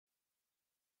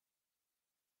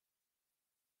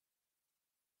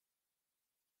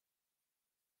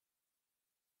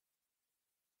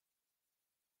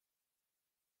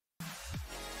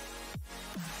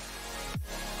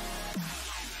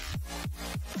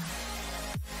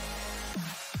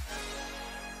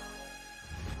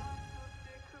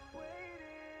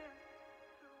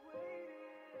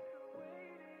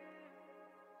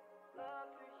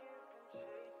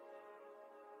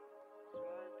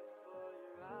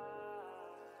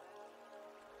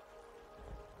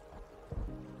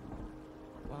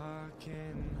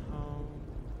Walking home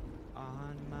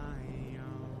on my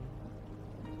own.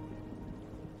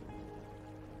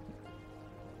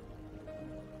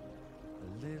 A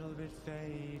little bit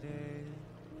faded,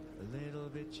 a little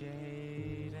bit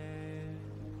jaded.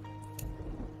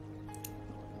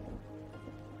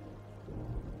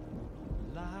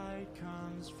 Light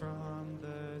comes from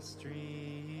the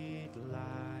street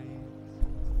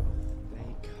lights.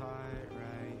 They cut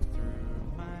right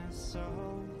through my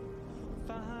soul.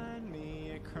 Find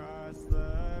me across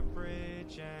the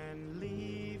bridge and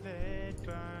leave it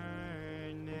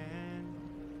burning.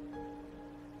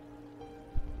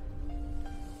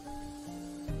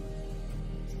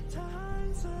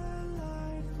 Time's a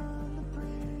light from the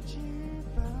bridge you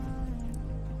burn.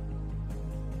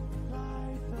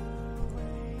 Light the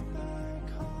way back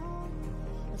home.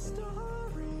 A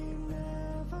story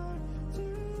never to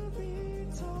be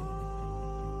told.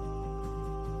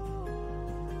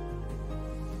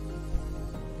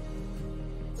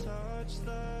 Touch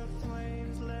the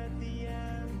flames, let the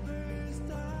embers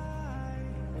die.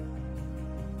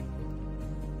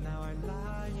 Now I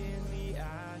lie in the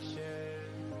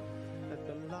ashes, let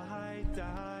the light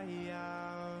die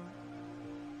out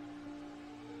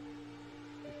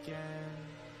again.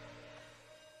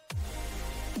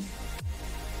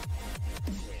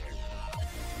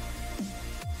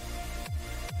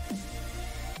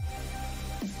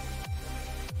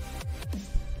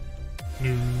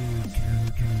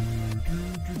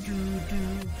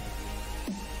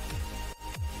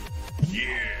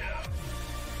 Yeah.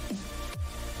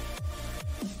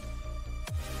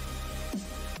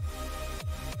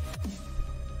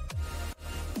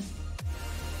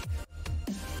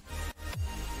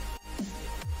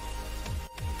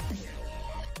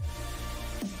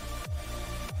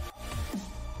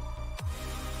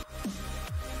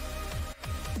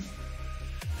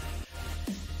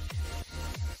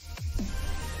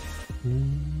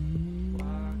 Walking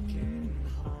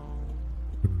home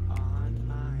on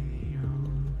my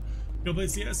own. Go play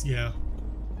CS? Yeah.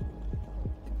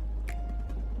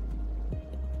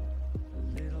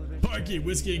 Parky,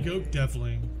 whiskey and coke?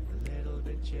 Definitely.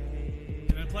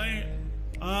 Can I play?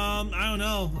 I don't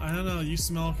know. I don't know. You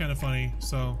smell kind of funny,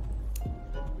 so.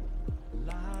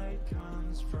 Light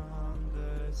comes from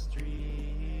the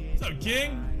street. What's up,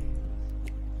 King?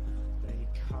 They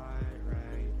cut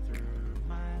right through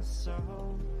my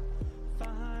soul.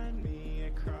 Find me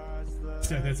across the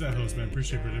Yeah, that's that host, man.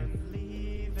 Appreciate it, dude.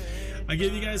 I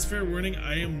gave you guys fair warning.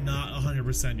 I am not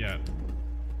 100% yet.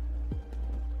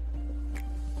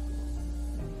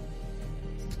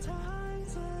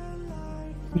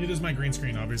 Neither is my green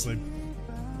screen, obviously.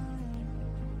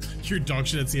 You're dog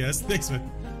shit at CS. Thanks, man.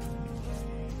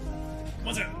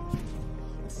 What's that?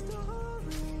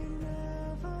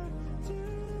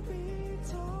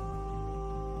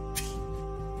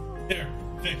 There,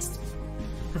 fixed.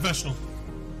 Professional.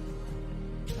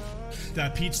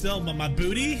 That peach still, but my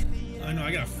booty? I know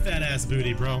I got a fat ass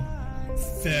booty, bro.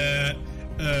 Fat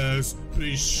ass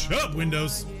booty. Shut up,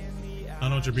 Windows. I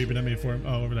don't know what you're beeping at me for.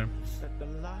 Oh, over there.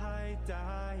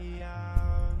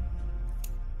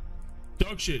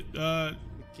 Dog shit. What's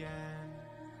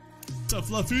up,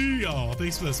 Fluffy? Oh,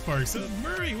 thanks for the sparks.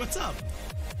 Murray, what's up?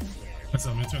 What's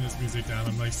up? I'm gonna turn this music down.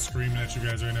 I'm like screaming at you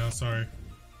guys right now. Sorry.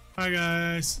 Hi,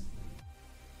 guys.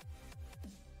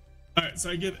 Alright, so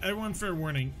I give everyone fair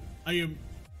warning. I am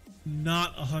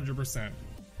not 100%.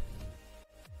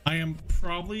 I am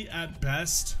probably at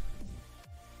best.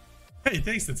 Hey,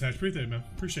 thanks, Detach. Appreciate it, man.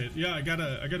 Appreciate it. Yeah, I got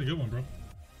a good one, bro.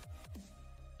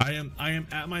 I am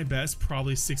at my best,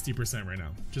 probably 60% right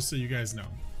now, just so you guys know.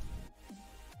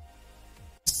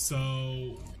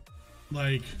 So,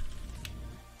 like,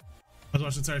 I was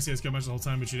watching entire CS:GO match the whole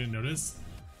time, but you didn't notice.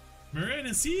 Murray, I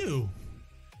didn't see you.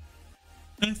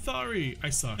 I'm sorry, I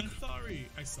suck. I'm sorry,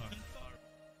 I suck.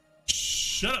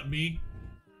 Shut up, me.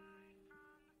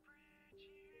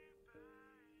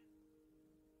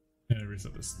 Yeah,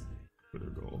 reset this Twitter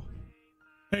goal.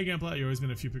 Hey, Gamplat, you always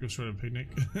been a few pickles short of a picnic.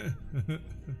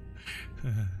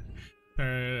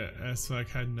 As fuck,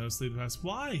 had no sleep the past.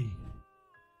 Why?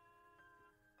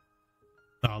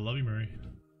 Oh, love you, Murray.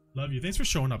 Love you. Thanks for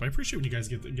showing up. I appreciate when you guys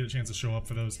get a chance to show up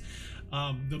for those.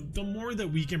 The more that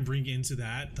we can bring into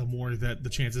that, the more that the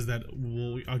chances that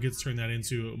I'll get to turn that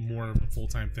into more of a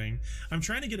full-time thing. I'm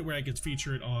trying to get it where I get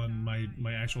featured on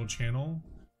my actual channel.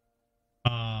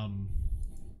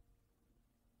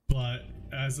 But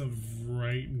as of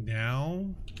right now,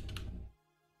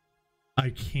 I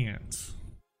can't.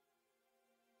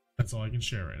 That's all I can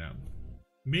share right now.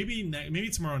 Maybe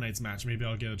tomorrow night's match. Maybe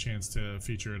I'll get a chance to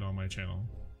feature it on my channel.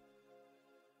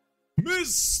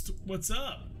 Mist, what's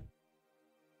up?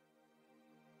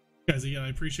 Guys, again, I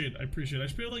appreciate. I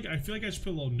feel like I should put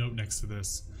a little note next to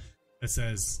this that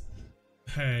says,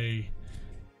 "Hey,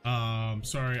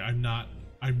 sorry, I'm not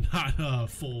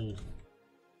full.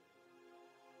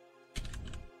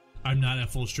 I'm not at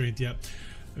full strength yet.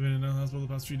 I've been in the hospital the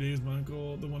past few days. My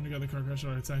uncle, the one who got the car crash,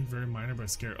 heart attack, very minor but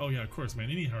scare. Oh yeah, of course, man.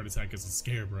 Any heart attack is a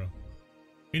scare, bro.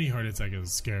 Any heart attack is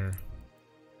a scare."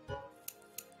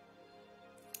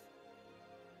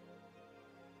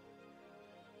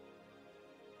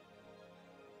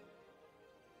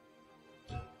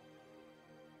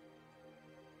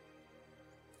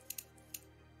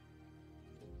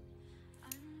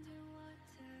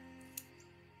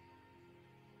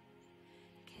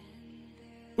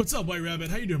 What's up, White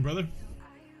Rabbit? How you doing, brother?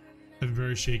 I've been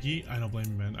very shaky. I don't blame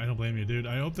you, man. I don't blame you, dude.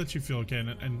 I hope that you feel okay.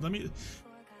 And let me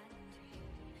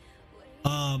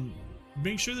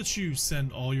make sure that you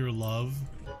send all your love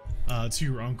to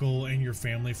your uncle and your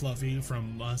family, Fluffy,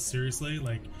 from us. Seriously,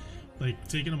 like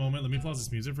taking a moment. Let me pause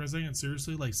this music for a second.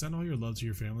 Seriously, like send all your love to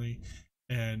your family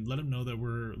and let them know that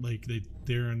we're like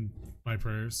they're in my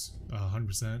prayers,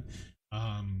 100%.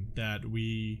 That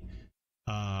we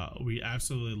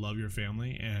absolutely love your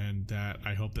family and that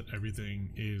I hope that everything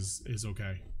is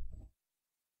okay.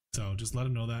 So just let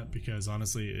them know that, because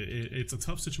honestly it's a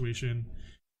tough situation.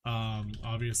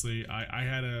 Obviously I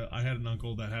had an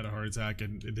uncle that had a heart attack,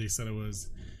 and they said it was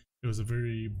a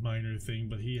very minor thing,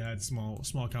 but he had small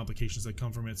complications that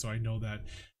come from it. So I know that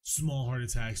small heart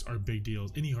attacks are big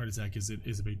deals. Any heart attack is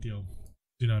a big deal.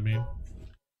 Do you know what I mean?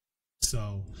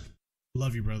 So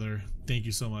love you, brother. Thank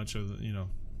you so much.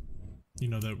 You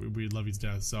know that we love you to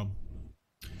death. So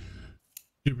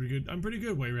you're pretty good. I'm pretty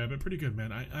good, White Rabbit. Pretty good,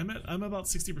 man. I'm about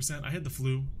 60%. I had the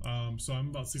flu, so I'm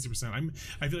about 60%. I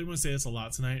feel like I'm gonna say this a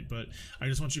lot tonight, but I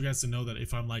just want you guys to know that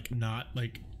if I'm like not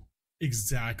like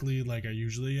exactly like I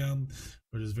usually am,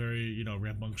 or just very, you know,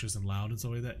 rambunctious and loud and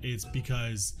stuff like that, it's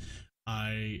because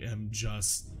I am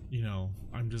just, you know,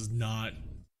 I'm just not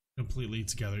completely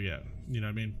together yet. You know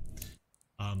what I mean?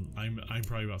 I'm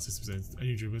probably about 60%. I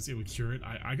need to see it would cure it.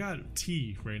 I got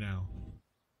tea right now.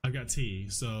 I've got tea,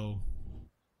 so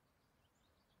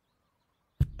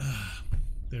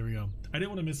there we go. I didn't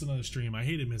want to miss another stream. I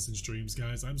hated missing streams,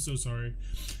 guys. I'm so sorry.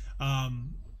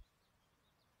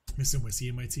 Missing whiskey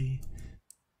in my tea.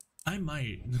 I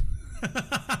might.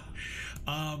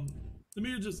 Let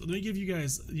me give you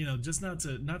guys, you know, just not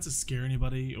to scare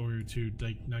anybody or to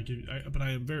like not give. But I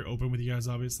am very open with you guys,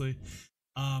 obviously.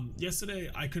 Yesterday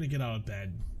I couldn't get out of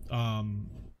bed.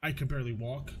 I could barely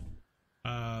walk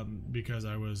because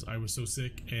I was so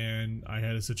sick, and I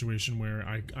had a situation where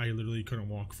I literally couldn't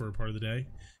walk for a part of the day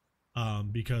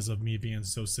because of me being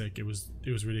so sick. It was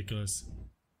ridiculous.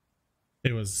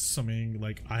 It was something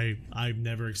like I've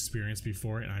never experienced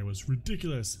before, and I was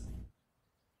ridiculous.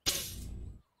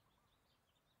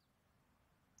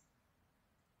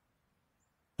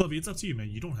 Fluffy, it's up to you, man.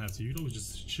 You don't have to. You can always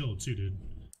just chill too, dude.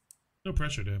 No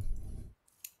pressure, dude.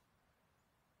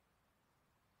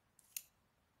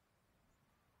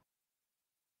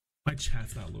 My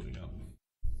chat's not loading up.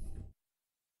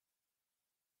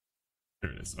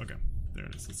 There it is. Okay, there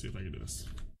it is. Let's see if I can do this.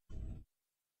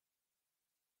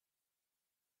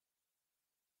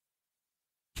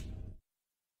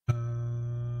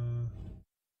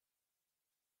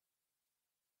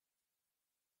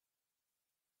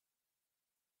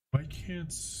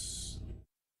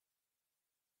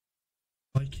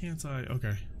 Why can't I?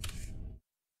 Okay.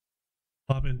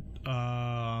 Flopping.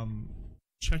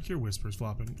 Check your whispers,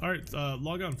 Flopping. All right,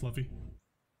 log on, Fluffy.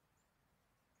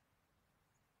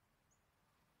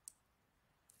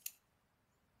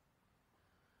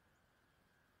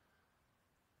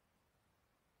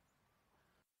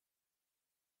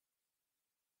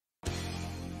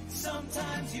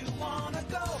 Sometimes you wanna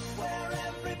go where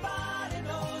everybody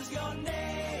knows your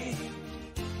name,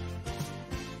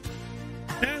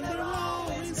 and they're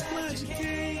always glad you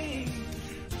came.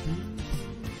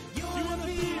 You wanna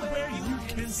be where you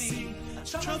can see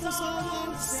troubles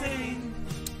all the same.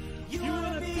 You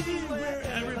wanna be where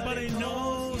everybody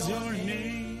knows your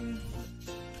name.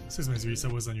 Says my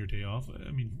Zerisa was on your day off.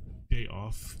 I mean, day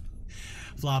off.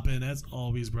 Flopping as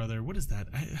always, brother. What is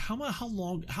that? How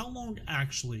long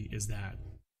actually is that?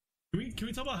 Can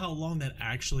we talk about how long that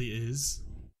actually is?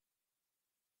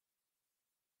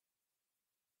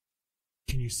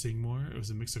 Can you sing more? It was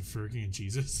a mix of Fergie and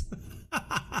Jesus.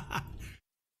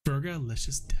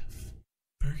 Fergalicious deaf.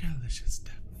 Fergalicious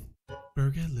deaf.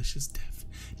 Fergalicious deaf.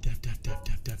 Deaf.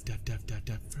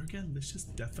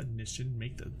 Fergalicious definition.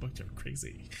 Make the book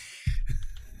crazy.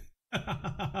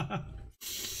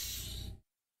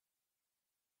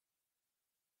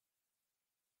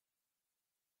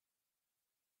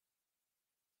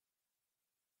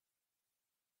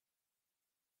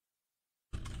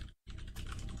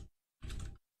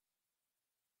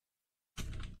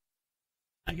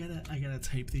 I gotta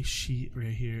type this sheet right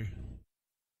here.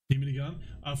 Need me to go on?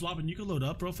 Floppin', you can load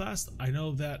up real fast. I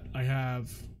know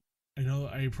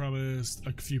I promised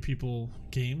a few people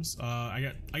games.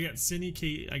 I got Cindy,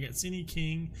 Kate, I got Cindy,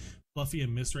 King, Fluffy,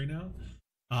 and Mist right now.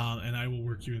 And I will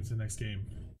work you into the next game.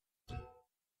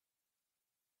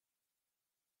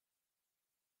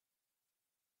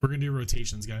 We're gonna do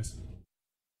rotations, guys.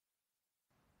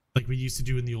 Like we used to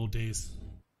do in the old days.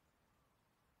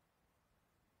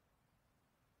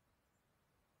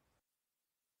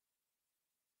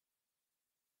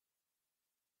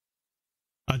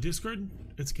 Discord,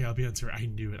 it's okay, I'll be on tour. I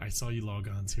knew it. I saw you log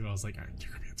on too. I was like, you're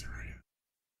gonna be on tour, right?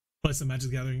 Play some Magic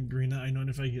the Gathering Arena. I know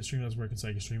if I get streamed, I was working so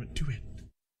I can stream it. Do it.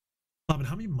 Robin,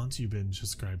 how many months you been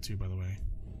subscribed to, by the way?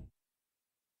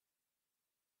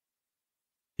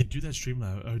 Yeah, do that stream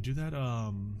loud. Do that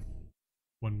 1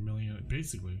 million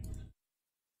basically.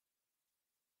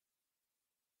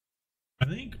 I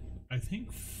think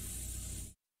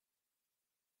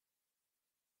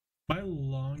my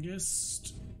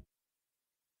longest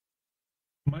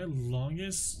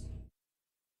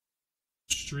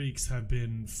streaks have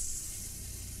been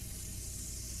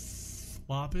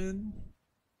floppin',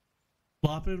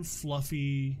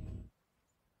 Fluffy,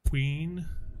 Queen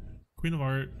of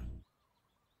Art,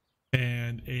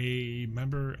 and a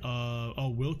member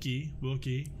of Wilkie,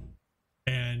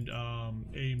 and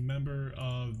a member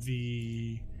of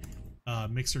the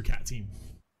Mixer Cat team,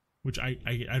 which I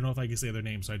don't know if I can say their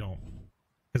names, so I don't,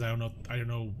 because I don't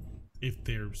know if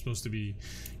they're supposed to be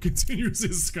continuously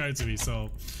subscribed to me. So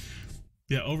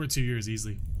yeah, over 2 years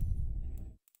easily.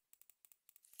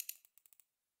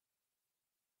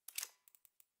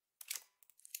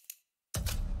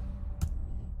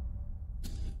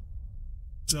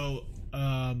 So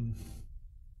yeah,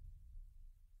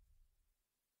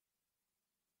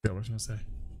 what was I gonna say?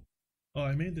 Oh,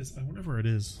 I made this. I wonder where it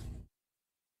is.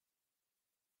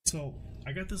 So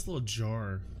I got this little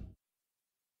jar.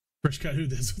 Fresh cut, who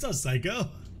this? What's up, Psycho?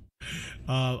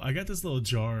 I got this little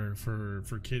jar for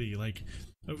Kitty. Like,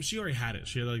 she already had it.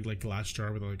 She had like a glass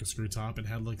jar with like a screw top and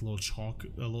had like a little chalk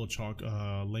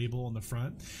label on the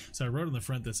front. So I wrote on the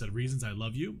front that said "Reasons I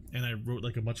love you," and I wrote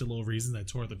like a bunch of little reasons. I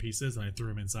tore out the pieces and I threw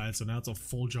them inside. So now it's a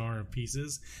full jar of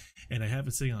pieces, and I have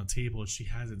it sitting on the table. She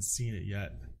hasn't seen it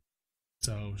yet.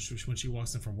 So when she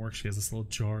walks in from work, she has this little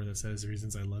jar that says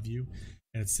 "Reasons I love you,"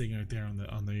 and it's sitting right there on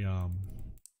the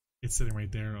it's sitting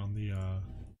right there on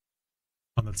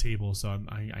the table. So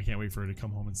I can't wait for her to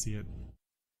come home and see it.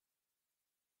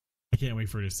 I can't wait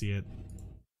for her to see it.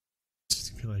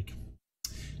 Just feel like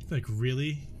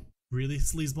really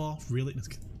sleazeball, really,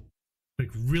 like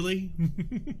really.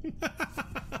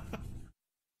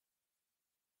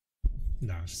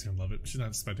 Nah, she's gonna love it. She's not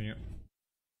expecting it.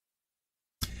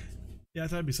 Yeah, I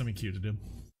thought it'd be something cute to do.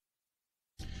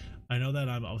 I know that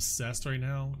I'm obsessed right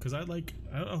now because I don't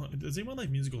know, does anyone like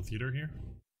musical theater here?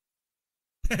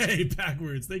 Hey,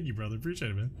 backwards. Thank you, brother.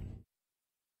 Appreciate it, man.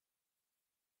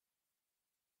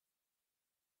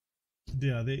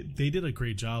 Yeah, they did a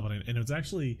great job on it, and it was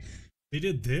actually, they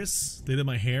did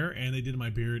my hair, and they did my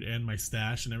beard and my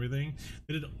stash and everything.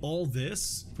 They did all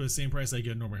this for the same price I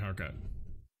get a normal haircut.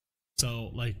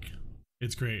 So like,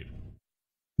 it's great.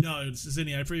 No, it's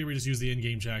Sydney. I prefer we just use the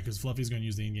in-game chat because Fluffy's gonna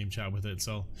use the in-game chat with it,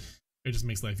 so it just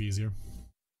makes life easier.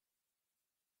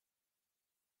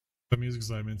 The music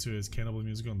I'm into is Cannibal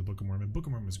Musical and the Book of Mormon. Book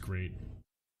of Mormon is great.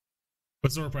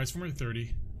 What's the price for me?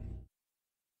 30.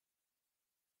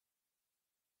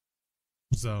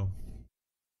 So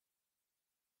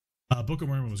Book of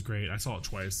Mormon was great. I saw it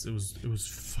twice. It was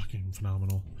fucking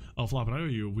phenomenal. Oh, Floppin', I owe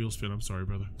you a wheel spin. I'm sorry,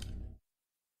 brother.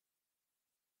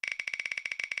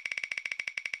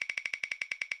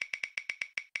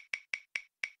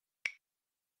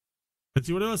 Let's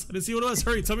see what it was. I didn't see what it was.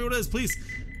 Hurry, tell me what it is, please.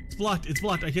 It's blocked. It's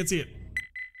blocked. I can't see it.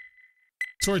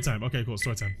 Story time. Okay, cool.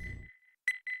 Story time.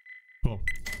 Cool.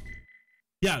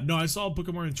 Yeah, no, I saw Book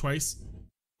of Mormon twice.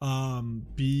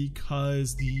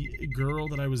 Because the girl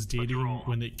that I was dating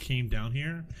when it came down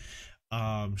here,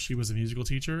 she was a musical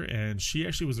teacher, and she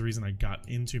actually was the reason I got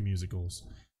into musicals.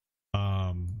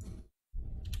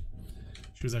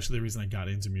 She was actually the reason I got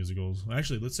into musicals.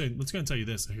 Actually, let's go and tell you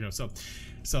this. Here we go.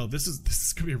 So this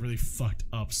is gonna be a really fucked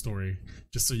up story,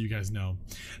 just so you guys know.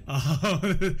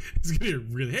 It's gonna be a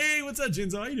really, hey, what's up,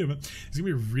 Jinzo? How you doing, man? It's gonna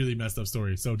be a really messed up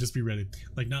story. So just be ready.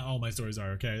 Like, not all my stories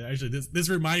are, okay? Actually, this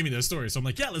reminded me of this story. So I'm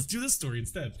like, yeah, let's do this story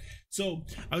instead. So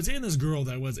I was dating this girl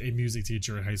that was a music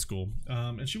teacher in high school,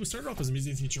 and she was started off as a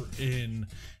music teacher in.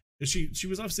 She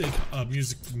was obviously a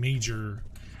music major.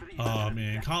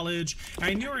 In college.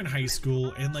 I knew her in high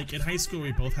school, and like in high school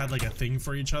we both had like a thing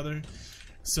for each other,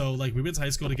 So like we went to high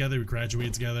school together, we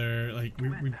graduated together, like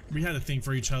we had a thing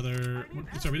for each other.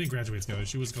 Sorry, we didn't graduate together.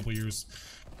 She was a couple years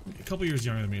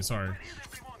younger than me. Sorry,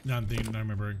 now I'm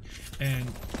remembering. And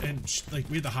like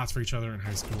we had the hots for each other in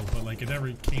high school, but like it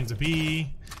never came to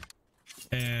be.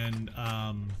 And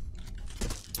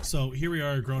so here we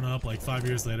are, grown up, like 5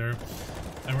 years later,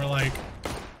 and we're like,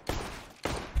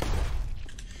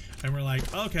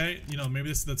 okay, you know, maybe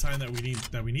this is the time that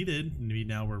we needed. Maybe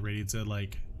now we're ready to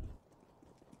like.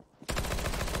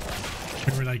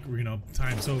 We were like, you know,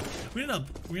 time. So we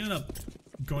ended up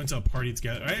going to a party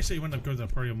together. I actually ended up going to a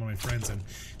party with one of my friends, and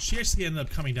she actually ended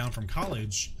up coming down from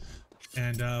college.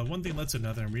 And one thing led to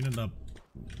another, and we ended up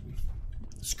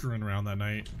screwing around that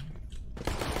night.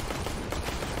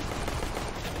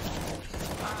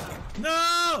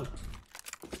 No!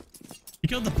 You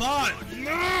killed the bot!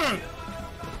 No!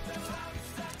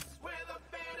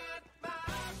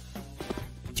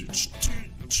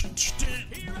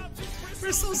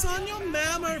 Bristles on your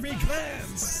mammary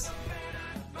glands.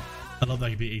 I love that I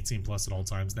can be 18 plus at all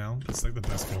times now. It's like the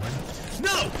best feeling.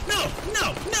 No! No!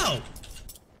 No! No!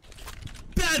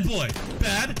 Bad boy!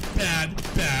 Bad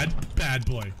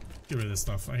boy. Get rid of this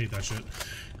stuff. I hate that shit.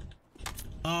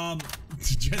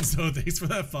 Jenso, thanks for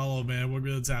that follow, man. Welcome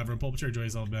to the tavern. Pulp chair, enjoy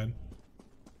yourself, man.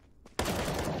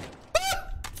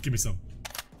 Give me some.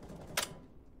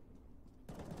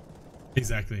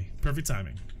 Exactly. Perfect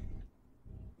timing.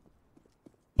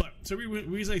 But so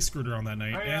we like screwed around that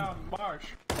night. Hey, and Marsh.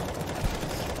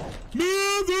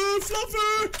 Mother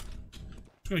fluffer.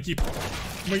 Just gonna keep.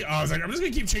 I was like, I'm just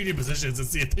gonna keep changing positions and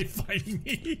see if they find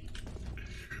me.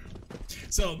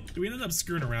 So we ended up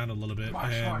screwing around a little bit,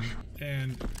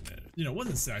 and you know, it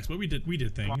wasn't sex, but we did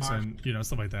things and you know,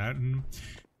 stuff like that, and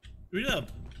we ended up.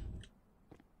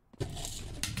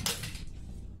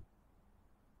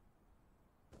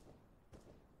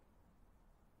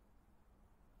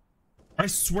 I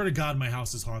swear to God, my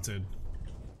house is haunted.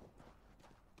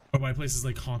 Or my place is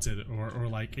like haunted, or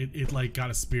like it like got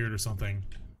a spirit or something.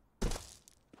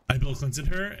 I Bill Clinton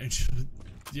her, and she,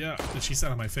 yeah, and she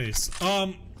sat on my face.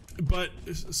 But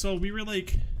so we were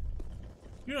like,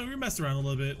 you know, we messed around a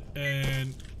little bit,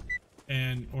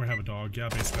 or have a dog, yeah,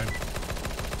 basically.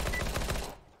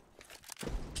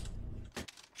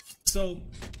 So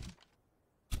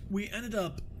we ended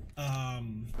up,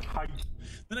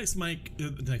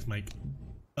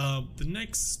 the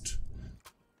next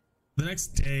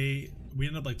day we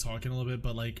ended up like talking a little bit,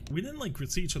 but like we didn't like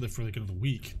see each other for like another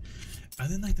week. And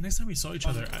then like the next time we saw each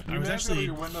other, I was actually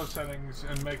your window settings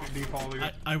and make it default.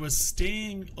 I was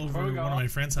staying over at one of my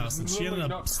friend's house, and she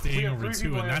ended up staying over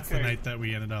too, and that's the night that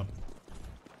we ended up.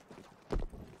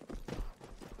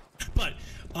 But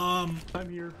I'm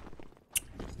here.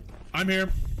 I'm here.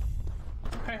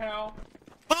 Hey, Hal.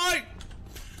 Hi.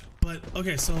 But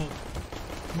okay, so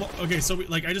we,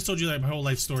 like I just told you like my whole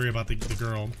life story about the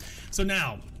girl. So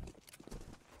now.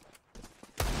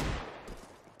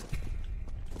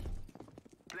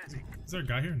 Is there a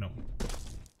guy here? No.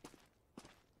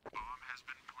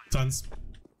 Tons.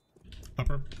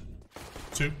 Upper.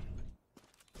 2.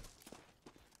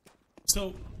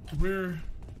 So we're.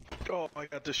 Oh, I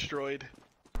got destroyed.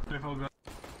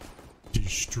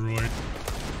 Destroyed.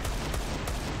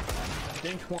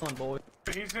 Think one, boy.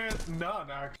 He's hit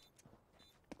none, actually.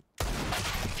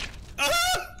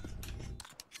 Ah!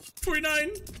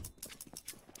 49.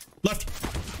 Left.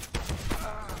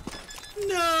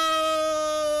 No.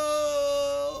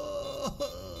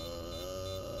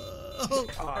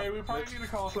 Hey, we probably need to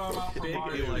call someone out for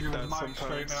Mario. like Your that mic straighten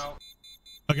sometimes. out.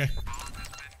 Okay.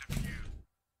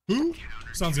 Ooh,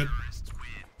 sounds good.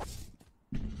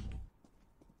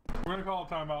 We're gonna call a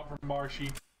timeout for Marshy.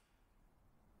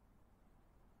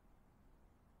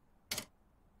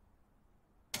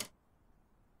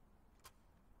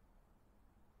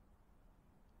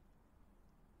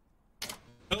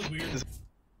 That looks weird.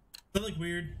 That look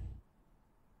weird.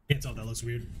 Can't tell if that looks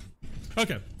weird.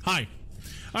 Okay. Hi.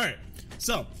 Alright.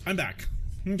 So, I'm back.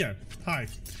 Okay. Hi.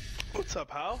 What's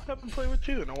up, Hal? Haven't played with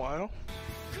you in a while.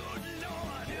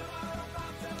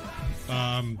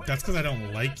 That's because I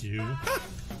don't like you.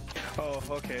 Oh,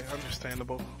 okay,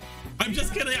 understandable. I'm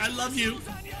just kidding. I love you.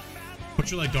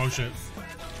 But you're like dog shit.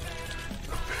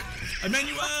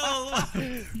 Emmanuel!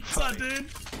 What's up, dude?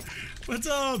 What's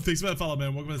up? Thanks for that follow,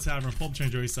 man. Welcome to the tavern. Pulp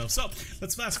change yourself. So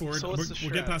let's fast forward. So what's the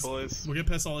we'll get strat, past. boys? We'll get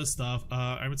past all this stuff.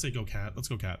 I would say go cat. Let's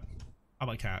go cat. How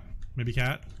about cat? Maybe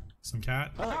cat. Some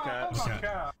cat. I like that. Okay.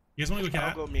 Cat. You guys want to go I'll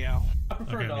cat? go meow. I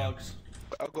prefer Okay, yeah. dogs.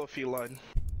 I'll go feline.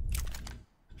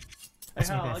 Hey,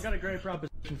 Hal, I got a great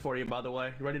proposition for you, by the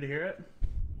way. You ready to hear it?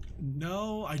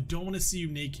 No, I don't want to see you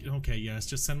naked. Okay, yes.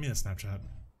 Just send me a Snapchat.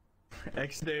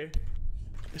 XD.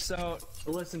 So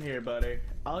listen here, buddy.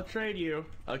 I'll trade you.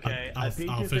 Okay, I'll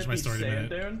finish my story in a minute.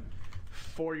 dune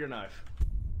for your knife.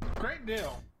 Great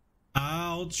deal.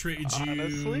 I'll trade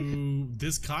Honestly? you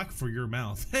this cock for your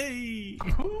mouth. Hey!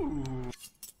 Ooh.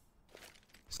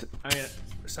 I mean,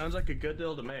 sounds like a good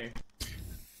deal to me.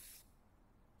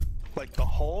 Like the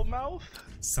whole mouth?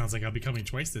 Sounds like I'll be coming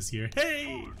twice this year.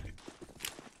 Hey!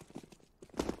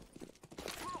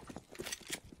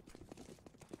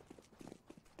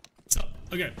 So,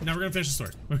 okay, now we're gonna finish the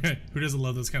story. Okay, who doesn't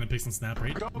love those kind of picks and snap,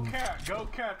 right? Go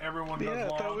cat, everyone does Yeah,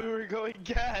 I thought we were going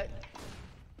cat.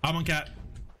 I'm on cat.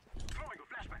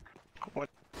 What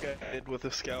guy did with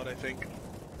a scout, I think.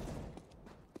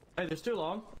 Hey, there's too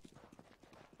long.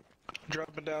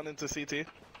 Dropping down into CT.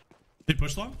 They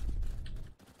push long?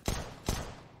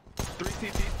 3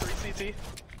 CT, 3 CT.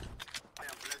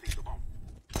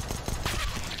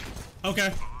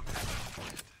 Okay.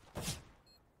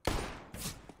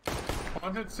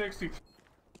 160.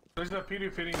 There's a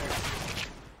PD fitting next to you.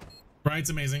 Right, it's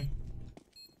amazing.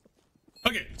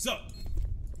 Okay, so.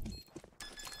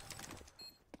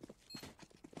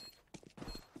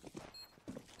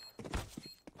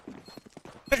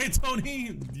 Hey,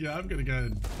 Tony! Yeah, I'm gonna go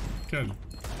ahead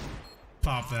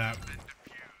pop that.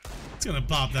 It's gonna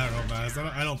pop that real fast.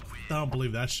 I don't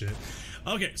believe that shit.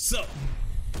 Okay, so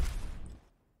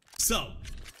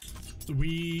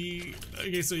we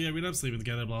ended up sleeping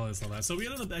together, blah blah blah. So we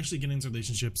ended up actually getting into a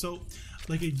relationship. So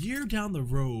like a year down the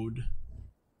road,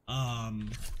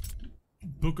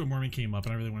 Book of Mormon came up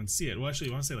and I really wanted to see it. Well,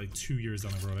 actually, I want to say like 2 years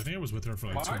down the road. I think I was with her for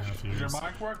like 2.5 years. Is your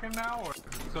mic working now or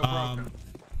still broken?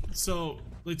 So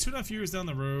like 2.5 years down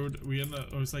the road, we ended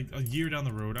up, it was like a year down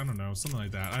the road, I don't know, something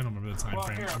like that. I don't remember the time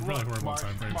frame. I'm really horrible at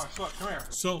time frames. Look, come here.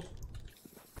 So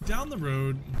down the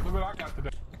road, Look what I got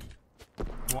today.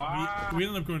 Wow. we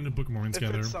ended up going to Book of Mormon If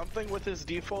together. it's something with his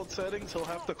default settings, he'll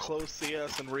have to close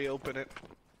CS and reopen it.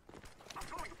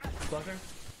 Fucker.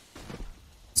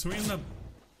 So we ended up,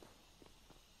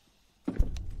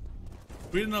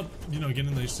 you know, getting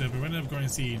in the relationship. We ended up going to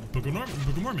see Book of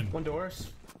Mormon. One doors.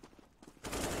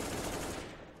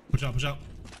 Push out.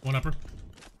 One upper.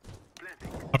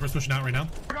 Upper's pushing out right now.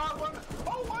 I got one.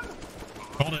 Oh, one.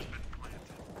 Called it.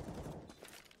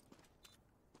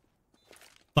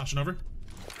 Flashing over.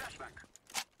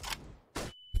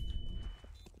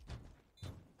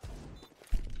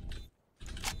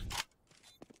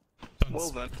 Tons. Well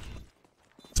then.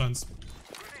 Tons.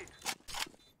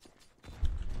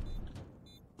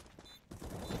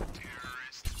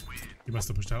 You must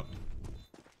have pushed out.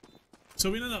 So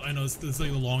we ended up, I know it's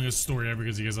like the longest story ever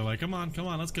because you guys are like, come on,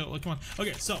 let's go, come on.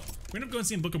 Okay, so we ended up going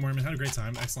seeing Book of Mormon, had a great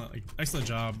time, excellent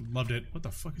job, loved it. What the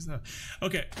fuck is that?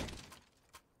 Okay.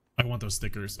 I want those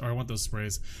stickers, or I want those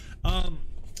sprays.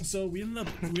 So we ended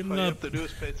up, All you have to do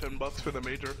is pay $10 for the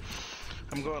major.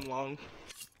 I'm going long.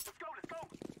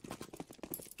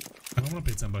 I don't want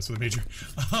to pay $10 for the major.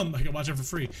 I can watch it for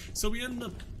free. So we ended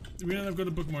up going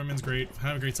to Book of Mormon's, great,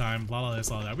 have a great time, blah blah this,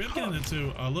 blah that. We ended up getting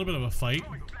into a little bit of a fight.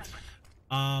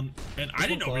 And I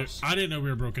didn't know we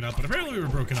were broken up, but apparently we were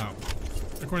broken up,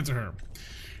 according to her,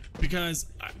 because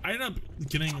I ended up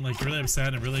getting like really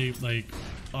upset and really like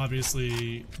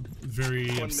obviously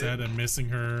very upset and missing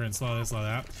her and blah this, blah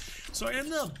that. So I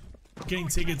ended up getting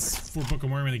tickets for Book of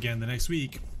Mormon again the next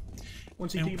week.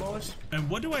 Once you boys. And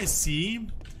what do I see?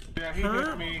 Yeah, he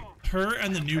hit me. Her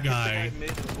and the new guy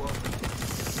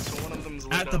So one of them's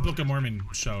at the Book of Mormon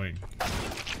showing.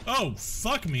 Oh,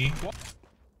 fuck me. What?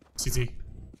 CT.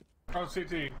 Oh,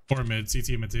 CT. Or mid.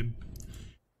 CT mid team.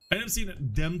 I ended up seeing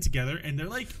them together and they're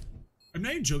like, I'm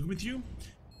not even joking with you.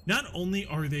 Not only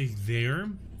are they there,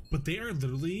 but they are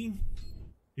literally,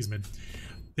 he's mid.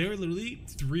 They are literally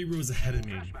 3 rows ahead of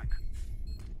me.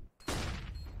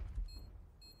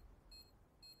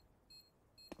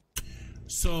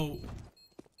 So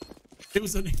it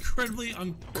was an incredibly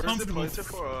uncomfortable.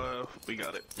 We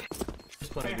got it.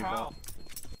 Hey, how?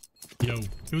 Yo,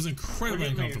 it was incredibly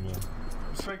uncomfortable.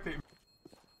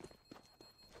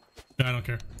 No, I don't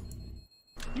care.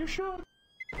 You should.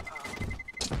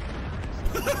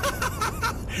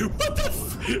 What the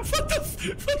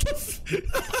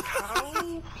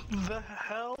How the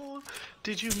hell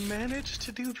did you manage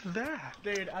to do that?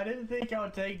 Dude, I didn't think I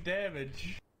would take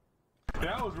damage.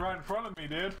 That was right in front of me,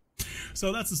 dude.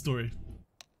 So that's the story.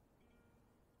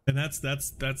 And that's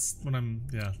when I'm,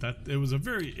 yeah, it was a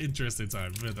very interesting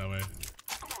time, put it that way.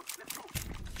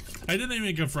 I didn't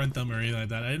even confront them or anything like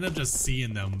that. I ended up just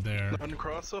seeing them there. One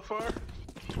cross so far?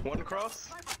 One cross?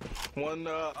 One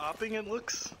opping it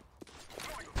looks?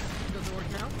 Does it work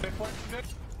now?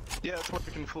 Yeah, it's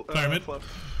working. Fluff.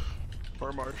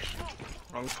 Or Marsh.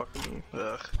 Wrong fucking.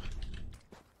 Ugh.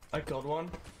 I killed one.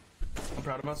 I'm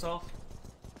proud of myself.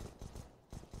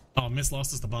 Oh, Miss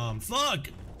lost us the bomb. Fuck!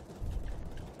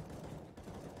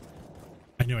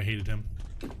 I knew I hated him.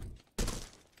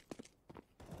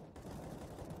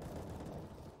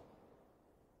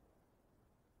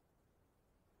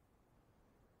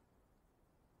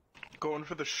 Going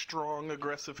for the strong,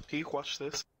 aggressive peek. Watch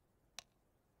this.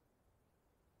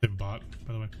 They have a bot,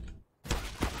 by the way.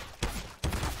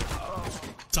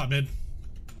 Top mid.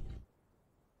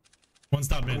 One's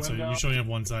top mid, so you should have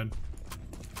one side.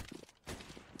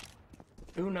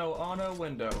 Uno on a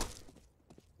window.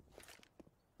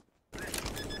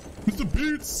 The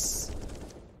beats!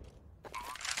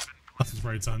 That's his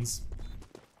right sons.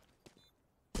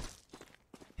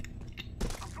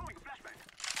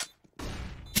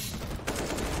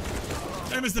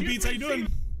 Hey, Mr. Beats, how you doing?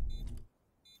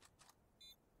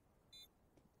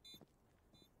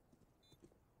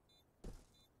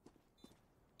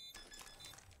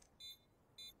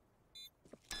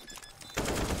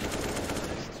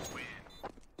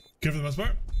 Good for the most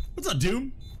part. What's up,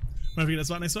 Doom? Want to get that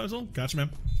spot next to Gotcha, man.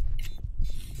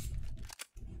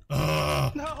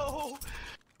 No!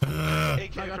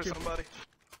 AK for somebody.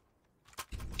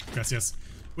 Gracias.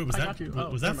 Wait, was that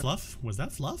was that fluff? Was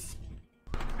that fluff?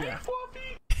 Yeah.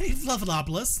 Hey,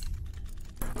 Fluffalopolis.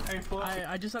 Hey, Fluff.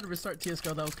 I just had to restart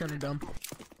CSGO. That was kind of dumb.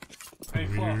 Hey,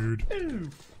 Fluff. Weird.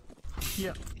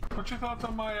 Yeah. What's your thoughts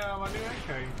on my my new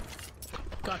AK?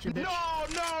 Gotcha, bitch.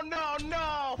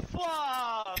 No!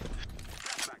 Fluff!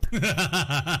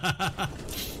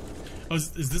 Oh,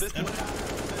 is this?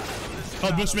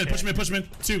 Oh, push mid, push mid, push mid.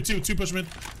 Two push mid.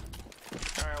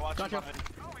 Alright, watch Gotcha. it.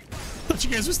 Thought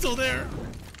you guys were still there.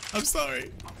 I'm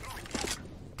sorry.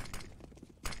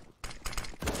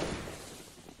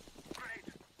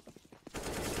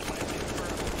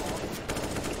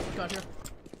 Gotcha.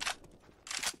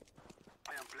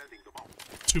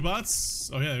 Two bots?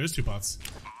 Oh yeah, there is two bots.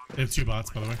 They have two bots,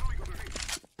 by the way.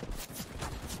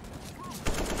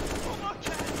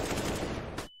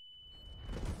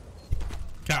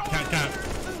 Cat.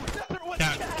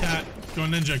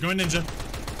 Going ninja.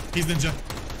 He's ninja.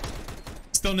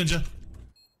 Still ninja.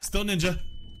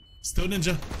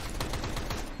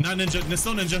 Not ninja,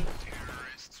 still ninja.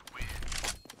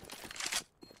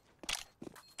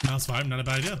 Mouse 5, not a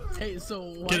bad idea. Hey, so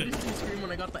why Get did it. you scream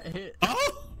when I got that hit?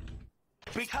 Oh!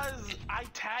 Because I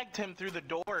tagged him through the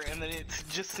door, and then it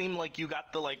just seemed like you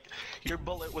got the, your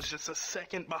bullet was just a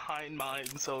second behind mine,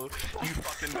 so you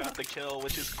fucking got the kill,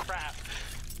 which is crap.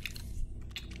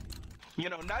 You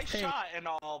know, nice shot and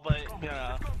all, but, you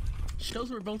know.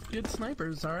 Shows we're both good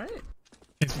snipers, alright?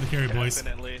 Thanks for the carry, boys.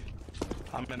 Definitely.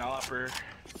 I'm an offer.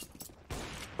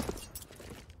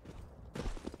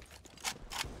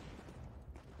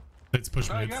 Let's push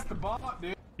I mid. got the bot,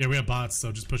 dude. Yeah, we have bots,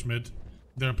 so just push mid.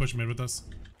 They're gonna push mid with us.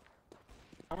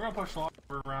 I'm gonna push long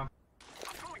around.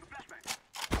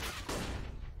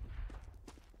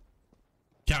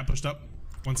 Cat pushed up.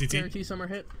 One CT. Guarantee summer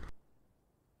hit.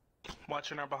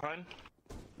 Watching our behind.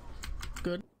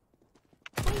 Good.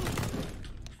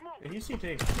 He's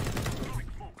CT.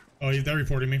 Oh, they're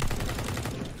reporting me.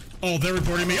 Oh,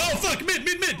 fuck! Mid!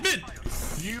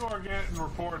 You are getting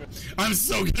reported. I'm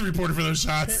so getting reported for those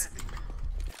shots.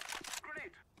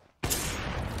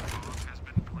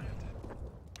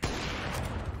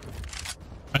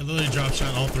 I literally drop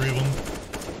shot all three of them.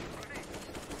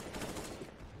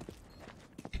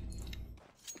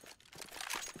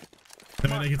 The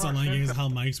man that gets online games is how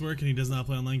mics work, and he does not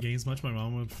play online games much. My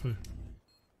mom would,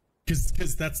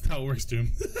 because that's how it works,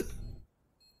 Doom.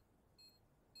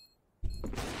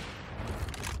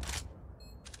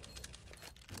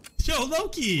 Yo,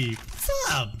 Loki, what's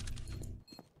up?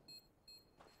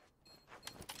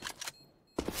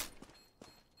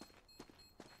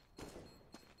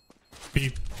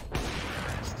 Beep.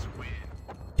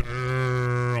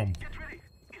 Damn.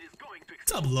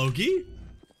 What's up, Loki?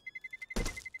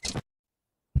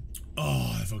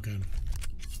 Oh, that felt good.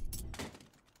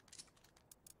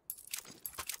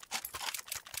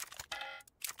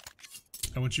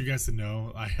 I want you guys to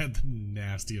know I had the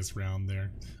nastiest round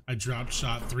there. I dropped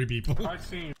shot 3 people. I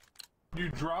seen you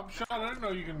drop shot. I didn't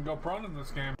know you can go prone in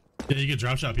this game. Yeah, you can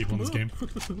drop shot people in this game.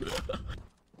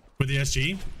 With the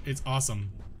SG, it's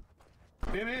awesome.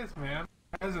 It is, man.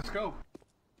 It has a scope.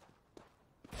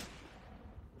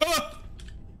 Ah!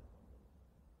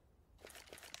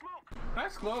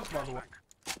 Nice close, by the way.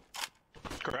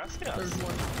 Gracias. There's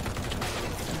one.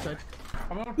 Inside.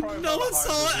 I'm gonna probably No one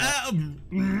saw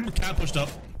it. Cat pushed up.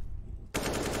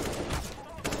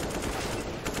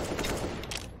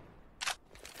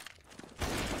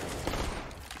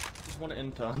 Just one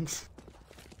in tons.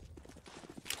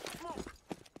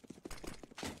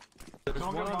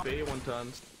 Someone One got on bomb. B, one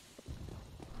tons.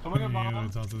 Someone got Yeah, bomb.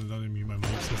 it's also doesn't mute my mic.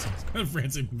 So it's kind of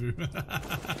frantic move.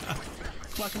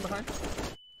 Flashing behind.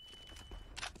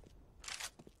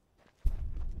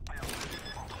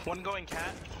 One going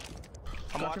cat.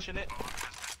 I'm Gotcha. watching it.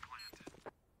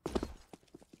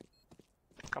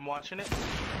 I'm watching it.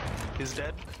 He's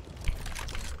dead.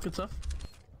 Good stuff.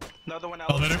 Another one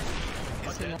Elevator.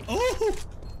 He's dead. Oh!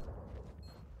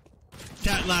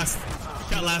 Cat last.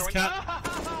 Cat last. Cat.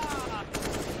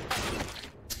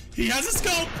 He has a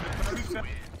scope.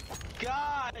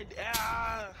 God,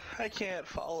 I can't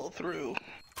follow through.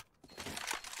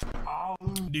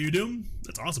 Dude,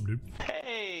 that's awesome, dude.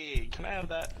 Hey, can I have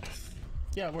that?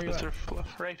 Yeah, where you Mr.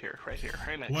 at? Right here,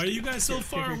 right next. Why are you guys so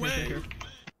far Here, here, away? here, here.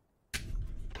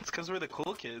 It's because we're the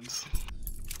cool kids.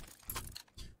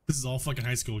 This is all fucking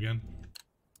high school again.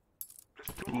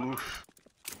 Oof.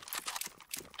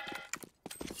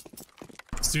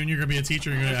 Soon you're gonna be a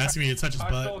teacher and you're gonna ask me to touch his I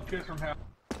stole butt. a kiss from hell.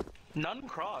 None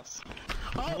cross.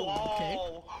 Oh, okay.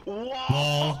 Whoa!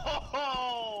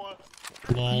 Lol.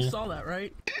 You Lol. saw that,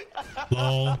 right?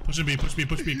 Lol. Push him B, push B,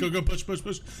 push B. Go, go, push, push,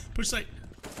 push. Push site.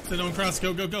 Stay on cross.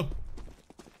 Go, go, go.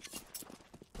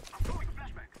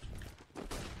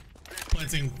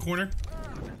 Planting corner.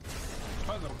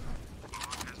 Puzzle.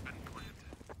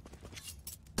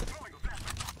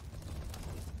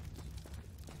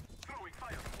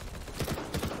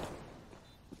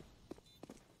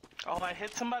 Oh, I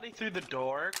hit somebody through the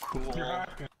door. Cool. You're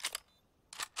hacking.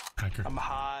 Hacker. I'm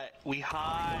hot. We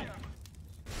hot.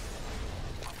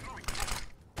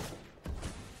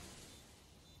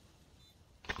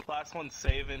 Last one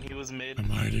saving. He was mid. I'm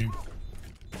hiding.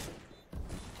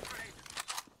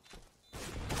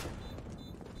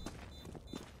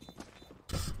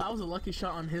 That was a lucky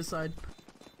shot on his side.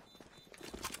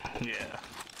 Yeah.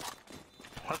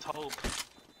 Let's hope.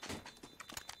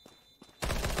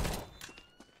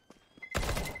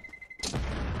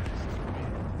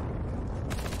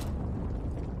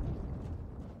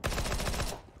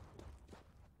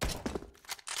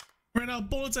 Ran out of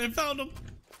bullets. I found him.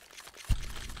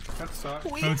 That sucks. I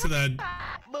went to that.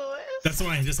 Boys. That's the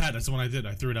one I just had. That's the one I did.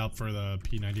 I threw it out for the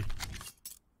P90.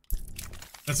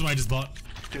 That's the one I just bought.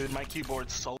 Dude, my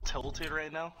keyboard's so tilted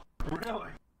right now. Really?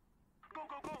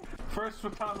 First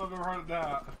time I've ever heard of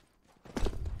that.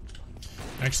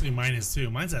 Actually, mine is too.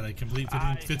 Mine's at a complete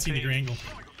 15 degree angle.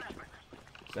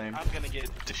 Same. I'm gonna get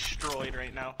destroyed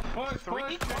right now. Push,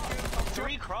 Three push, cross. chicken.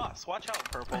 Three cross. Watch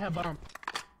out, purple. I have bomb.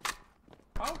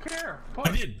 I don't care. I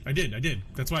Push. did.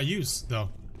 That's why I use though.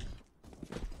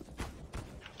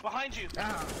 Behind you.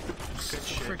 Ah, Good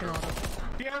shit. freaking awesome.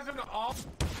 He has an all.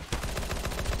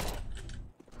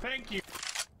 Thank you.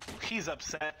 He's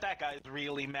upset. That guy's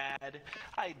really mad.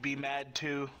 I'd be mad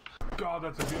too. God,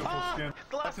 that's a beautiful skin.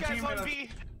 The last That's a guy's team on that- B.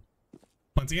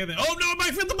 Once again, oh no,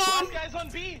 Mike forgot the bomb! Last guy's on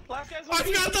B. Last guy's on I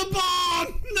B. forgot the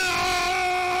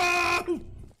bomb! No!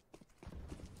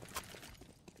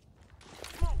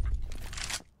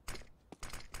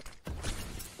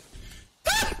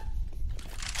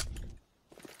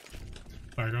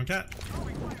 Fire going cat.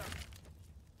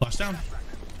 Flash down.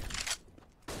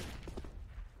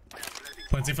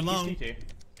 Planting for long. CT.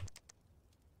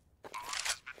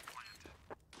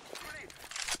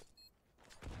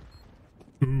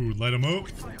 Ooh, light him up.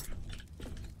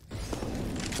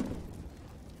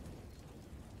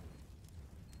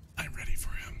 I'm ready for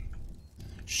him.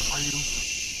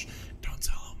 Shh. Don't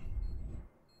tell him.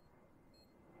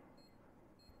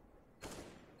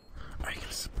 Are you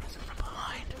gonna surprise him from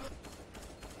behind?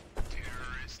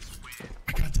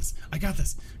 I got this. I got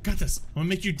this. Got this. I'm gonna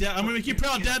make you dad. I'm gonna make you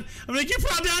proud, Dad. I'm gonna make you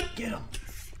proud, Dad. Get him.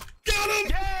 Got him.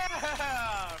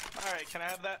 Yeah! Alright, can I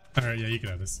have that? All right, yeah, you can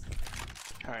have this.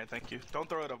 Alright, thank you. Don't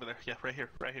throw it over there. Yeah, right here.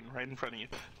 Right in front of you.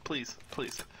 Please,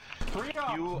 please. 3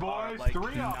 ups, You boys. are, like, 3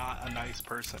 ups. not a nice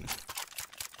person.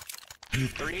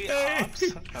 3 Hey. ops?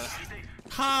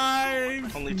 Hi,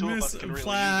 Only two of Miss us can really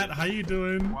Flat. use it. How you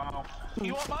doing? Wow.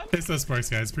 You want mine? It's no Sparks,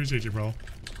 guys. Appreciate you, bro.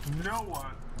 No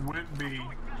one went B.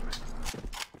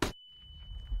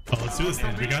 Oh, let's do this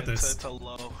then. We got this. It's a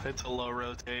low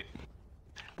rotate.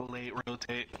 Late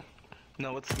rotate.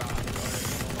 No, it's not.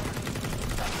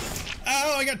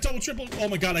 Oh, I got double, triple. Oh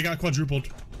my god, I got quadrupled.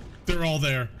 They're all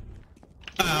there.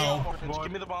 Ow. Orange,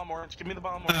 give me the bomb, orange. Give me the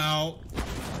bomb, orange. Ow.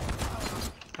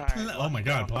 Alright. Oh my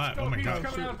god, Plat. Oh my He's god.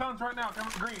 coming out of tons right now.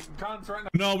 Coming green. Tons right now.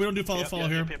 No, we don't do follow Yep, follow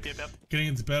yep, here. Yep, yep, yep. Getting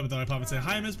into bed without I pop and say,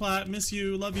 hi, Miss Platt. Miss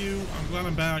you. Love you. I'm glad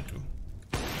I'm back.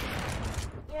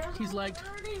 He's lagged.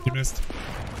 You missed.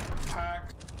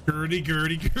 Pack. Gertie.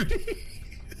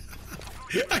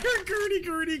 I heard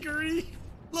Gertie.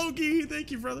 Loki,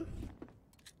 thank you, brother.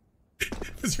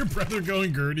 Is your brother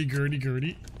going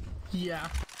Gertie? Yeah.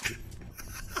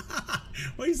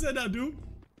 What you said now, dude?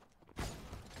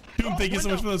 Dude, thank you so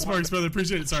much for those sparks, brother.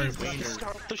 Appreciate it. Sorry. You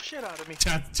scarred the shit out of me.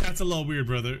 Chat's a little weird,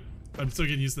 brother. I'm still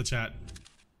getting used to the chat.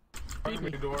 Peek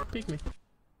me. Peek me.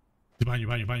 He's behind you.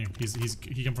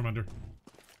 He come from under.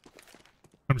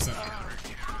 100%.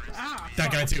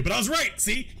 That guy too, but I was right.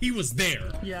 See, he was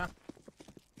there. Yeah.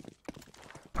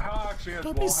 Hal actually has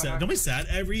Don't be wall sad. hack. Don't be sad.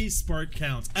 Every spark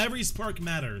counts. Every spark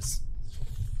matters.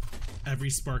 Every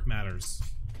spark matters.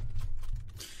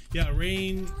 Yeah,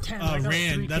 Rain. Damn, I got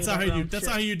Rand. 3K That's how you. background. That's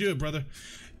Shit. how you do it, brother.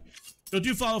 Don't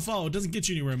do follow. It doesn't get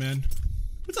you anywhere, man.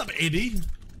 What's up, AD?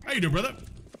 How you doing, brother?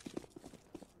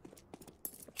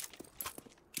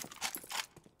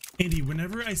 Andy,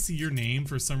 whenever I see your name,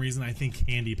 for some reason, I think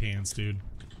Candy Pants, dude.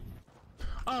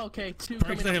 Oh, okay. Two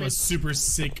Probably coming 'cause I up have a mid. super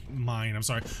sick mind. I'm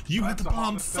sorry. You hit That's the bomb.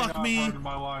 hardest thing Fuck I've me. heard in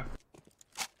my life.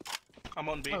 I'm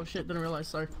on B. Oh shit! Didn't realize.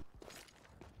 Sorry.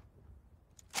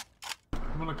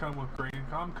 I'm gonna come with green.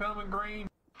 I'm coming green.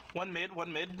 One mid.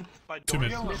 By Two door.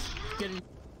 mid. Yellow. Getting.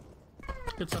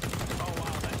 Good stuff. Oh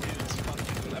wow, that dude's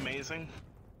fucking amazing.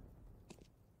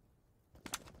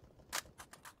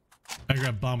 I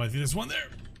grabbed bomb. I think there's one there.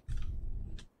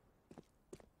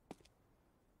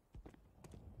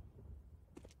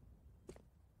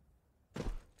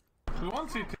 We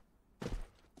want CT.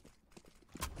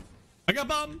 I got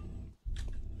bomb.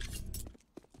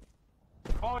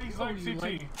 Oh, he's like you CT.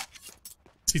 like-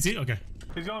 CT. Okay.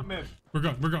 He's on mid. We're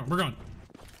going.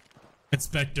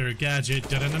 Inspector Gadget.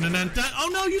 Da-da-da-da-da-da. Oh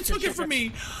no, you took it from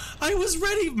me. I was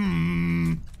ready.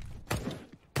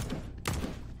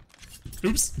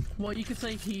 Oops. Well, you could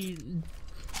say he,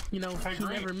 you know, Hey, he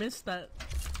great. never missed that.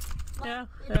 Yeah.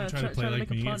 Try to play like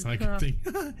me. It's like a thing.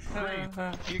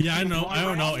 Yeah, I know. I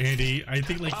don't know, Andy. I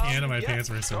think like hand on my yeah. pants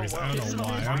for some reason. I don't know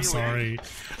why. I'm Really? sorry.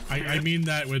 I mean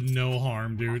that with no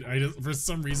harm, dude. I just for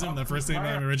some reason the first time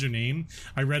I read your name,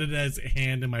 I read it as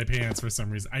hand in my pants for some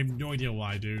reason. I have no idea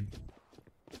why, dude.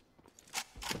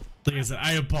 Like I said,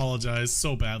 I apologize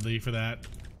so badly for that.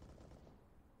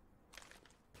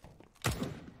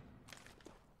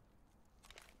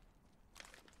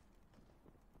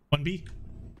 One B,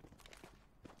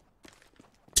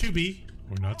 2B,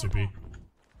 or not 2B.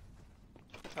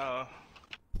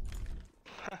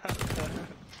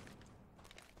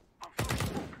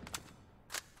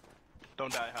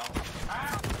 Don't die, Hal.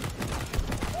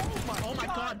 Oh my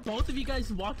god! Both of you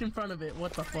guys walked in front of it.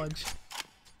 What the fudge?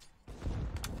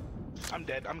 I'm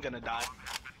dead. I'm gonna die.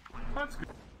 That's good.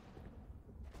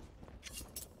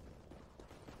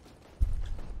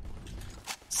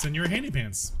 Send your handy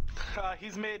pants.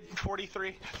 He's mid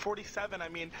 43, 47. I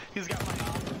mean, he's got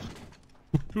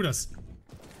my Who does?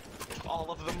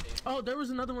 all of them. Oh, there was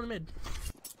another one mid.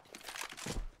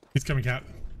 He's coming, Cat.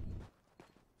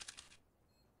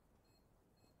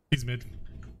 He's mid.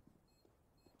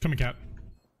 Coming, Cat.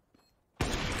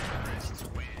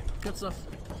 Good stuff.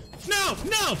 No!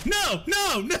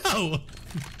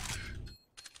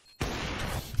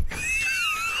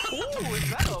 Ooh, is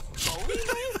that a bonus?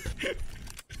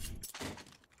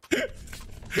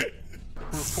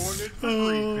 Reported for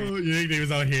Oh, briefing. your nickname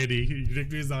is all handy. Your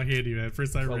nickname is all handy, man.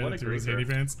 First time I what read a it to his greaser.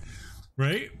 handy pants.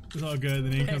 Right? It's all good. The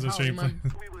name Hey, comes with Holly, straight play. man.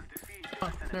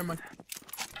 Oh, never mind.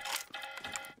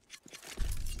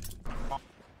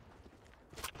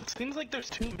 It seems like there's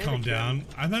two mid. Calm again. down.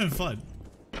 I'm having fun.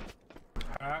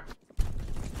 Hack.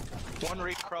 One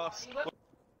recross.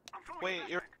 Wait,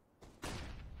 you're.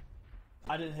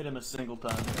 I didn't hit him a single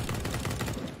time.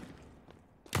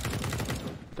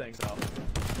 Thanks, Al.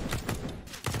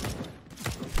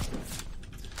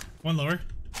 One lower.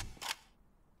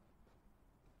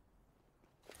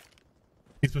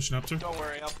 He's pushing up to. Don't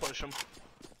worry, I'll push him.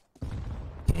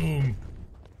 Boom.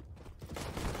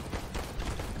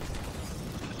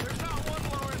 There's not one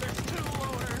lower, there's two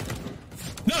lower.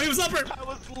 No, he was upper. I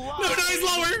was No, lying. he's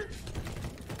lower.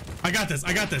 I got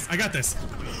this.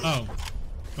 Oh.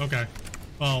 Okay.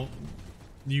 Well,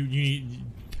 you need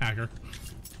hacker.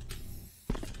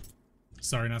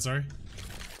 Sorry, not sorry.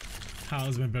 How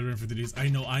has been better for the days? I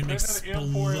know I'm There's an M4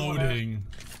 in one exploding.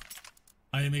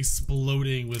 I am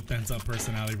exploding with bent up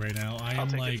personality right now. I am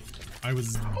take like, I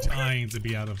was dying to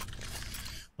be out of.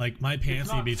 Like my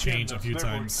pants need to be changed a few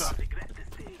times.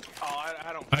 Oh,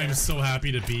 I don't I am so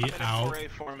happy to be I'm in a out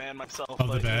 4A4 man myself. of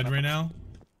the but, bed right now.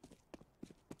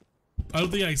 I don't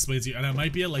think I explained to you, and I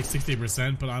might be at like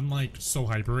 60%, but I'm like so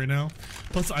hyper right now.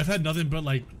 Plus, I've had nothing but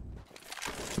like,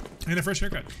 and a fresh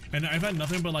haircut, and I've had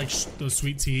nothing but like the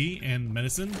sweet tea and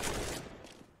medicine,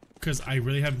 because I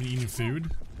really haven't been eating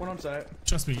food. One on site.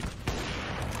 Trust me.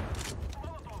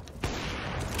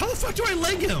 How the fuck do I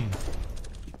leg him?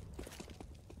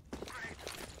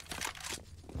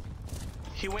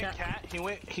 He went cat.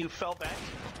 He fell back.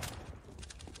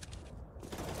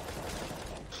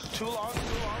 Too long.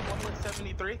 One was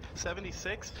 73,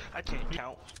 76. I can't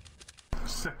count.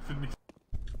 70.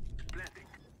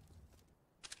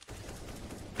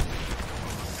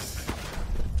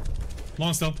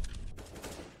 Long still.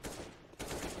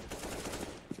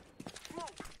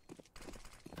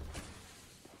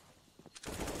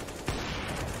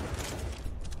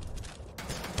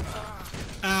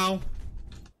 Ow.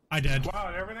 I dead.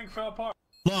 Wow, everything fell apart.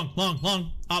 Long.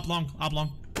 Op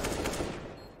long.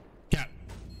 Cat.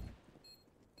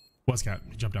 Was cat.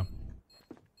 He jumped down.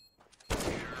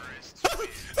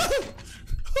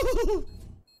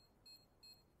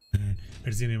 I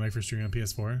just need a mic for streaming on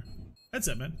PS4.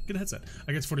 Headset, man. Good headset.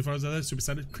 I get 45 out of that. Super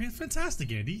excited.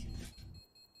 Fantastic, Andy.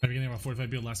 I've been getting about 45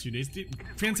 people the last few days. Dude,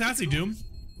 fantastic, Doom.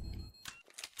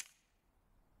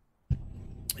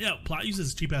 Yeah, Plot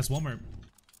uses cheap ass Walmart.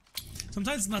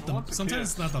 Sometimes it's not the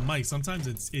it's not the mic. Sometimes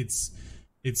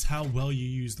it's how well you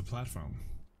use the platform.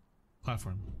 I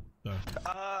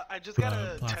just got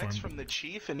a text from the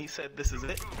chief, and he said this is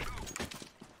it.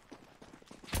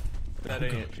 That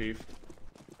ain't it, chief.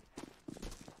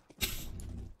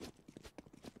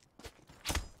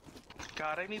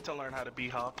 God, I need to learn how to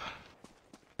b-hop.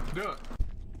 Do it.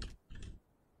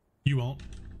 You won't.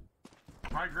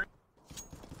 I agree.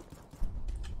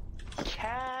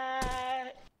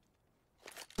 Cat.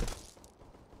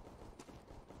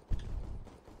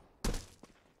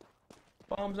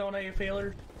 Bomb zone A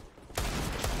failure. That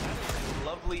is a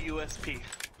lovely USP.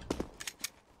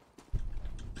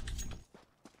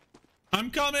 I'm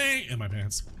coming in my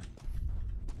pants.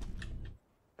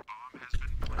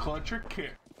 Clutch or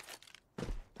kick.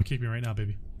 Kick me right now,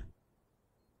 baby.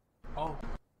 Oh.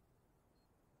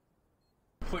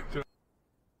 Flick to.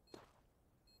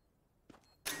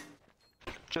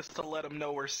 Just to let him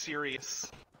know we're serious.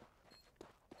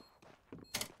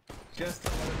 Just to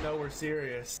let him know we're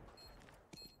serious.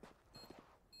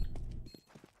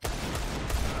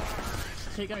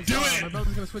 Hey guys, Do it! my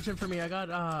brother's gonna switch in for me. I'm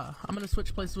gonna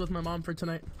switch places with my mom for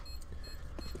tonight.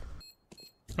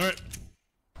 Alright.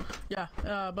 Yeah,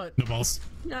 but No balls.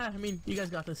 yeah, I mean, you guys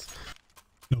got this.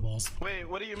 No balls. Wait,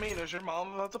 what do you mean? Is your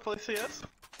mom about to play CS?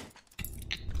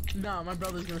 No, my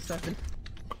brother's gonna step in.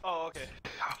 Oh, okay.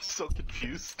 I'm so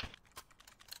confused.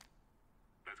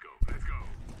 Let's go.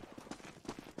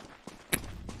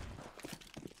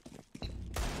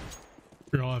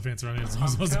 You're all advanced running as long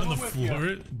as I was on the coming with ya.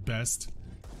 floor. Best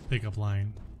pickup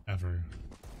line ever.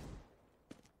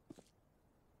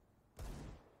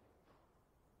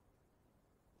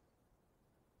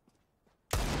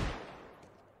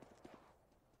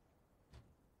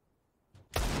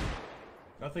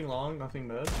 Nothing long, nothing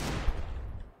mid.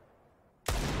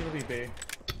 It's gonna be B.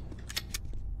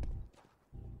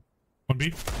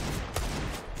 1B.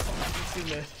 See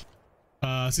mid.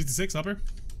 66 upper.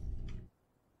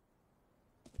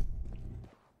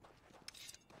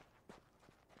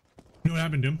 You know what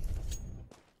happened, Doom?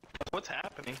 What's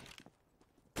happening?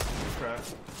 Crack.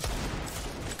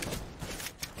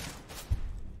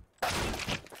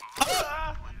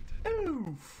 Ah!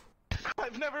 Oof.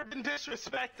 I've never been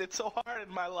disrespected so hard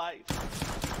in my life.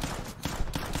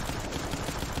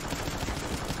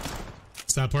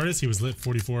 Sad part is he was lit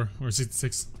 44 or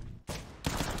 66.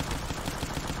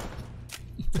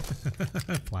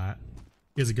 Flat.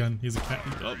 He has a gun. He has a cat.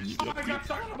 Oh, I got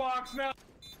stuck in the box now.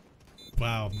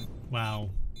 wow. Wow.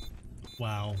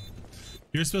 Wow.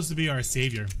 You're supposed to be our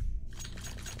savior.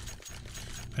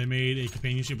 I made a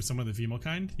companionship with someone of the female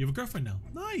kind. You have a girlfriend now.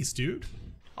 Nice, dude.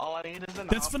 All I need is an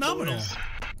That's off, phenomenal. boys.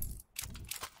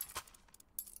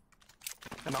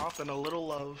 An off and a little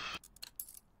love.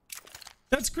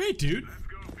 That's great, dude.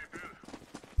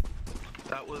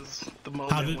 That was the How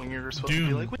moment did- when you were supposed to be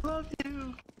Doom. like, we love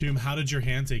you. Doom, how did your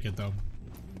hand take it, though?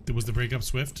 Was the breakup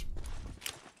swift?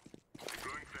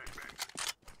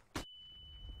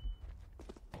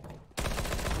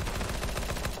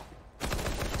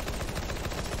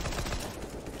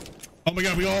 Oh my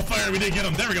god, we all fired. We didn't get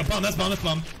him. There we go. Bomb. That's bomb. That's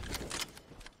bomb.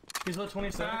 He's lit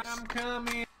 26. I'm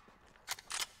coming.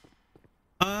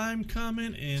 I'm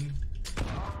coming in.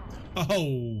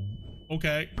 Oh,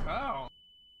 okay. Oh.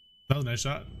 That was a nice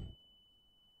shot.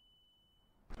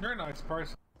 You're a nice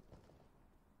person.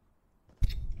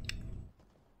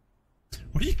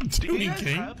 What are you Do doing, you guys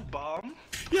King? have bomb?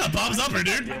 Yeah, bomb's upper,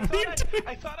 dude.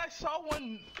 I thought I saw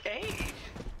one A.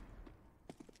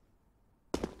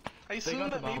 I assumed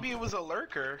got the that maybe bomb. it was a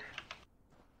lurker.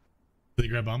 Did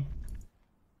you grab bomb?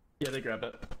 Yeah, they grabbed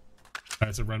it.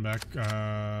 Alright, so run back.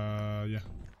 Yeah.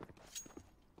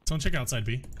 Someone check outside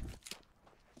B.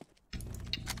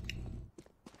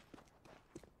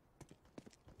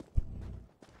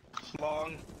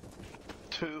 Long.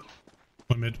 2.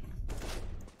 One mid.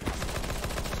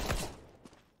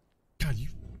 God, you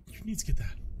need to get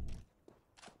that.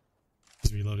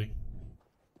 He's reloading.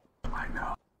 I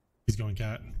know. He's going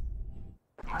cat.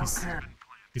 I don't care.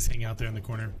 He's hanging out there in the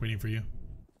corner, waiting for you.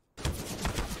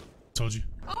 Told you.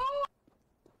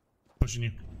 Pushing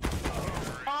you.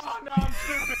 Oh no, I'm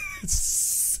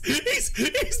stupid. he's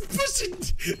pushing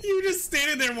you, just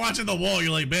standing there watching the wall.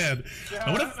 You're like, man, Yeah,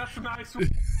 I would've- that's a nice one.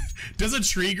 does a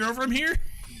tree grow from here?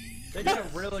 They did a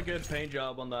really good paint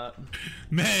job on that.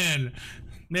 Man,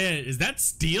 is that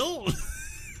steel?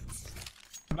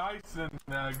 Nice and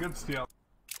good steal.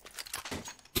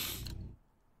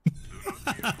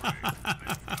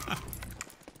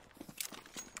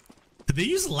 Did they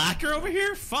use lacquer over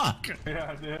here? Fuck.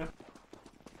 Yeah, I did. I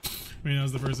mean, that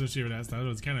was the first time she ever asked that. It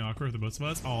was kind of awkward with the both of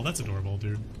us. Oh, that's adorable,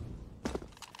 dude.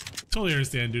 Totally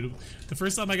understand, dude. The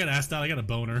first time I got asked out, I got a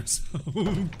boner. So,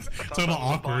 talk about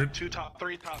awkward. 2 top,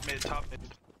 3 top mid, top mid.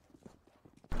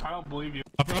 I don't believe you.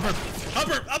 Upper.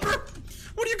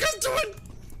 What are you guys doing?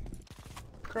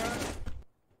 Crap.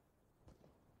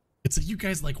 It's like you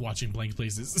guys like watching blank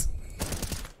places.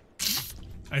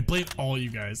 I blame all you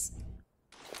guys.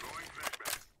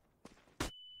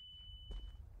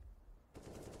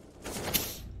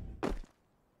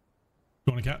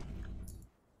 Going to cat.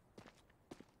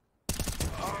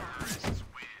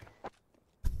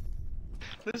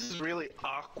 This is really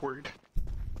awkward.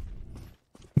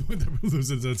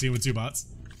 Losing to a team with 2 bots.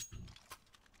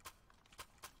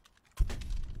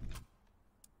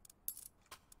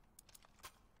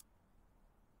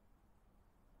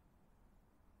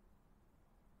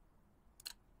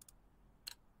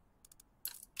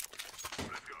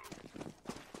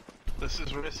 This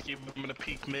is risky, but I'm gonna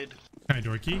peek mid. Hi,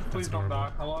 Dorky. That's Please don't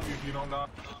adorable. die. I love you if you don't die.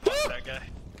 That guy.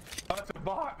 That's a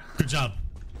bot. Good job.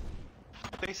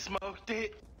 They smoked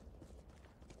it.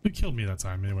 Who killed me that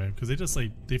time anyway? Because they just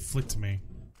like, they flicked me.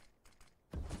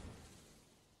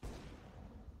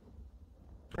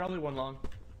 Probably one long.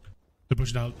 They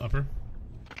pushed out upper.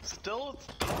 Still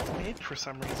top mid for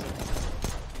some reason.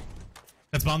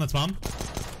 That's bomb.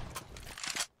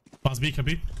 Bomb's B, come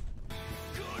B.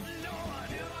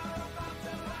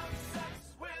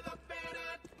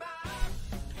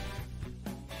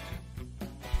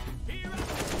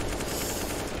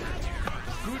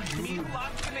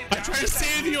 I tried to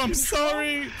save you, I'm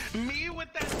sorry! Me with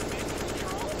that mid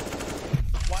control?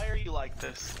 Why are you like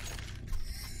this?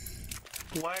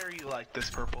 Why are you like this,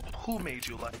 Purple? Who made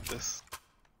you like this?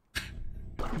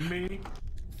 Me.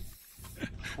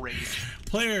 Rage.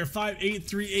 Player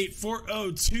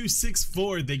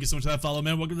 58384024. Thank you so much for that follow,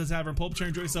 man. Welcome to the Tavern. Pulp,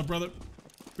 enjoy yourself, brother.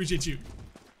 Appreciate you.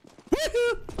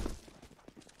 Woohoo!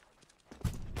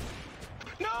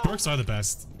 No! Dorks are the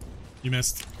best. You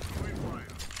missed.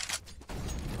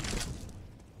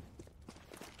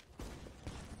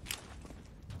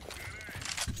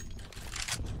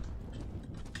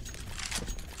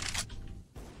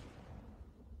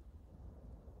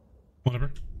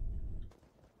 Whatever.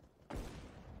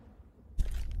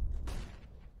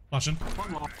 Watching.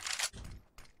 One long.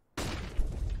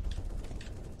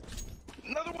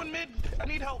 Another one mid. I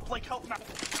need help. Like, help now.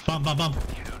 Bomb.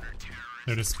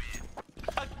 There it is.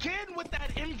 Again with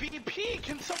that MVP.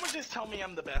 Can someone just tell me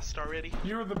I'm the best already?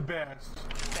 You're the best.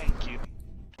 Thank you.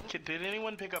 Did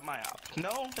anyone pick up my op?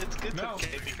 No, it's No.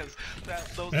 okay because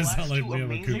those That's last not like 2 we have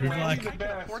a amazing cuckoo rounds, flag. I The can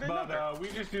best, afford another. but we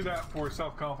just do that for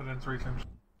self-confidence reasons.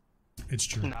 It's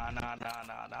true. Nah.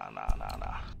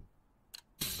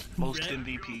 Most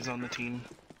MVPs on the team.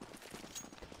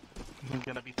 I'm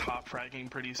gonna be top fragging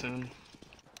pretty soon.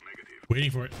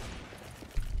 Waiting for it.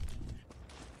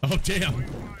 Oh, damn.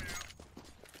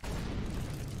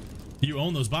 You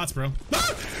own those bots, bro.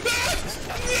 Important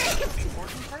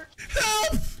part?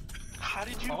 Help! How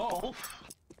did you both?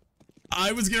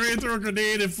 I was getting ready to throw a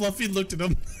grenade and Fluffy looked at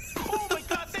him. Oh my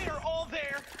god, they are all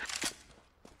there!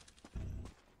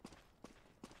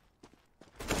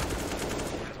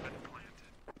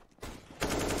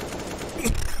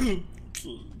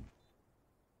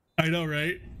 I know,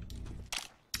 right?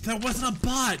 That wasn't a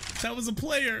bot. That was a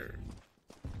player.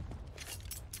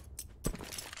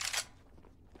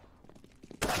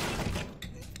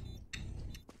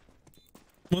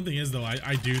 One thing is though,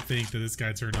 I do think that this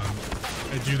guy turned on.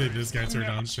 I do think this guy turned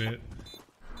on shit.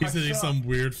 He's hitting some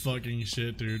weird fucking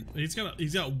shit, dude. He's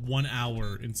got 1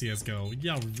 hour in CS:GO.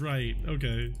 Yeah, right.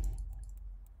 Okay.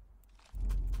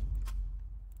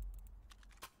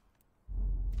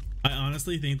 I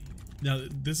honestly think now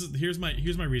here's my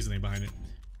reasoning behind it.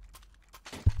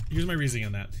 Here's my reasoning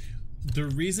on that. The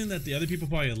reason that the other people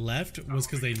probably left was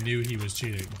because they knew he was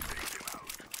cheating.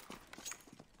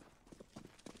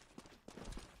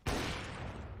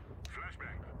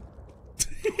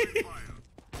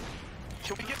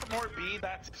 Can we get more B?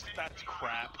 That's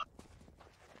crap.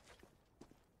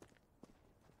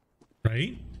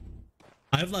 Right?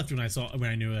 I've left when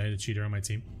I knew I had a cheater on my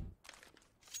team.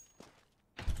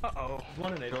 Uh-oh.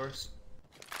 One in 8 doors.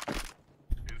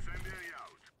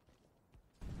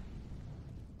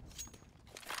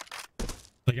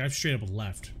 Like I've straight up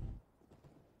left.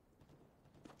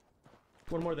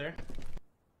 One more there.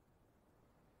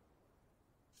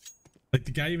 Like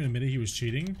the guy even admitted he was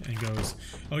cheating and goes,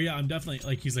 "Oh yeah, I'm definitely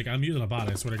like." He's like, "I'm using a bot.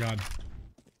 I swear to God."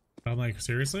 I'm like,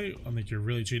 "Seriously?" I'm like, "You're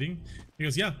really cheating?" He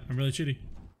goes, "Yeah, I'm really cheating."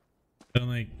 And I'm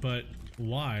like, "But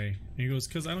why?" And he goes,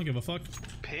 "Cause I don't give a fuck."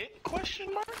 Pit?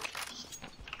 Question mark?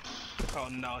 Oh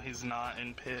no, he's not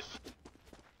in pit.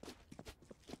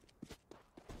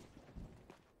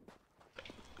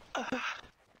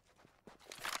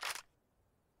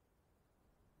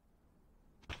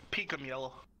 Peek him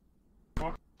yellow.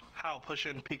 How? Push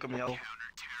in, peek him yellow.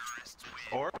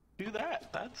 Or do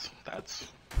that. That's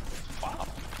wow.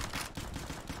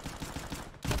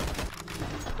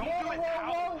 Don't do it.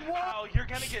 How? You're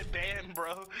gonna get banned,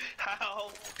 bro.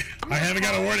 How? I haven't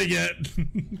got a warning yet.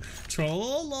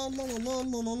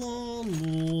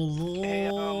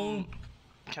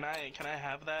 Hey, can I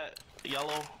have that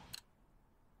yellow?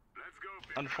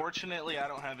 Unfortunately, I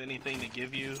don't have anything to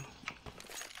give you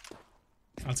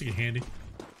I'll take it handy.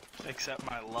 except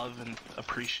my love and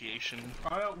appreciation.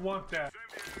 I don't want that.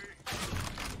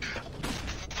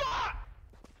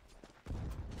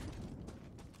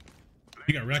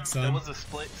 You got wrecked, There son. was a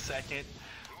split second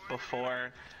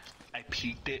before I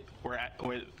peeked it where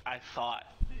I thought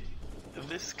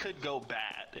this could go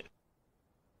bad.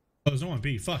 Oh, there's no one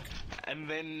B. Fuck. And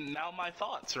then now my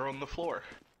thoughts are on the floor.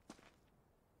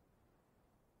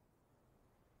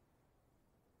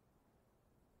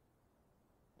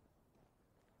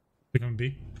 Become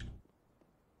B.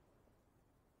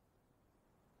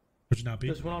 Would you not be?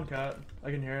 There's one on cat.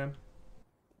 I can hear him.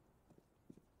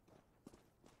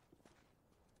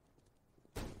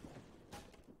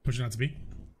 Push it not to be.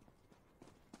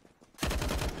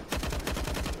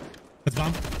 That's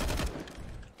bomb.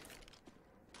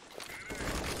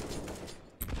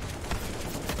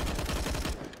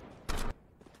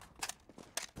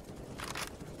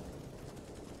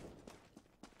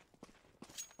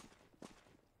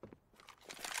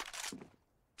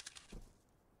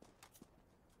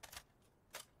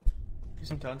 He's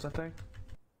in tents, I think.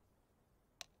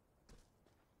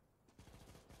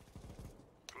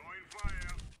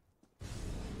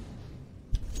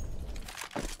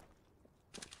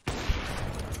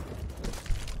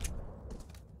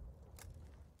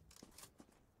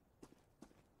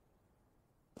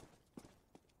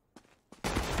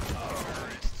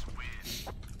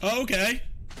 Oh, okay.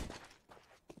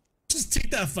 Just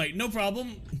take that fight, no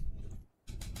problem.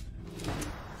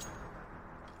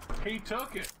 He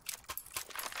took it.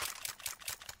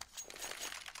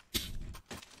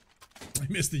 I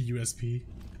missed the USP.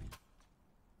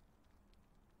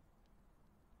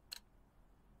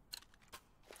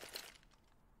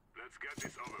 Let's get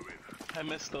this over with. I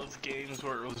miss those games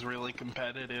where it was really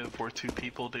competitive, where two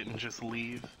people didn't just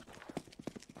leave.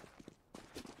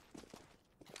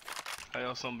 I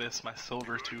also miss my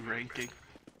Silver 2 ranking.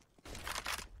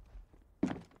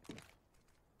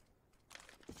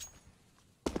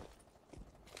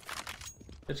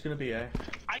 It's gonna be A.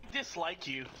 I dislike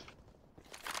you.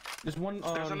 There's one.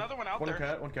 There's another one out there. One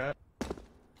cat. One cat.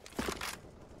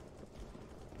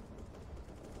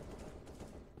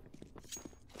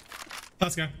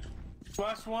 Last guy.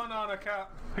 Last one on a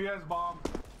cat. He has bomb.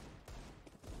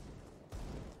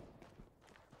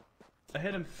 I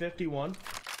hit him 51.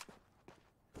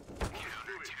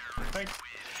 Thanks.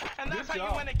 And that's Good how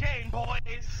job. you win a game,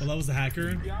 boys. Well, that was the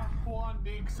hacker. Yeah, one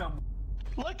dig some.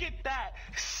 Look at that.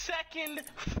 Second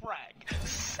frag.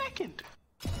 Second.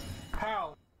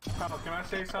 How? How? Can I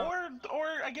say something? Or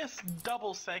I guess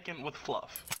double second with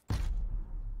Fluff.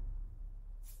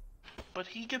 But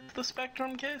he gets the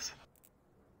Spectrum kiss?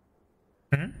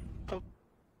 Huh? Oh.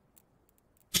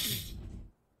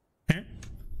 Huh?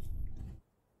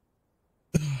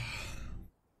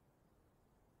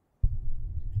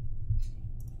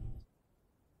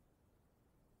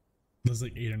 There's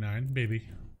like 8 or 9, baby.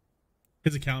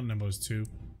 His account number was 2.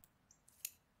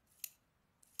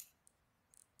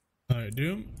 Alright,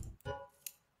 Doom. I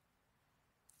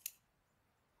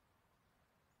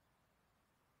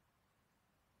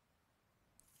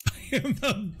am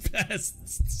the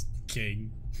best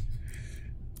king.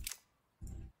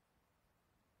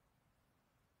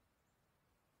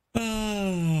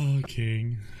 Oh,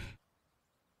 king.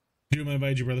 Doom, I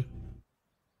invite you, brother.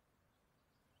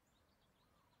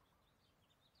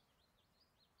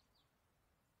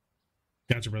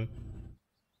 Gotcha, brother.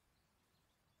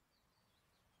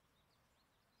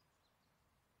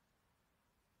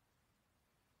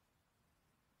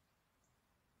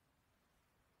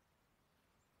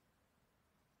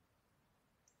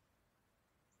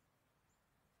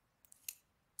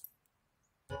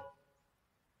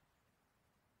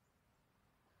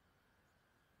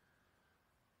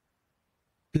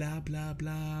 Blah blah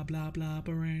blah blah blah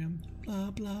baran.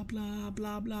 Blah blah blah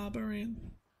blah blah baran.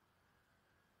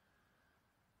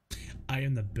 I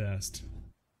am the best.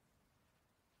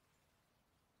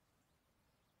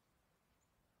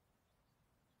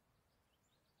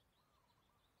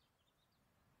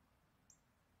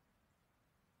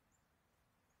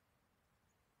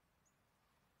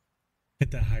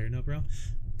 Hit that higher note, bro.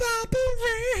 Baba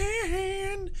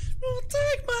Ran, won't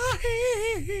take my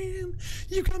hand.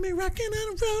 You got me rocking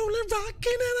and rolling,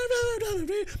 rocking and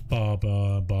rolling.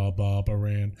 Baba Baba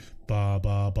Ran,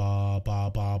 Baba Baba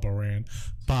Baba Ran,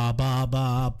 Baba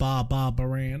Baba Baba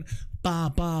Ran,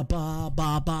 Baba Baba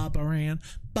Baba Ran,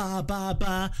 Baba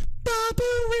Baba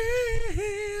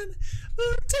Ran,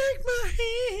 won't take my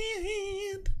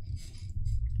hand.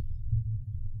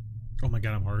 Oh my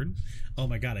god, I'm hard. Oh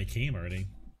my god, I came already.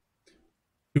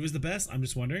 Who was the best? I'm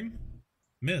just wondering.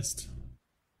 Mist.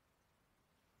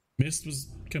 Mist was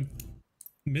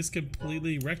Mist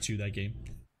completely wrecked you that game.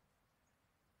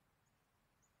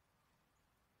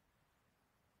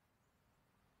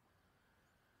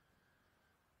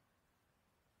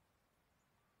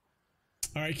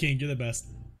 All right, King, you're the best.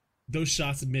 Those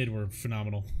shots in mid were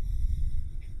phenomenal.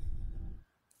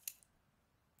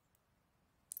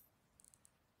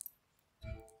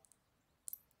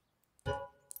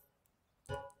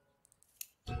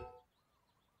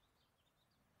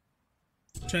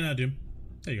 Try now, Doom.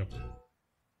 There you go.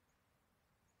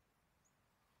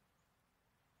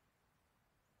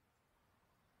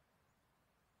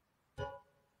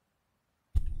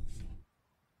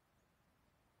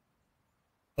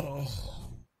 Oh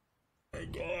my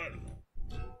god.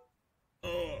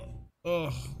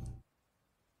 Oh.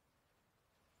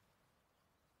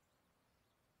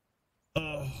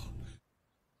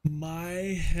 My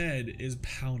head is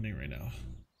pounding right now.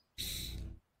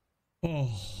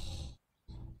 Oh.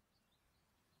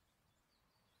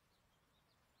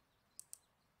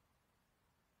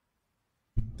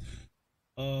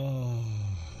 Oh.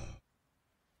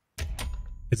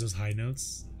 Is those high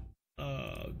notes?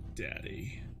 Oh,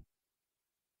 daddy.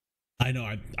 I know.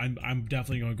 I'm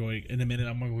definitely gonna go in a minute.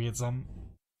 I'm gonna go get some.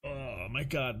 Oh my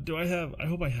god. Do I have? I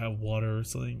hope I have water or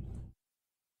something.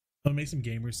 I'll make some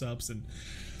gamer subs and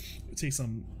take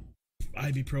some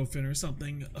ibuprofen or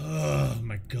something. Oh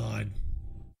my god.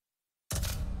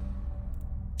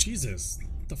 Jesus.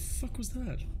 What the fuck was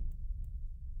that?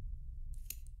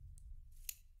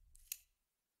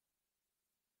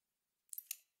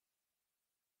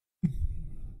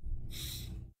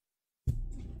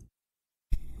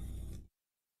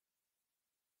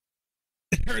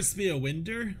 Hurts me a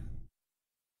winter.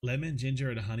 Lemon, ginger,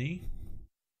 and honey.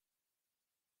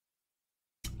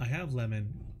 I have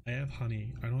lemon. I have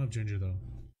honey. I don't have ginger though.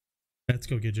 Let's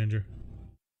go get ginger.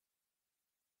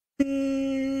 Oh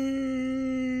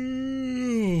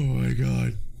my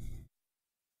god.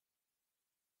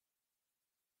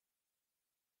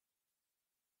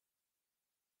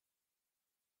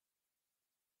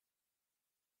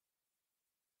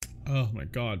 Oh my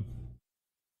god.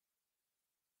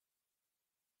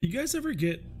 You guys ever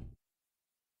get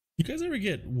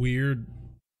weird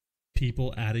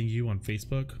people adding you on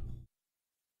Facebook?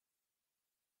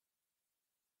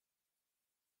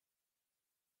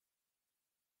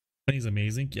 Honey's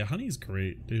amazing. Yeah, Honey's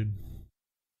great, dude.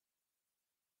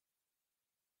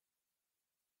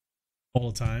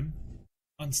 All the time.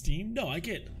 On Steam? No, I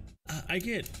get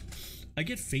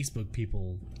Facebook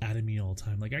people adding me all the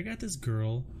time. Like I got this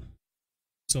girl.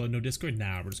 So no Discord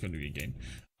now, we're just gonna do a game.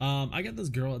 I got this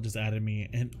girl that just added me,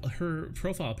 and her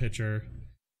profile picture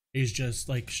is just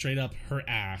like straight up her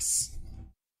ass.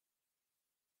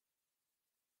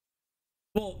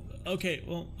 Well, okay,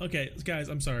 guys,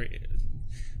 I'm sorry.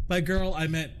 By girl, I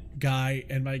meant guy,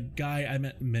 and by guy, I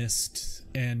meant Mist,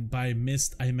 and by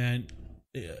Mist, I meant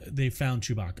they found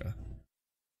Chewbacca.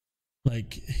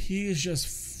 Like he is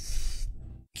just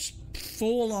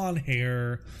full on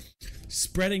hair.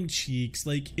 Spreading cheeks,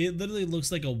 like it literally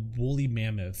looks like a woolly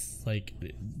mammoth, like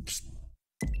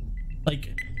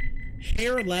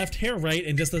hair left, hair right,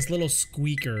 and just this little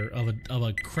squeaker of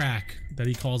a crack that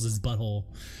he calls his butthole.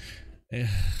 God,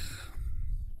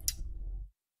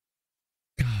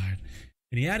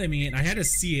 and he added me, and I had to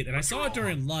see it, and I saw it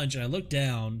during lunch, and I looked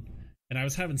down, and I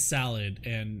was having salad,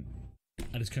 and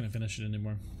I just couldn't finish it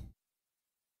anymore.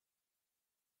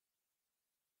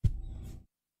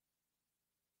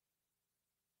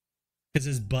 Because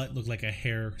his butt looked like a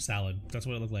hair salad. That's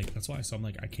what it looked like. That's why. So I'm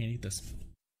like, I can't eat this.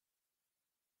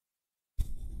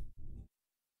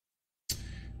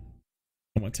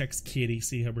 I'm gonna text Kitty,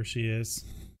 see how where she is.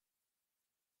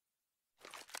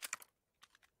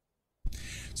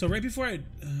 So right before I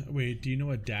wait, do you know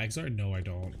what dags are? No, I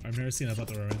don't. I've never seen. I thought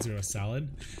the reins were a salad.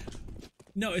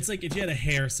 No, it's like if you had a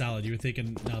hair salad, you were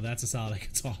thinking, no, that's a salad I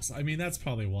could toss. I mean, that's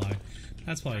probably why.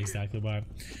 That's probably exactly why.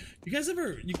 You guys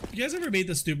ever made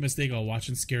the stupid mistake of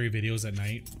watching scary videos at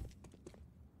night?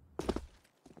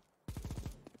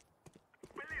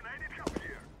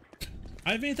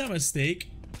 I've made that mistake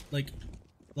like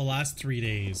the last 3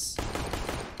 days.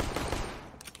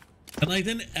 And like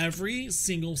then every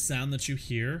single sound that you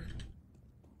hear,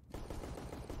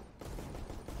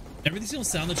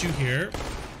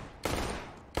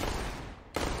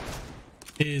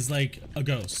 is like a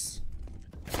ghost.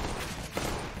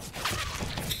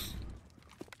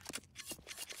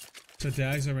 So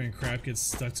dags are when crab gets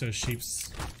stuck to a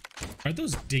sheep's. Aren't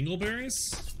those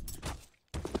dingleberries?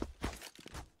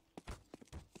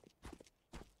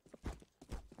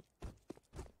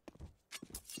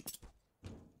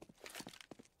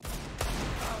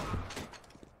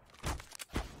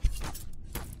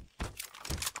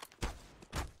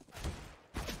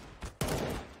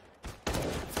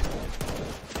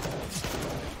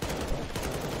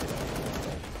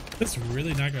 That's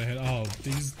really not gonna hit. Oh,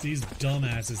 these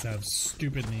dumbasses have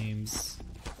stupid names.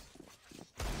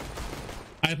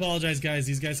 I apologize, guys.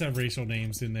 These guys have racial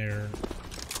names in there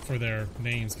for their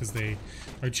names because they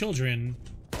are children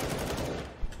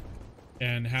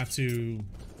and have to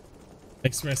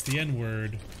express the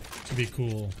N-word to be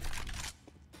cool.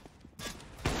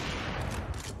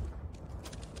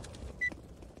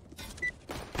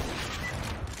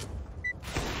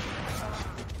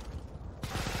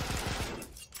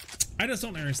 I just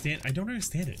don't understand. I don't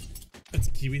understand it. That's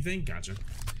a Kiwi thing. Gotcha.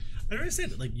 I don't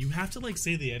understand it. Like, you have to like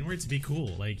say the N-word to be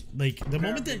cool. Like the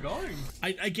moment that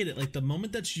I get it. Like the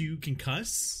moment that you can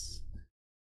cuss,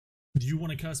 you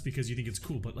want to cuss because you think it's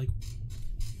cool. But like,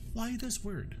 why this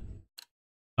word?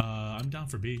 I'm down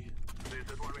for B.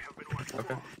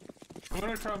 Okay. I'm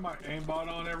gonna try my aimbot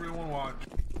on everyone. Watch.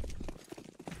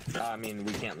 I mean,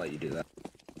 we can't let you do that.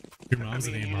 Your mom's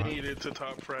an you aimbot. needed to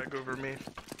top frag over me.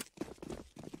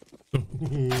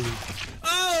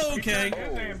 Oh, okay.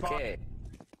 Okay.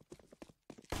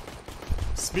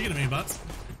 Speaking of aimbots,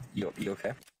 You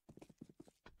okay?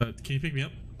 can you pick me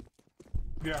up?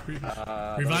 Yeah.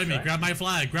 Revive me. Grab my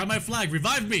flag. Grab my flag.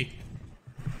 Revive me.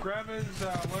 Grab his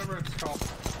whatever it's called.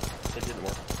 It didn't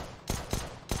work.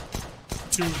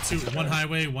 Two. One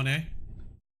highway, 1A.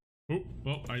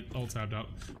 Oh, I all tabbed out.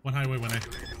 One highway, 1A.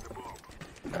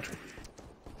 Gotcha.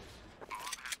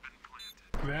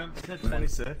 Man,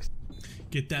 26.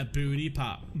 Get that booty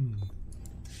pop. You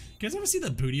guys ever see the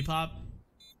booty pop?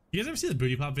 You guys ever see the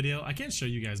booty pop video? I can't show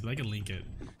you guys, but I can link it.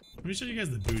 Let me show you guys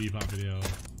the booty pop video.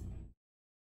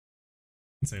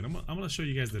 Insane. I'm gonna show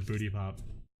you guys the booty pop.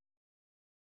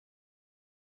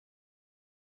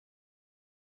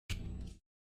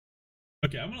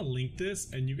 Okay, I'm gonna link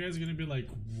this, and you guys are gonna be like,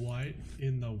 "What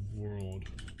in the world?"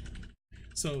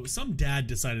 So some dad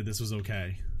decided this was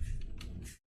okay.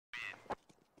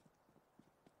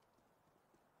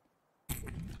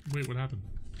 Wait, what happened?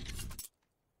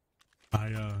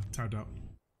 I tapped out.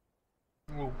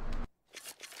 whoa.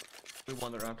 We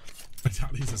won the round. I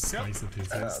thought he's a slice of his.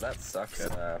 That sucks.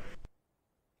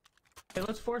 Hey,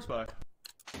 let's force back.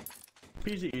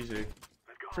 Easy.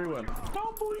 Free win.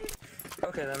 Don't believe.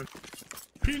 Okay then.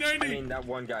 P90. I mean, that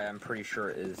one guy I'm pretty sure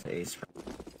is a.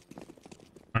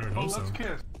 I would Oh, hope so. let's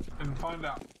kiss and find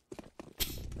out.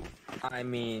 I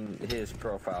mean, his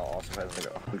profile also has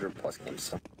like 100+ games.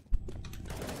 So.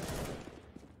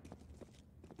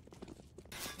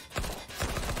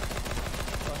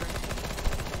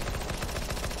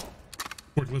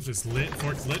 Forklift is lit.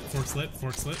 Fork's lit. Fork's lit.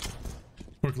 Fork's lit.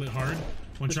 Fork lit hard.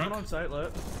 One There's truck. one on site lit.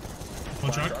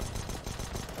 One truck. Guy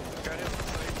on the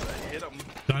side, I hit him.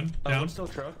 Done. Down. One still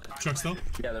truck. Truck still.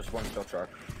 Yeah, there's one still truck.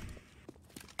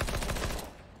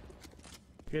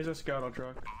 Here's a scout on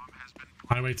truck.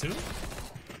 Highway 2.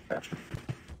 Gotcha.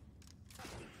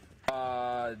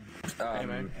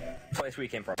 man. Place we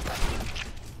came from.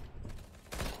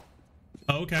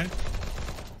 Oh, okay.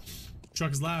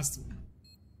 Truck is last.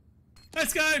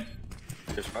 Nice guy.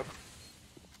 There's smoke.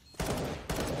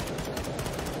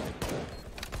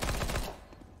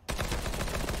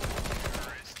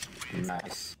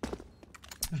 Nice.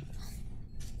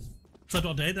 Slept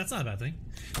all day. That's not a bad thing.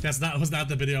 Was not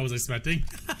the video I was expecting.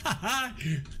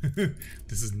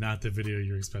 This is not the video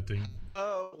you're expecting.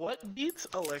 What beats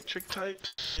electric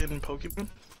types in Pokemon?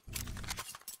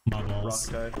 My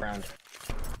balls. Rock guy. Ground.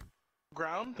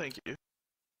 Ground, thank you.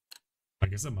 I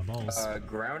guess I'm my balls.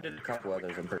 Ground and a couple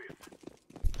others. I'm pretty.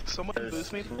 Someone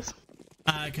boost me, please.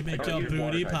 I can make your Use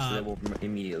water booty types, so they pop. will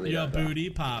immediately. Your booty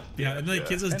pop. Yeah, and then the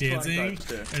kids was And flying dancing,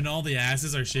 types, too. and all the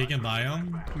asses are shaking by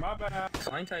them. My bad.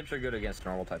 Flying types are good against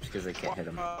normal types because they can't hit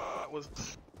them. Was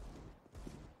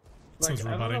Sounds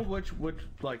Like, I don't know robotic. which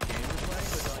like game you're playing,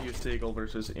 but don't use Seagull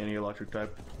versus any electric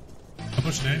type. I'm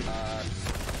pushing it.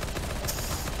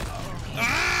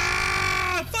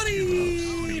 Ah!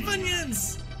 Funny!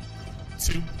 Funyuns!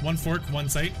 2, 1 fork, 1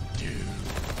 sight.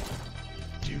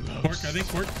 Fork, I think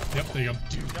fork. Yep, there you go.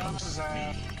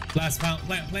 Last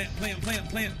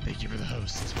plant. Thank you for the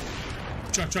host.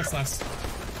 Truck's last.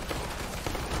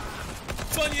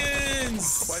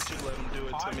 Funyuns! why'd you let him do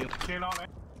it to me? Cannot.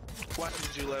 Why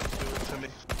did you let him do it to me?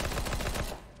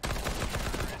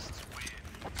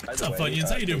 What's up, Funyuns?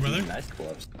 How you doing, brother? Nice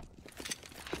gloves.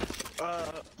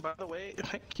 By the way,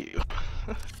 thank you.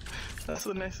 That's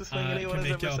the nicest thing I anyone can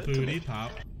has make ever your said to booty me.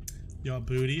 pop. Your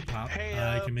booty pop. Hey,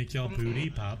 I can make your booty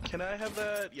pop. Can I have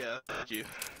that? Yeah, thank you.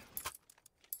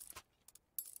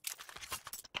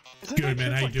 Isn't Good, that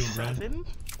man. kid, How you like, doing, bro? 7?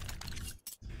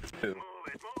 Who?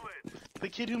 The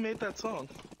kid who made that song.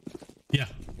 Yeah.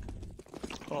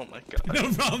 Oh my god.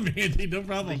 No problem, Handy. No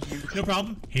problem. No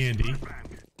problem. Handy.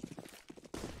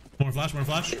 More flash.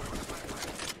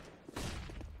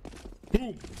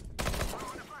 Boom.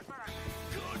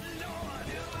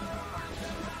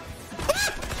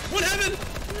 Ah! What happened?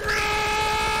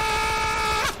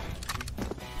 Ah!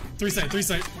 3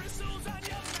 sight.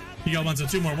 You got one, so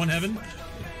 2 more. 1 heaven.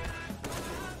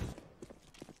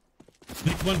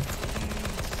 Nick 1.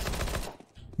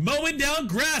 Mowing down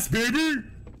grass, baby!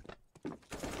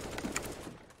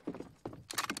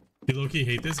 You low-key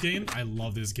hate this game? I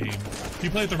love this game. If you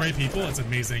play with the right people, it's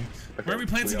amazing. Where are we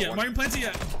planting yet?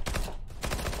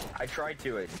 I tried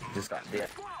to. It just got dead.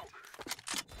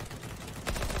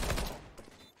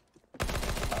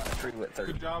 Tree lit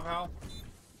 30. Good job, Hal.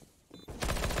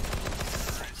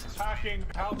 Hacking.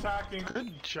 Hal's hacking.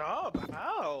 Good job.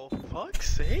 How?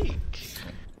 Fuck's sake.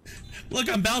 Look,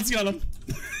 I'm bouncing on him.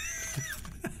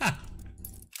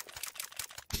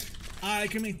 I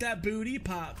can make that booty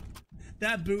pop.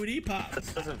 That booty pop.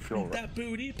 This doesn't feel right. That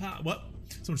booty pop. What?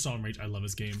 So much song rage. I love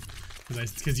this game.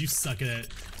 Because you suck at it.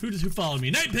 Who followed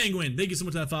me? Night Penguin! Thank you so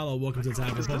much for that follow. Welcome to the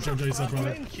time. Enjoy yourself, brother.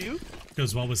 Thank you.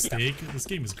 Goes well with steak. This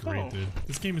game is great, dude.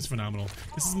 This game is phenomenal.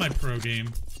 This is my pro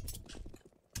game.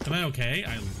 Am I okay?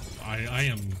 I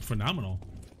am phenomenal.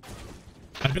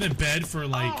 I've been in bed for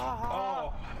like...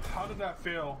 Oh, how did that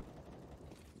feel?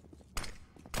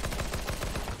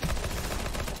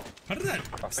 How did that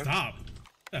stop?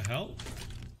 What the hell?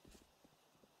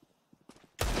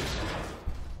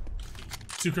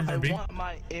 2 come I from B. want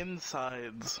my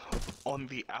insides on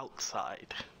the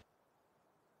outside.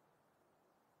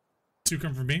 2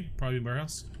 come from B. Probably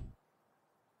warehouse.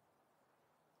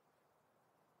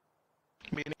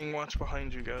 Meaning, watch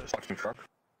behind you guys. Watching truck.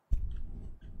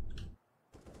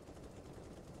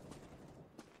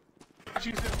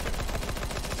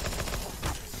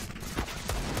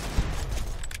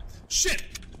 Shit!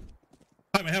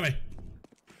 Highway.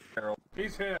 Barrel.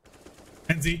 He's hit.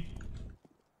 NZ.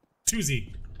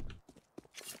 2Z.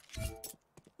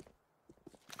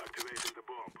 Activating the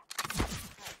bomb.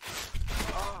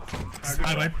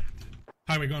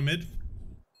 Highway going mid.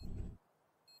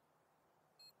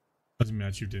 Doesn't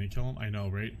match you didn't kill him. I know,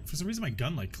 right? For some reason my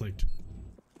gun like clicked.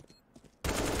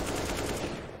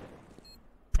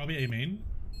 Probably A main.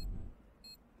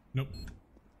 Nope.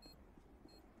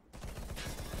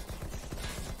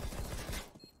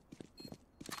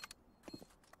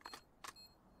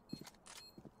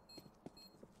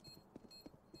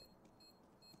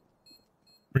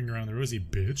 Bring around the rosy,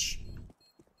 bitch.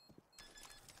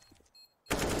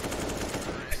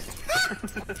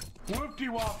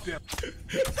 Whoop-de-wop him.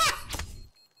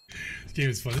 This game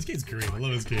is fun. This game's great. I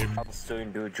love this game. I'll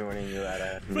soon do joining you at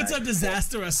a. What's up,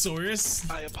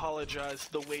 Disasterosaurus? I apologize.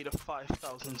 The weight of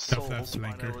 5,000 Stuff that souls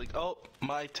flanker. finally. Oh,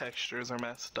 my textures are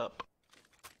messed up.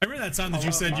 I remember that time that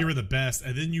you said you were the best,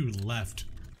 and then you left.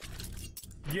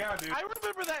 Yeah, dude. I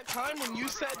remember that time when you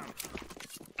said.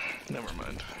 Never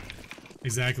mind.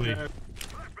 Exactly.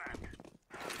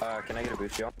 Can I get a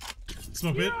boost, y'all?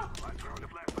 Smoke it.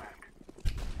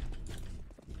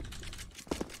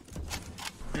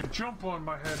 You jump on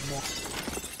my head more.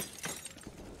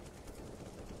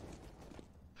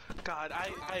 God,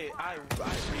 I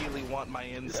really want my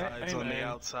insides on the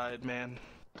outside, man.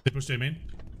 They pushed A main.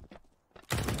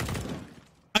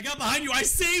 I got behind you. I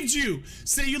saved you.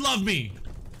 Say you love me.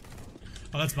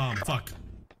 Oh, that's bomb. Fuck.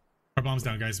 Our bomb's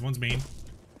down, guys. One's main.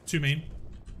 2 main.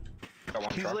 Got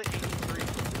one He's truck. lit 83.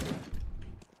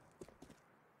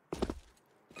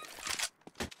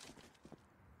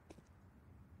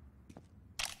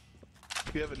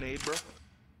 You have a nade, bro?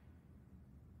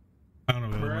 I don't know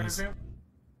what Where it is was. him?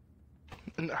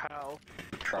 And how?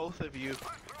 Both of you.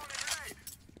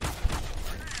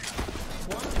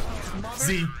 What? Mother?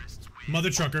 Z. Mother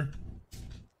trucker.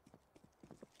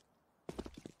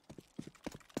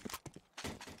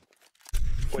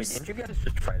 Wait, didn't you guys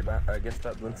just fight about against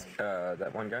that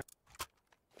that one guy?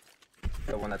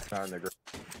 The one that's not in the group?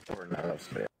 Or no, that was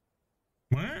somebody else.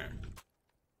 What?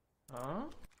 Huh?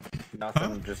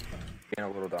 Nothing, Huh? just being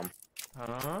a little dumb.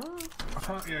 Huh?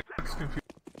 Yeah, it's confused.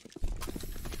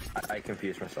 I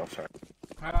confused myself, sorry.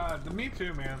 Me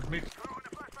too, man. Me too.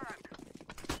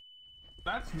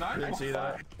 That's nice. Didn't see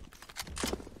that.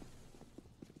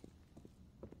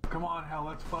 Come on, hell,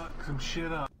 let's fuck some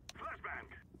shit up.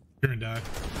 You're gonna die.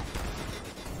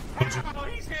 Told you. Oh,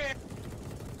 he's hit!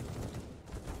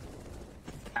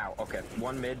 Ow, okay.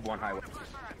 One mid, one highway.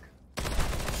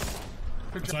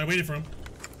 So I waited for him.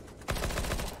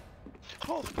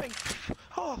 Oh,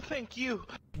 thank you.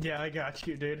 Yeah, I got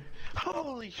you, dude.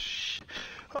 Holy sh.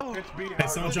 Oh, It's B. Hey,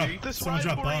 someone drop. This Someone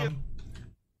drop rivalry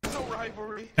bomb. no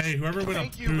rivalry. Hey, whoever went up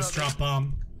Thank you, boost, brother. drop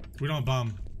bomb. We don't have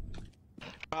bomb.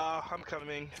 I'm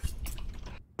coming.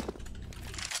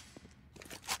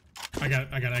 I got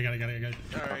it.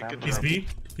 Alright, good He's job. B?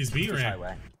 He's B or Just A?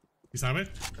 highway. He's highway?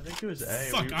 I think it was A.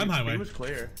 Fuck, I'm highway. It was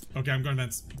clear. Okay, I'm going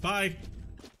vents. Bye.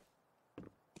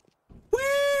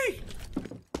 Whee!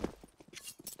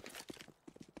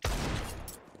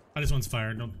 I just one's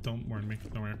fired. Don't warn me.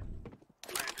 Don't worry.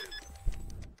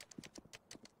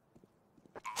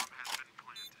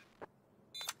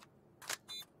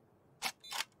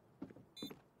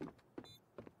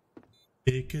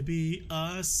 It could be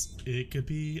us,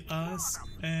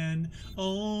 and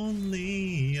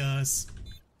only us.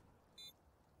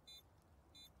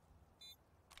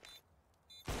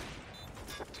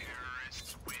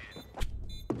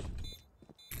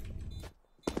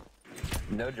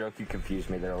 No joke, you confused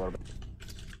me there a little bit.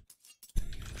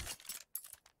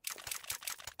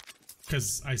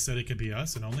 Because I said it could be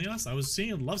us and only us? I was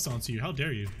singing love songs to you. How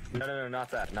dare you? No, not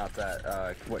that.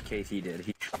 What KT did.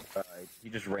 He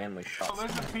just randomly shot. Oh,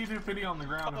 there's a P250 on the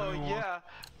ground. if Oh anyone yeah.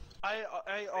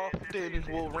 I often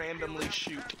will randomly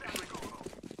shoot.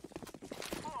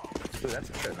 Ooh, that's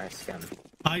a shit nice skin.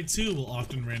 I too will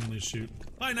often randomly shoot.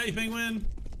 Bye, Night Penguin!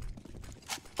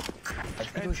 I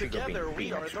think And we should go together B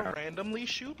we are next the round. randomly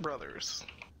shoot brothers.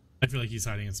 I feel like he's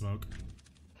hiding in smoke.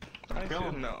 I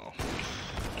feel no.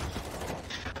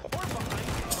 Or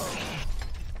behind.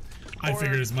 I Or,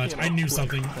 figured as much. you know, I knew like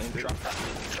something. behind it.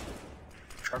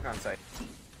 Truck on site.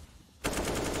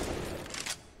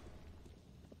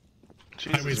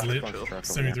 Jesus, Highway's lit. chill.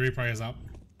 73 probably is up.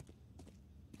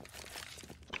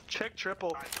 Check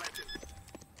triple.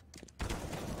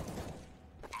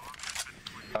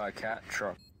 Cat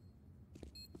truck.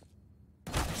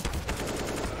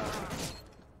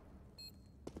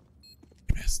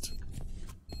 You missed.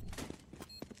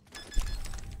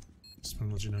 Just want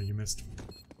to let you know you missed.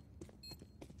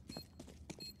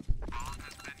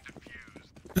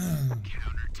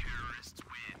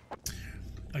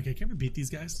 Okay, can we beat these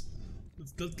guys?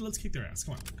 Let's kick their ass.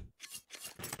 Come on.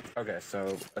 Okay,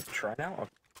 so let's try now. Okay.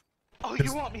 Oh,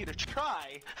 you want me to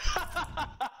try?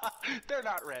 They're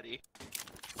not ready.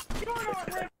 You're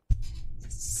not ready.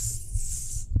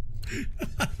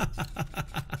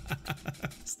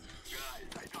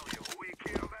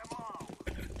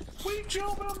 We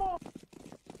killed them all!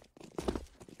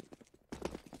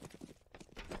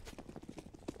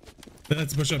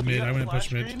 Let's push up mid. You I got want to push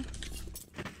flash mid. green?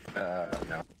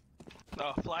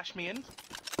 No. Flash me in.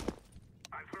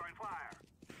 I'm throwing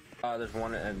fire. There's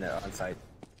one in on site.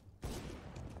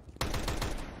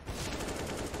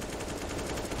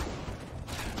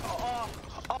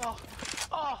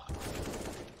 Oh.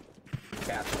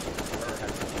 Cat.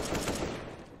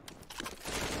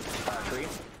 Tree.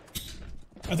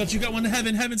 I thought you got one to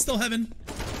heaven. Heaven, still heaven.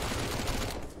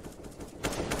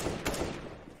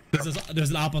 There's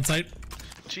an op on site.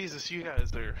 Jesus, you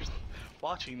guys are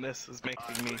watching this is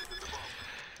making me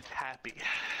happy.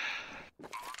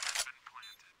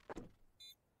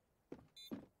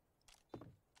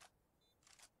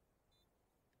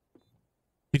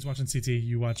 He's watching CT.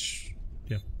 You watch.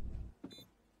 Yeah.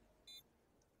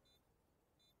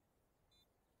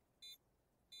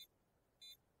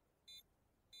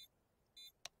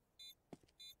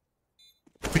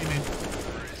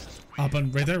 Up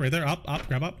on right there, up,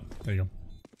 grab up. There you go.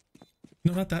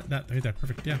 No, not that, right there.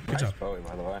 Perfect. Yeah, good Nice job. Bowie,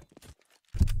 by the way.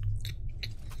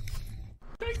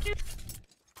 Thank you!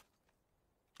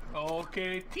 Oh,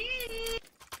 Okay, T.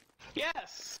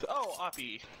 Yes! Oh,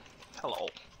 Oppie. Hello.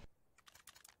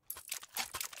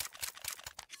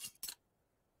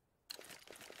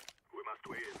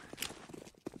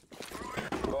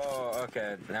 Oh,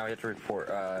 okay. Now we have to report.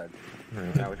 Now we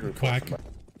have to report. Quack. Somebody.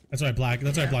 That's why I black.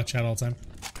 That's why I block chat all the time.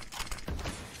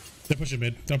 Don't push him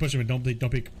mid. Don't push him mid. Don't peek.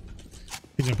 Don't peek.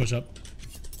 He's gonna push up.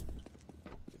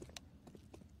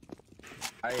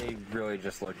 I really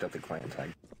just looked up the clan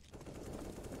tag.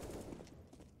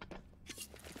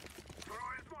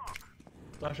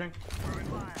 Flashing.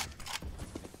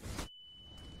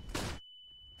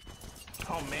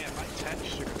 Oh man, my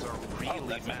textures are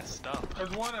really messed up.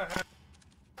 There's one ahead.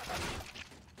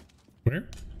 Where?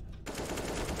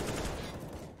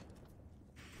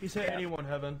 He's hit anyone,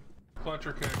 Heaven.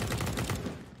 Clutcher kick.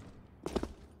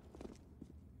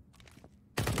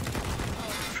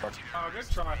 Oh, good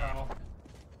try, Hal.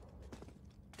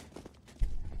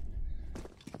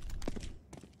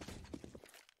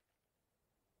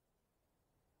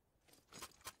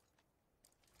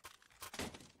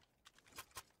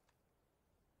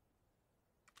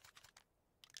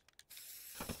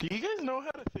 Do you guys know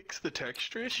how to fix the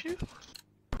texture issue?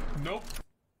 Nope.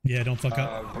 Yeah, don't fuck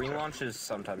up. Relaunches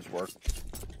sometimes work.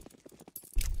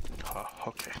 Oh,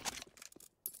 okay.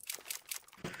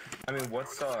 I mean,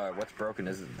 what's broken?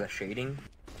 Is it the shading?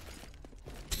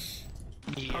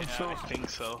 Yeah, I think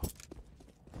so.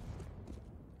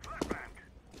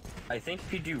 I think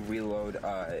if you do reload,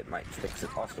 it might fix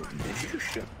it. Also, did you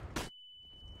shoot?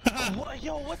 What,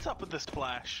 yo, what's up with this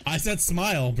flash? I said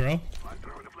smile, bro.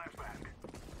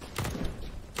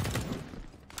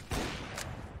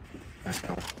 Let's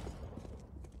go.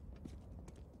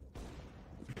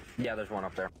 Yeah, there's one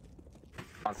up there.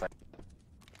 On site.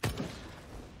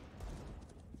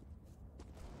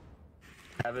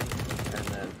 Heaven, and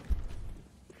then...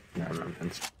 Yeah, I'm on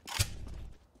fence.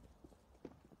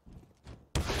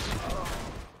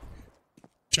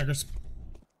 Checkers.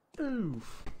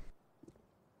 Oof.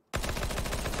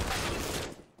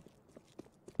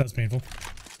 That was painful.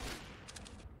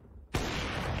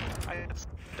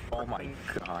 Oh my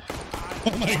god.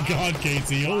 Oh my god,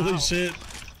 Casey. Holy shit.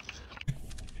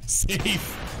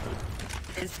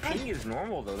 Safe. His ping is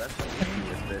normal though, that's what ping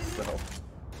is this though.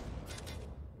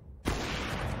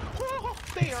 Oh,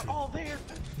 they are all there.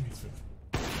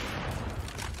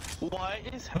 What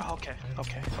is... Okay,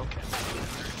 okay, okay.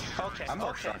 Okay, I'm more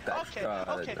okay, shocked that, okay,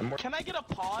 okay. I'm more- Can I get a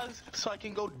pause so I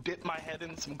can go dip my head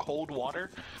in some cold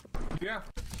water? Yeah.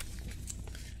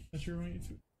 That you were eating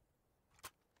food.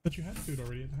 But you had food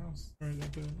already at the house. Or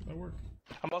at work.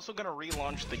 I'm also gonna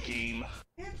relaunch the game.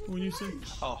 When you said...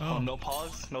 Oh, no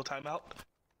pause? No timeout?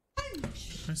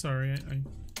 I'm sorry.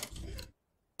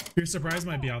 Your surprise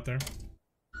might be out there.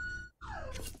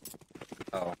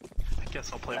 Oh. I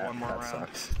guess I'll play one more that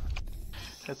round. sucks.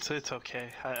 It's okay.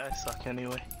 I suck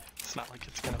anyway. It's not like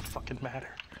it's gonna fucking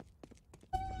matter.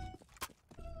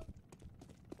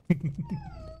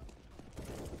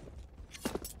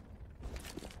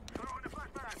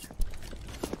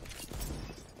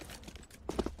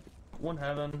 One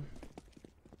Heaven.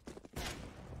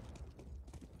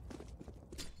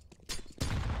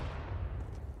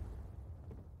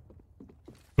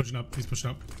 Pushing up. He's pushing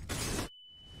up.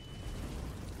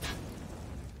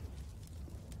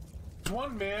 There's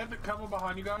one mid coming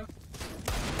behind you guys.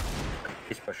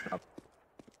 He's pushing up.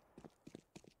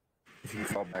 If you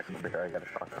fall back over here, I got a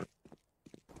shotgun.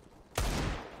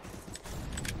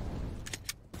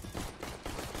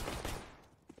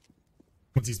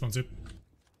 What's he sponsored?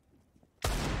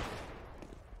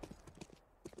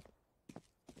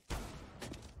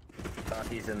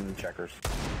 He's in checkers.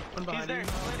 He's there,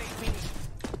 splitting me.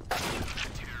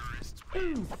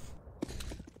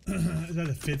 Is that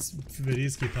the Fitz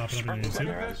videos keep popping up on End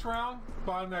YouTube? this round,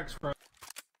 buy next round.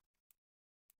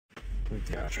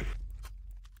 Gotcha.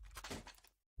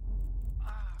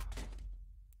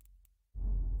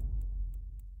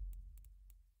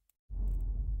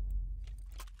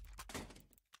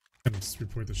 I'm gonna just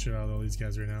report the shit out of all these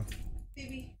guys right now.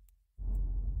 Baby.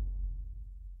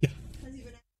 Yeah. Has he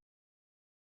been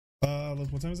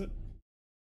What time is it?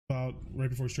 About right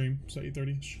before stream, so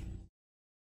 8:30ish.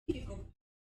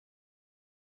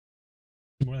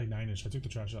 More like 9ish. I took the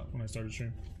trash out when I started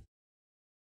stream.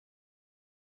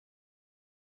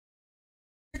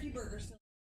 turkey burger still?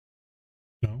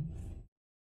 No.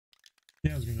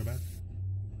 Yeah, I was gonna go bad.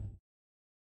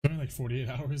 It's only like 48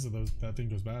 hours of those. That thing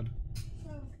goes bad.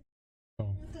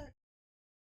 Oh.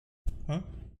 Huh?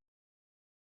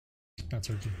 Not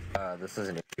turkey. This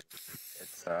isn't it.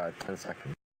 It's 10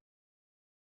 seconds.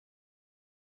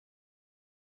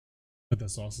 But that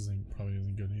sauce probably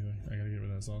isn't good either. I gotta get rid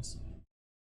of that sauce.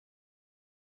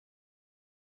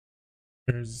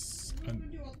 There's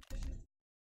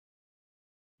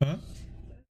huh?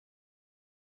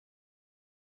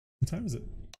 What time is it?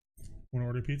 Want to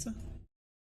order pizza?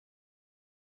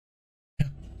 Yeah.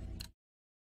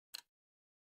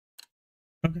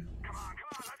 Okay. Come on,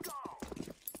 let's go.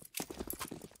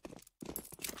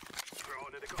 Throw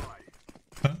in the decoy.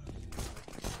 Huh?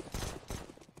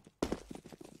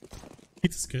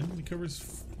 Pizza's good. It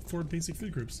covers 4 basic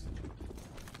food groups.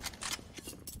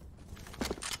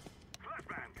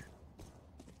 Flashbang.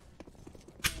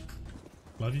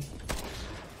 Love you.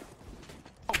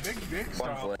 Oh, big One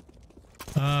style. flip.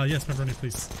 Yes, pepperoni,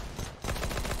 please.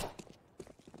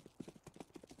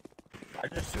 I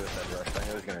just suicide rushed. I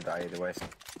knew I was gonna die either way.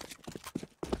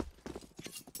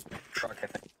 Truck, I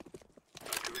think.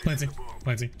 Planting.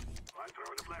 Planting. I'm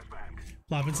throwing the flashbang.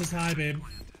 Lavin says hi, babe.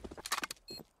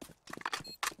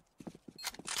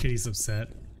 Kitty's upset.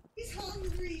 He's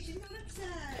hungry. She's not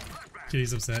upset.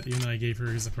 Kitty's upset, even though I gave her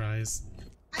a surprise.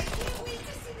 I can't wait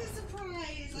to see the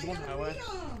surprise. I one gotta highway. read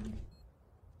them.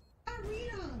 I gotta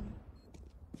read them.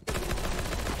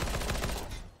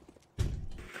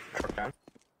 Truck down.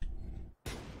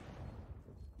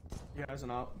 Yeah, there's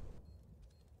an op.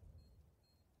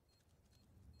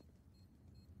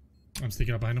 I'm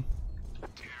sneaking up behind him.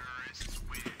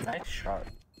 Nice shot.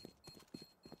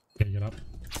 Okay, get up.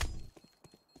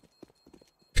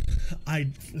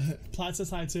 Platt says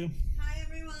hi too. Hi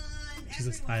everyone. She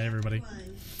says hi, everybody.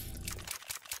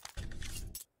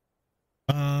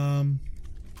 Everyone.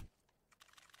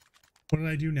 What did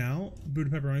I do now? Buddha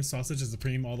pepperoni sausage is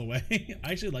supreme all the way.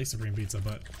 I actually like supreme pizza,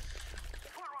 but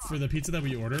for the pizza that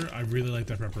we order, I really like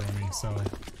that pepperoni. So,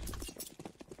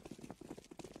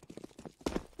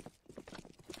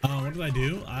 what did I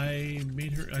do? I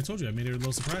made her. I told you I made her a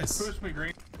little surprise. Push me,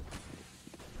 Green.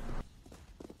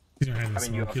 He's gonna hide in the I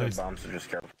mean, you smoke. also have bombs, so just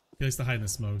careful. He likes to hide in the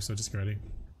smoke, so just get ready.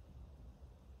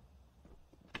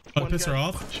 Oh, to piss her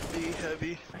off. Should be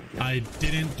heavy. I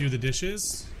didn't do the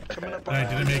dishes. Coming up. And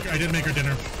I didn't make her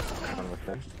dinner. I'm with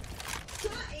them. I'm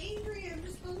not angry. I'm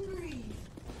just hungry.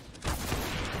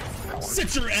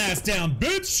 Sit your ass down,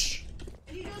 bitch!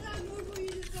 And you know that mood where you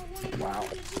just don't want to Wow. do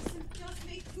the dishes and just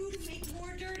make food and make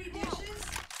more dirty dishes?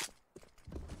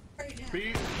 Right now.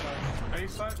 B, A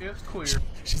side is clear.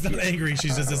 She's not angry,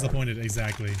 she's just disappointed.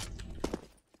 Exactly.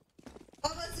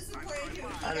 Bubba's disappointed too. She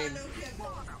got no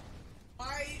kibble. Why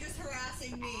are you just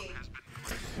harassing me?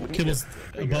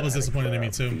 Bubba's disappointed in me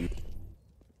too.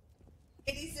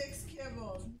 86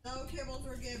 kibbles. No kibbles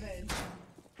were given.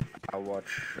 I'll watch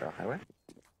highway.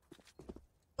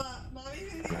 But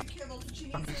mommy's gonna give you kibbles, but she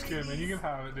needs I'm to just kidding, man. You release. can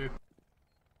have it, dude.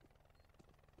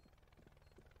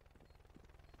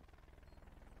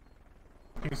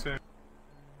 He said,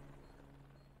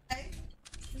 Okay?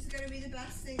 This is gonna be the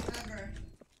best thing ever.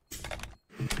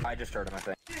 I just heard him, I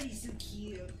think. Daddy's so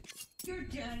cute. Your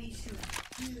daddy's so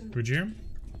cute. Would you hear him?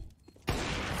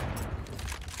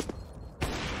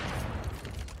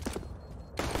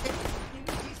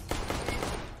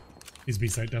 He's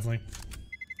B-side, definitely.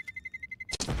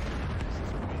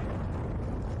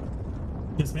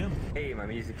 Yes, ma'am. Hey, my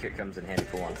music kit comes in handy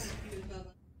for once.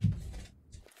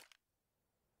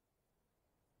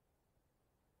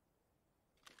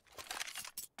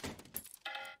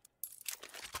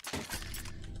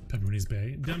 Pepperoni's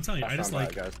bay. I'm telling you, I just That's not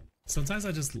like. bad, guys. Sometimes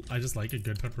I just like a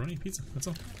good pepperoni pizza. That's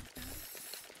all.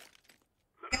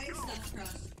 Getting stuffed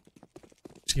crust.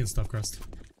 Chicken stuffed crust.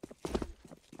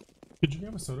 Could you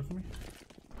grab a soda for me?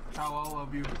 how I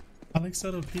love you. I like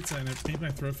soda with pizza, and it made my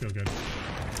throat feel good.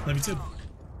 Love you too.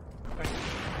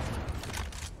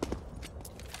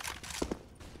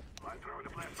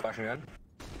 Flashing gun.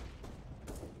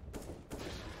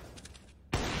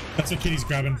 That's what Kitty's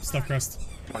grabbing. Stuffed crust.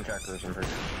 One trackers, I'm pretty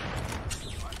sure.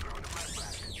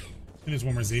 And there's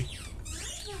one more Z.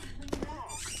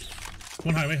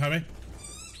 One highway.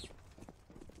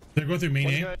 They're going through main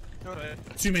A.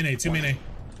 Two main A.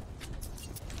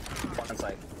 One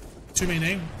site. Two main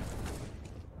A.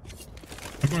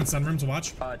 I'm going sunroom to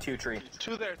watch. Two tree.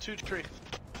 Two there, two tree.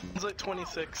 It's like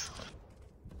 26.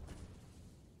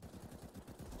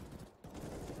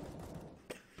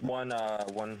 One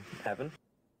heaven.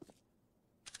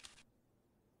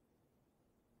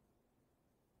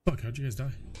 Fuck, how'd you guys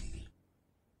die?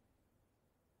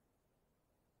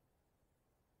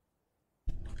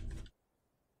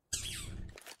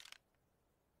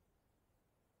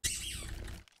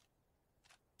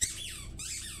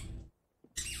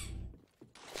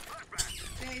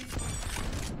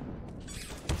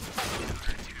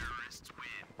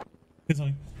 It's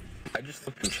fine. I just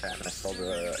looked in chat and I saw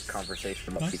the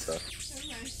conversation about Huh? pizza.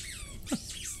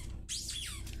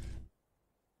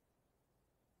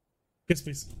 Yes,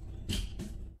 please.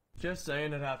 Just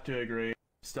saying, I'd have to agree.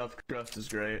 Stuffed crust is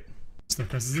great.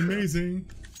 Stuffed crust is amazing.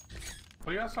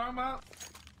 What are you guys talking about?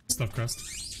 Stuffed crust.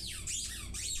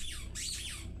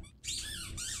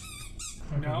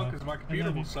 No, because my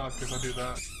computer will suck if I do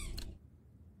that.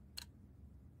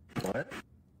 What?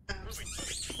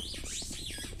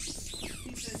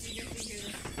 He says he gets to hear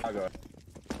this. I'll go.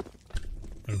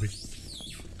 Obi.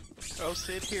 I'll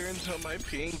sit here until my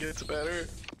ping gets better.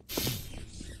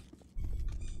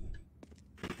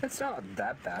 It's not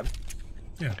that bad.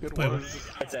 Yeah, It play was.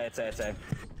 it. It's A.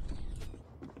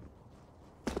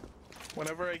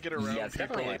 Whenever I get around Yeah, it's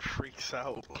people, definitely it freaks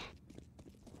out.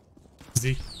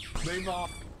 Z. Leave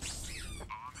off.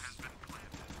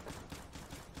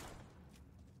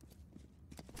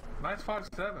 Nice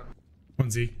 5-7.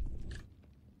 1Z.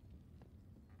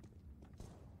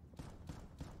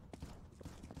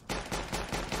 I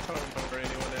don't know where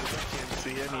anyone is. I can't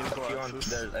see. I need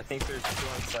glasses. I think there's 2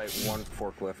 on site, 1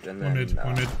 forklift, and One then mid.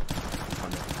 One mid.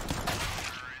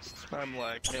 I'm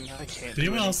lagging. I can't. Did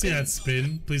anyone do else see anything. that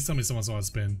spin? Please tell me someone saw that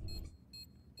spin.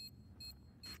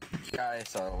 Yeah, I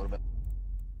saw it a little bit.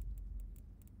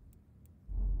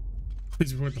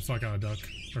 Please report the fuck out of Duck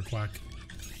or Quack.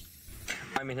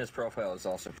 I mean, his profile is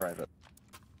also private.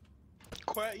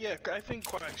 Quack, yeah, I think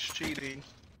Quack's cheating.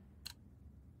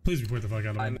 Please report the fuck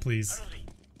out of him, please.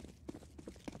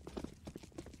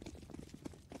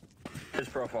 His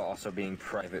profile also being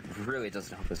private really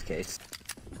doesn't help his case.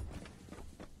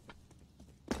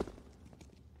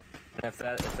 If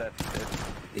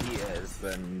he is,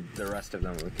 then the rest of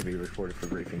them could be reported for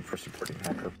briefing for supporting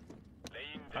hacker.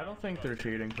 I don't think they're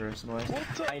cheating, personally.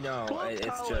 I know, We'll it's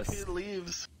tell just... if he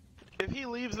leaves. If he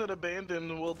leaves it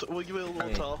abandoned, we'll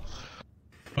mean- tell.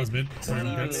 I was mid. Leaving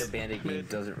Congrats. the abandoned game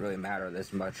doesn't really matter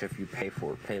this much if you pay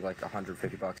like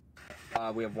 $150.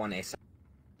 We have 1 ace.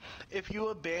 If you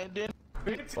abandon,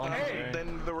 It's Hey. A.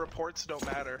 then the reports don't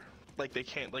matter. Like they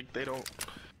can't. Like they don't.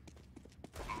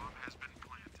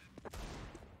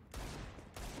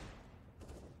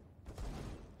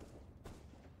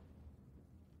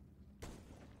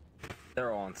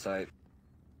 They're all on site.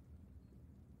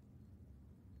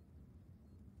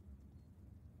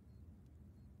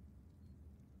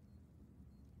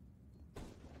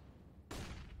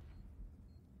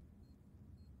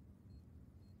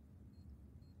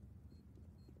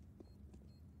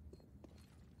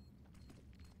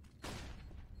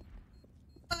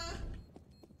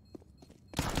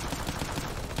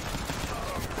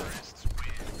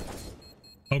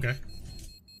 Okay.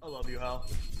 I love you, Hal.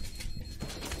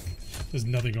 There's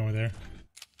nothing going there.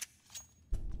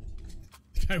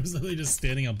 The guy was literally just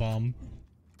standing a bomb.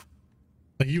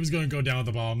 Like he was going to go down with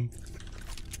the bomb.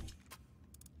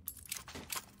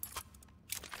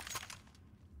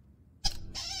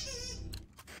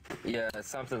 Yeah,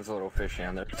 something's a little fishy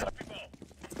on there.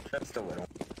 Just a little.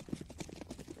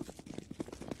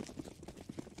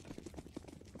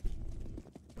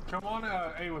 Come on,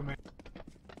 A with me.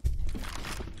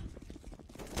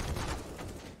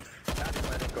 Not to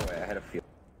let it go away. I had a feel.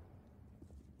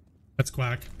 That's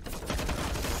Quack.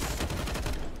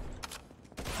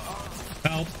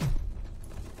 Help.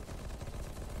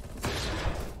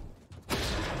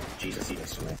 Jesus, he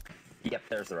just went. Yep,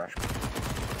 there's the rush.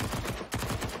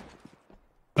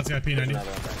 That's got There's P90. another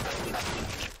one.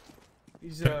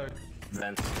 He's,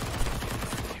 Vents.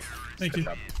 Thank you.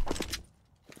 Up.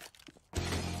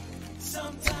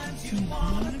 Sometimes you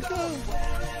wanna go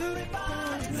where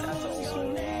everybody That's a knows your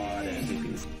lot name, of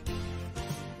MVPs.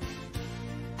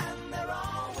 and they're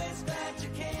always glad you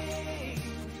came.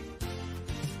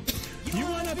 You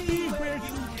wanna be where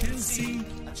you can see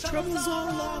troubles all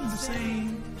along the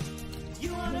same.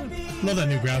 You wanna be Love that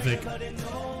new graphic. everybody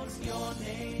knows your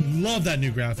name. Love that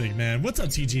new graphic, man. What's up,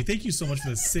 TG? Thank you so much for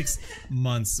the 6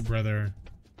 months, brother.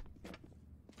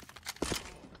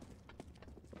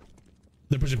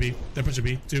 They're pushing B. They're pushing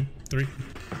B. 2, 3.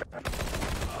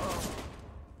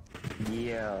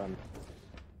 Yeah.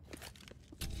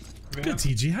 Good,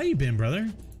 TG. How you been, brother?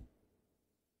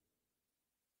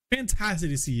 Fantastic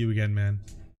to see you again, man.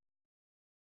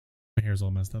 My hair's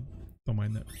all messed up. Don't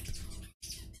mind that.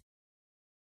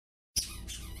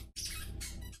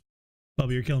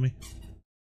 Bubby, you're killing me.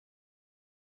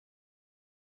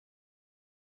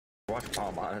 Watch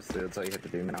Palm, honestly. That's all you have to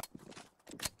do now.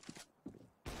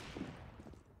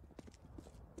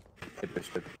 Hit this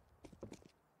shit.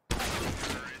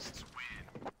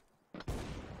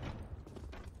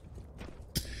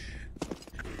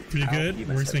 Pretty Ow, good. you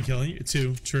missed Work's been it. killing you.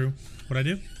 2, true. What'd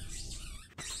I do?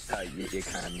 You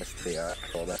kind of missed the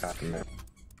all that happened there.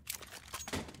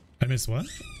 I missed what?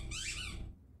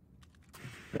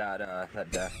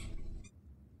 That death.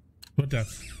 What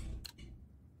death?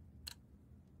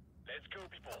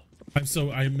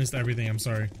 I missed everything. I'm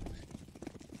sorry.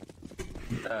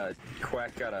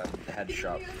 Quack got a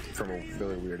headshot from a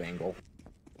really weird angle.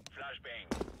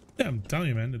 Yeah, I'm telling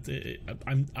you, man.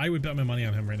 I would bet my money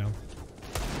on him right now.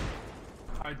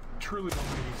 I truly don't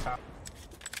think he's happy.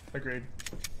 Agreed.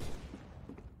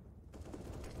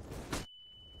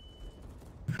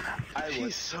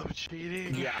 He's so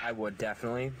cheating. Yeah, I would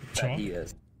definitely. Chalk? That he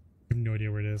is. I have no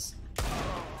idea where it is.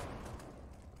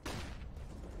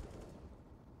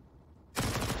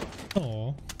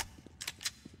 Oh.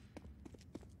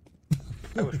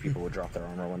 I wish people would drop their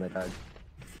armor when they died.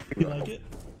 You like it?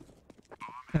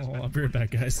 Oh, I'll be right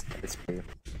back, guys. It's pretty.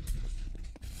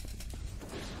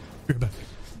 Be right back.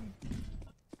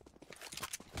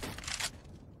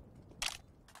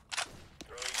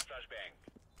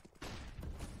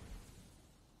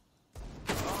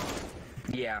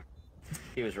 Yeah,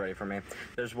 he was ready for me.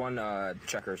 There's one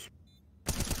checkers.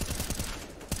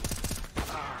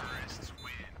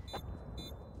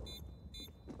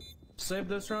 Save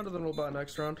this round and then we'll buy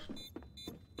next round.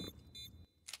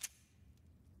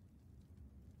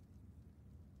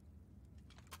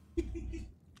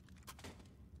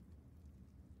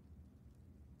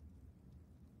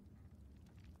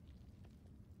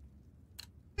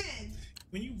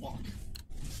 When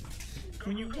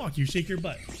you walk, you shake your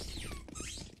butt.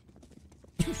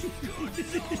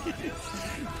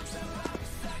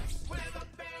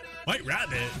 White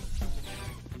Rabbit.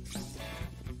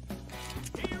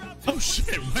 Oh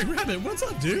shit, White Rabbit, what's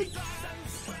up, dude?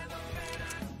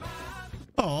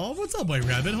 Oh, what's up, White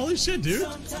Rabbit? Holy shit, dude.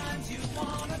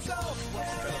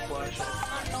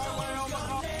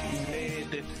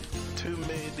 Two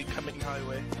mid coming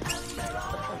highway.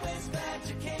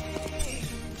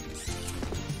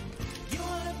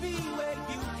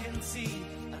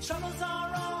 Troubles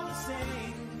are all the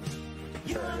same.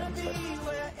 You wanna be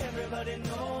where everybody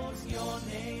knows your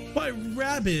name. White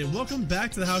Rabbit, welcome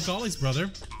back to the Alcoholics,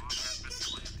 brother.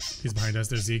 He's behind us.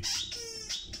 There's Z.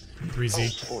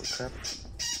 3Z. Oh, holy crap.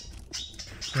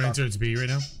 Running towards B right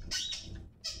now.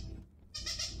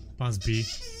 Bonds B.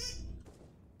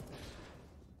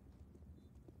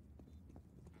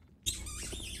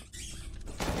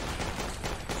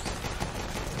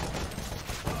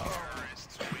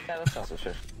 Yeah, that sounds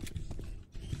suspicious.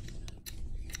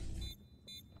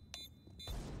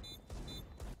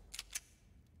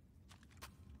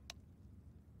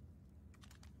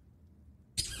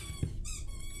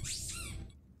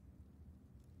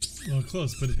 Well,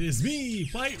 close, but it is me,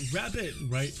 White Rabbit.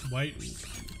 White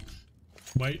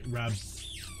Rab.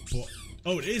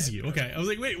 Oh, it is you. Okay, I was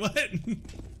like, wait, what?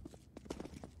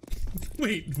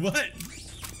 Wait, what?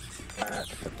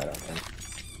 Put that out then.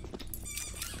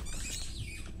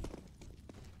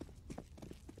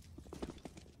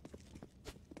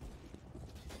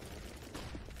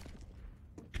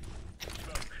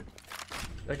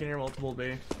 I can hear multiple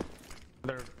B.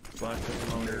 They're flash at the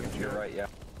moment. You're right, yeah.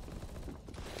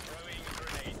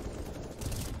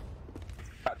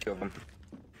 Got two of them.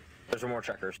 There's more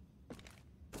checkers.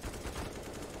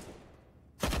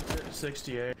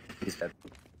 68. He's dead.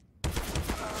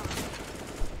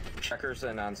 Checkers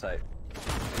and on site.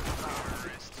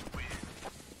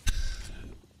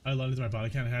 I logged into my bot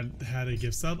account and had a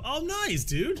gift sub. Oh, nice,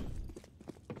 dude.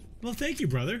 Well, thank you,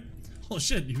 brother. Oh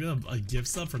shit, you have a gift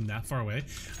sub from that far away?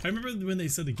 I remember when they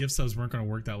said the gift subs weren't going to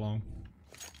work that long.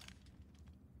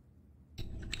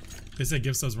 They said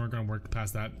gift subs weren't going to work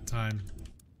past that time.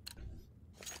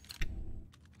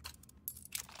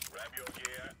 Grab your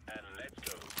gear and let's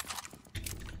go.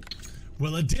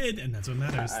 Well, it did, and that's what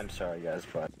matters. I'm sorry, guys,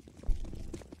 but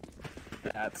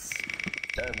that's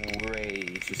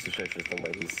way too suspicious the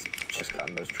way he's just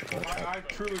gotten those triple shots. I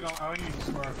truly don't. I think he's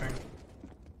smurfing.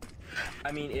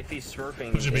 I mean, if he's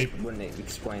smurfing, Push it, B. wouldn't it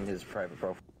explain his private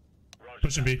profile?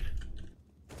 Pushing B.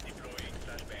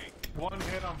 One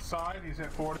hit on side. He's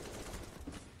at 40.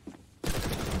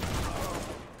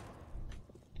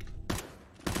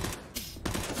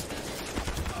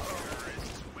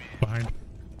 Behind.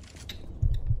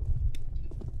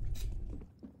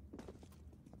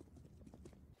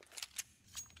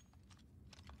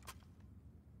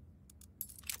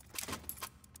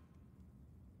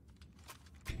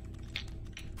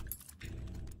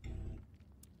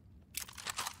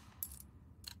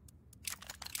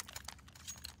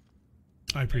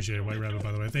 I appreciate it, White Rabbit,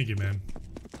 by the way. Thank you, man.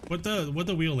 What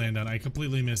the wheel land on? I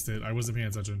completely missed it. I wasn't paying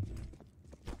attention.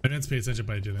 I meant to pay attention,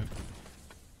 but I didn't.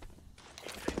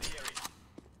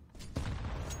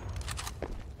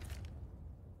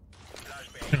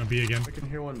 Gonna be again. I can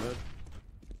hear one mid.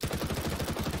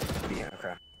 Yeah,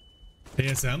 okay.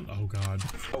 ASM? Oh god.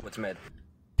 Oh, it's mid.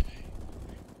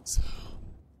 So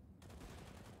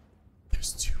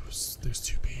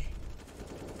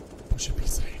should be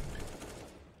safe.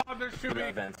 Oh, there should We be.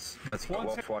 got vents. Let's go.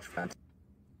 Watch vents.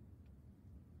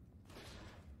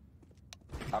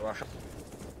 I'll rush him.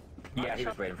 Yeah, he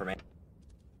was waiting for me.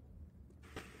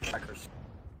 Checkers.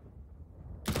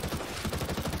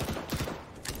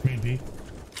 Main B.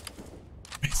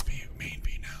 Main B. Main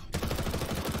B now.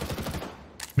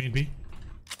 Main B.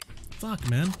 Fuck,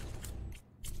 man.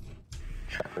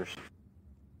 Checkers.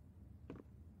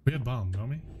 We have bomb, don't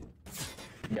we?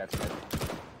 Yeah, it's right.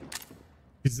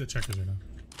 He's at checkers right now.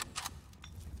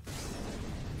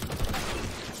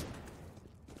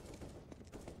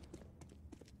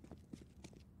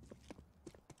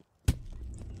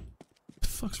 The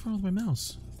fuck's wrong with my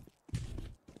mouse?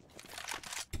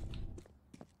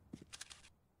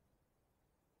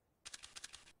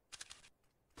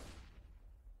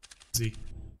 Z.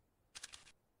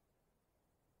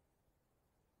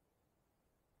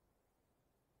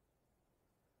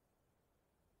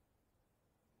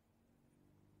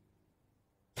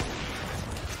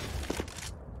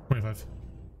 $25.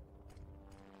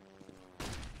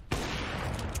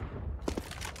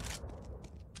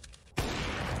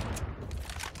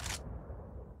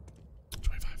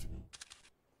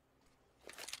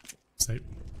 Safe.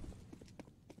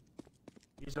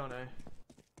 He's on A.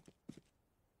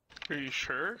 Are you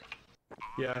sure?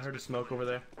 Yeah, I heard a smoke over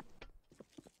there.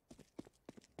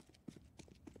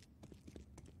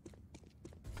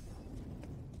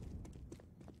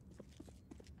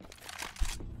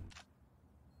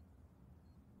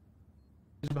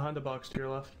 He's behind the box to your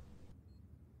left.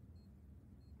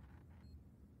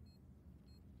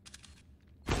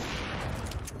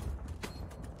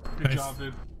 Good Nice. job,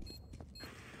 dude.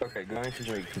 Okay, going to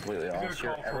be completely gonna honest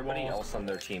here. call for Everybody balls. else on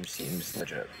their team seems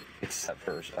legit, except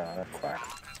for Quack.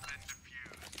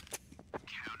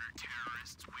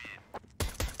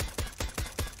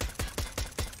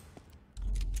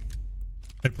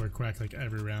 I play Quack like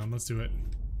every round. Let's do it.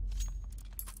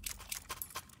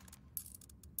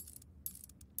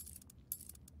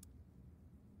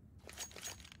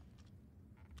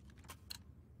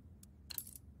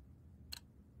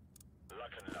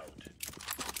 Lock and load.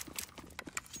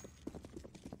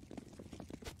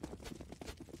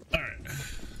 Alright.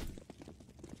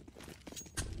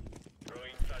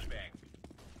 Throwing flashbang.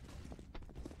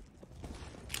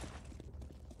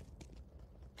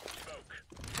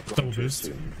 Smoke. Double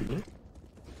boost.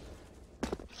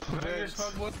 Vegas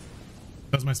hardwood.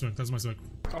 That's my smoke. That's my smoke.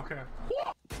 Okay.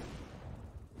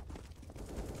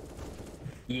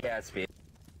 Yeah, it's me.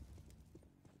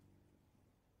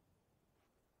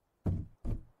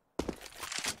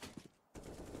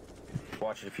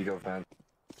 Watch it if you go vent.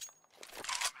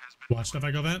 Watch it if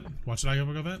I go vent. Watch it if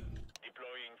I go vent.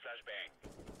 Deploying flashbang.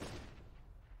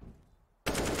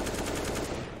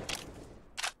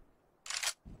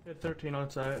 Hit 13 on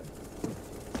site.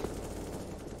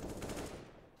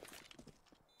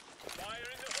 Fire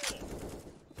in the hole.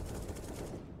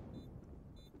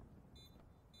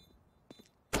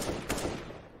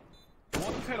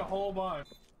 One's hit a whole bunch.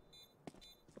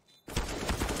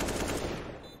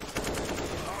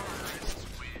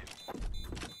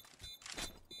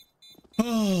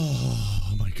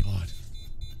 Oh my god.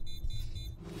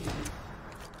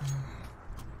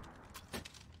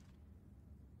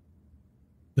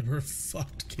 They were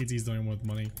fucked. KT's doing with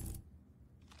money.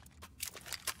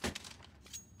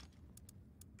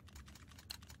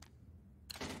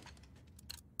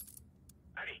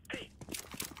 Hey.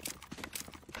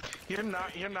 You're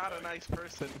not a nice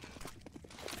person.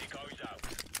 Decoys out.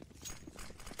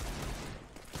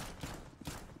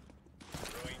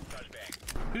 Throwing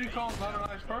flashbang. Who do you call not a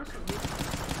nice person, dude?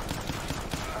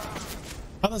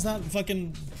 How does that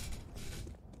fucking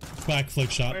Quack flick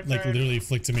shot Right like there. literally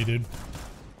flick to me, dude?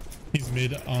 He's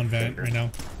mid on vent right now.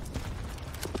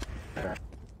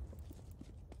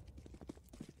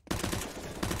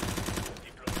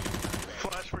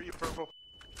 Flash for you, purple.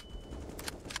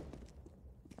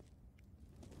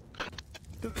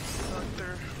 They're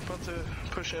about to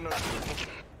push in on you.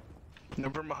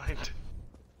 Never mind.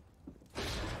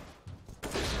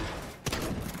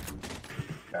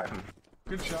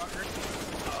 Good shot, Rick.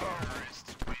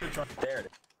 Good shot. There it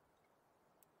is.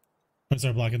 I'm gonna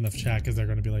start blocking the chat because they're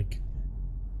gonna be like,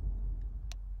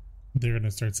 they're gonna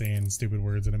start saying stupid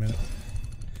words in a minute.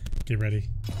 Get ready.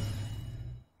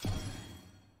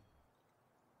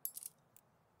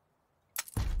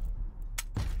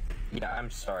 Yeah, I'm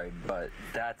sorry, but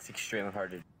that's extremely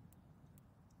hard to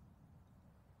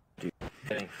do.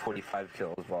 Getting 45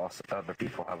 kills while other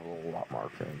people have a lot more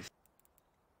kills.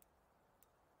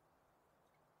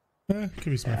 Could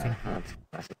be smurfing.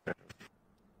 That's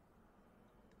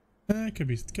Could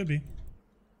be. Could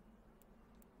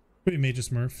be major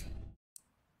smurf.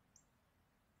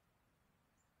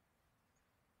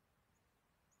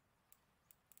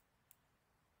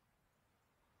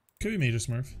 Could be Major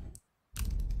Smurf.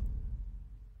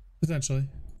 Potentially.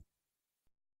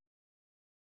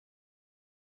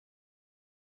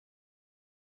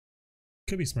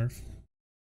 Could be Smurf.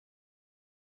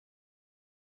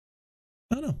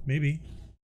 I don't know. Maybe.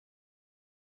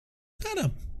 I don't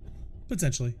know.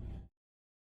 Potentially.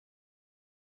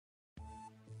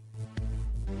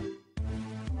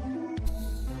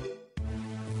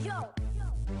 Yo,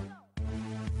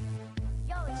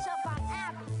 it's up on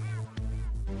Abby.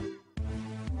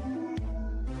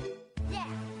 Yeah.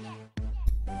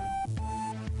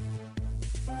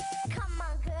 Come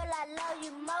on, girl, I love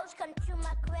you most. Come to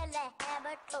my grill and have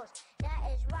a toast.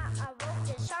 That is why I wrote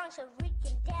this song so we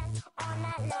can dance all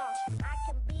night long. I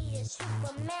can be a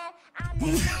Superman. I'm the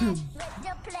man with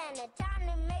the planet. Time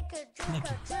to make a dream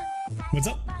come true. What's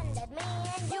up? Fun that me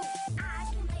and you. I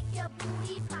can make your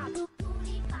booty pop,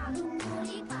 booty pop,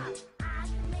 booty pop. I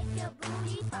can make your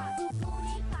booty pop,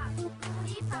 booty pop,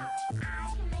 booty pop.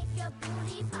 I can make your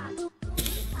booty pop,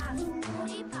 booty pop,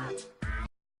 booty pop.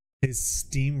 His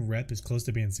Steam rep is close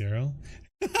to being 0.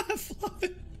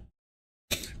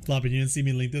 Floppy, you didn't see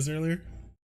me link this earlier?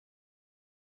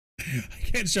 I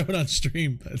can't show it on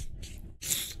stream, but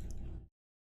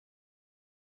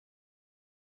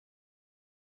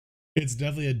it's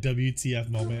definitely a WTF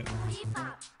moment.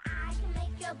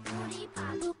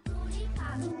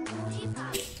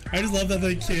 I just love that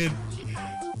the kid,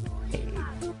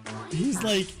 he's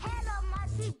like,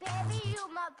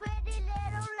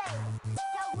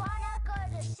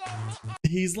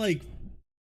 he's like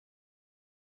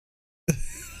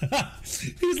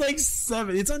he's like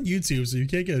 7. It's on YouTube, so you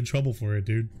can't get in trouble for it,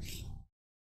 dude.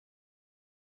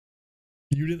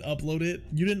 You didn't upload it.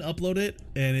 You didn't upload it,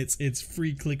 and it's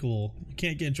free clickable. You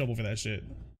can't get in trouble for that shit.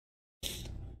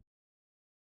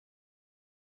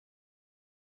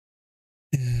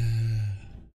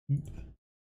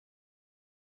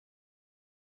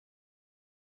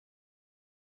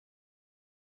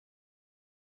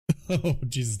 Oh,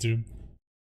 Jesus, dude.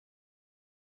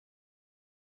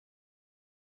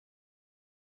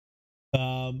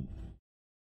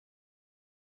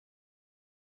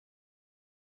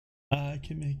 I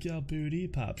can make your booty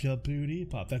pop, your booty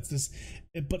pop. That's this,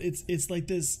 but it's like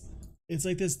this. It's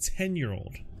like this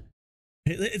 10-year-old.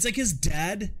 It's like his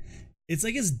dad. It's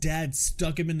like his dad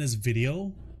stuck him in this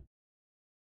video,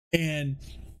 and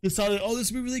decided, oh,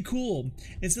 this would be really cool.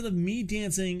 Instead of me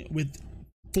dancing with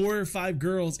 4 or 5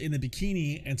 girls in a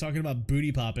bikini and talking about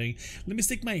booty popping, let me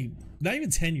stick my, not even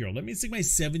 10-year-old, let me stick my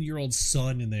 7-year-old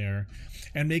son in there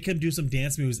and make him do some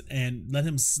dance moves and let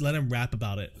him rap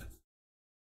about it.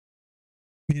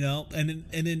 You know, and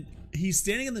then he's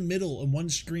standing in the middle on one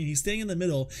screen. He's standing in the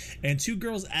middle, and 2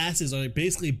 girls' asses are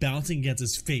basically bouncing against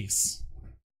his face.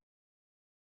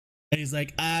 And he's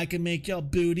like, I can make your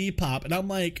booty pop. And I'm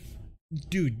like,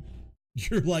 dude,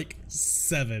 you're like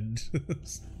 7.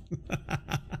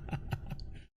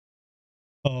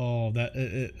 Oh,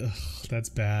 that's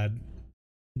bad.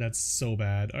 That's so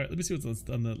bad. All right, let me see what's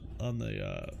on the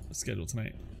schedule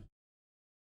tonight.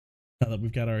 Now that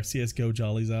we've got our CS:GO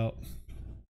jollies out.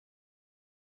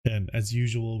 And as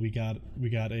usual, we got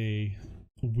a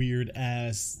weird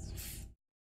ass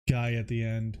guy at the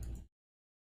end.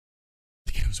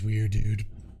 That guy was weird, dude.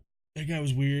 That guy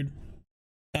was weird.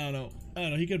 I don't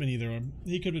know. He could have been either or.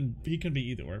 He could be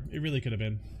either or. It really could have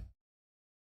been.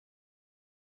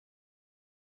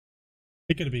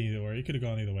 It could have been either or. He could have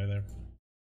gone either way there.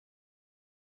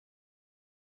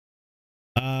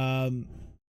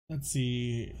 Let's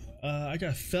see. I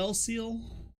got Fell Seal.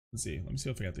 Let's see. Let me see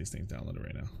if I got these things downloaded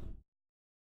right now.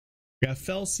 We got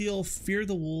Fell Seal, Fear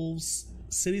the Wolves,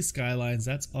 City Skylines.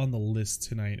 That's on the list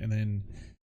tonight, and then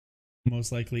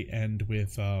most likely end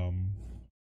with and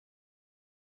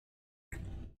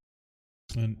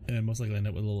most likely end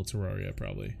up with a little Terraria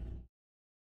probably.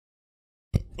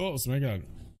 Oh, my God.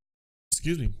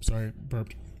 Excuse me. Sorry,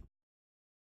 burped.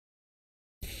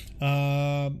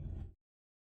 Fear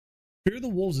the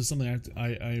Wolves is something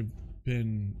I've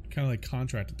been kind of like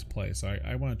contracted to play, so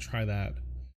I want to try that.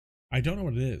 I don't know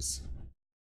what it is.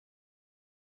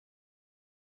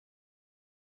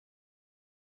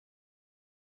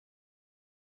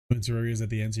 When Terraria is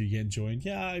at the end, so you get joined.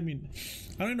 Yeah, I mean,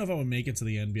 I don't know if I would make it to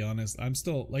the end, to be honest. I'm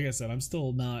still, like I said, I'm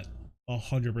still not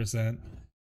 100%.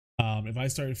 If I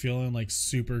start feeling like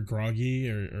super groggy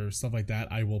or stuff like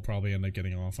that, I will probably end up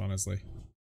getting off, honestly.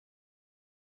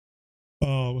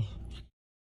 So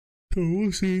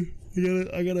we'll see.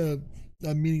 I got a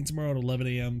meeting tomorrow at 11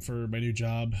 a.m. for my new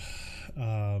job.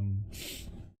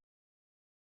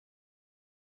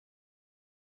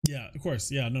 Yeah, of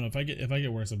course. Yeah, no. If I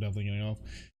get worse, I'm definitely getting off.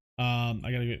 I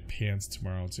gotta get pants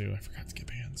tomorrow too. I forgot to get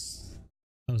pants.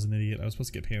 I was an idiot. I was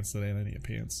supposed to get pants today and I didn't get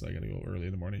pants, so I gotta go early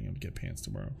in the morning and get pants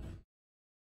tomorrow.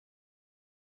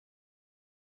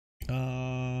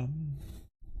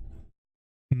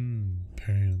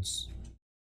 Pants.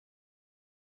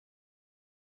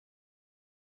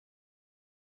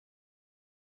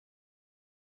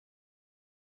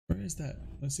 Where is that?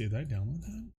 Let's see, did I download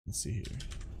that? Let's see here.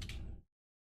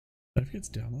 Did I forget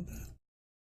to download that?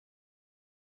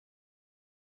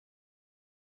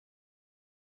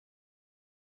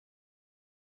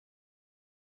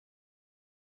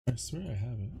 I swear I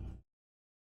have it.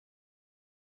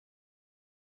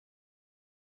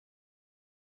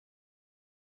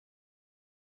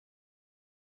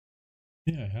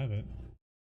 Yeah, I have it.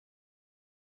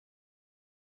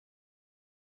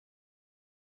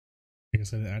 I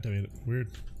guess I didn't activate it.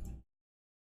 Weird.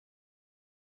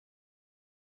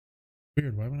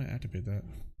 Weird, why would I activate that?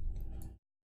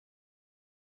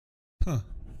 Huh. I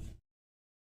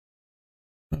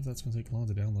don't know if that's gonna take long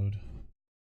to download.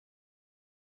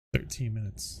 13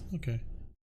 minutes. Okay.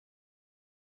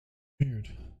 Weird.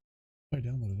 I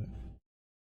downloaded it.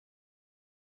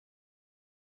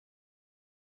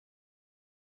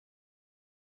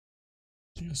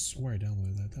 I swear I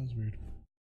downloaded that. That was weird.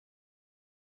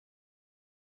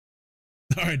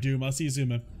 Alright, Doom. I'll see you soon,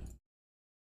 man.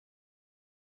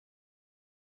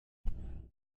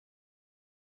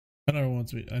 I know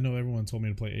everyone told me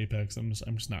to play Apex. I'm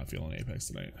just not feeling Apex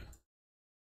tonight.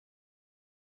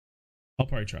 I'll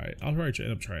probably try it. I'll probably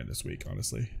end up trying it this week,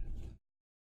 honestly.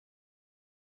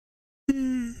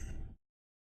 Okay,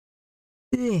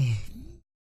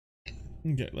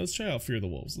 let's try out Fear the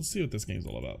Wolves. Let's see what this game's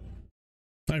all about.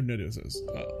 I have no idea what this is.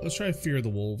 Let's try Fear the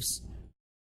Wolves.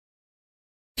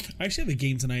 I actually have a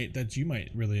game tonight that you might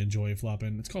really enjoy,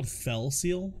 Floppin'. It's called Fell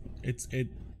Seal. It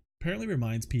apparently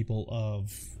reminds people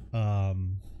of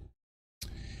Final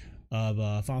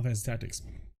Fantasy Tactics.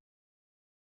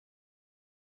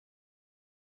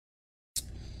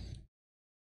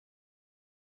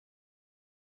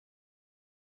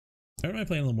 I don't mind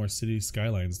playing a little more City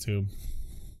Skylines too.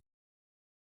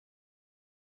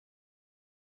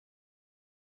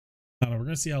 I don't know, we're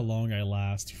gonna see how long I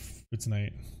last for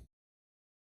tonight.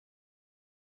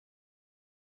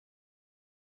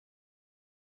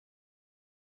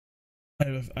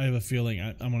 I have a feeling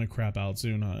I'm gonna crap out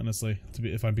soon, honestly.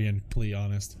 If I'm being completely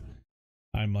honest,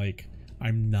 I'm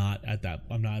not at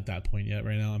that point yet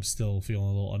right now. I'm still feeling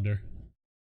a little under.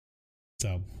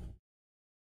 So,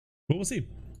 but we'll see.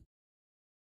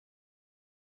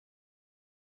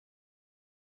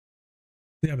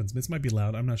 It happens. This might be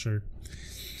loud. I'm not sure.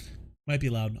 Might be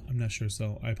loud. I'm not sure.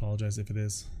 So I apologize if it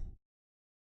is.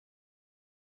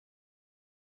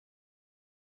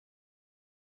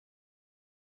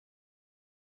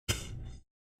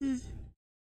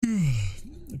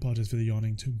 I apologize for the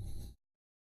yawning too.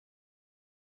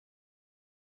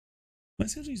 My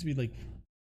schedule used to be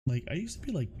like I used to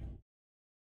be like,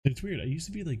 it's weird. I used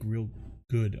to be like real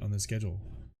good on the schedule,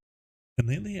 and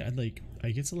lately I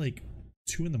get to like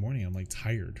 2 in the morning. I'm like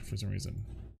tired for some reason.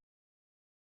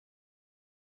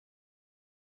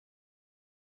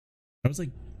 I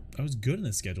was good in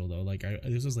the schedule though. Like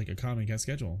this was like a common cat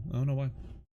schedule. I don't know why.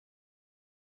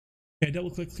 Okay, I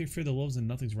double click Fear the Wolves and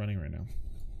nothing's running right now.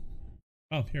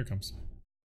 Oh, here it comes.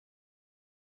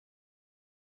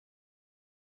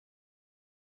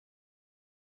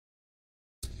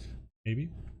 Maybe.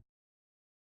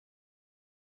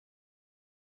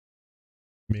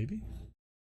 Maybe.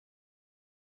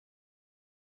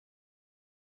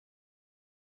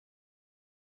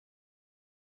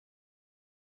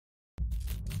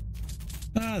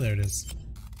 Ah, there it is.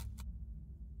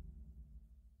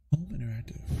 Home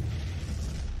interactive.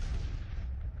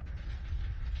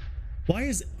 Why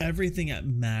is everything at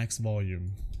max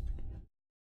volume?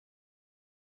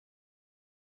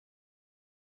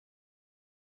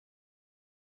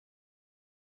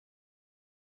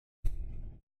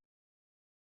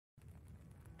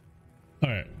 All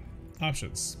right,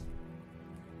 options.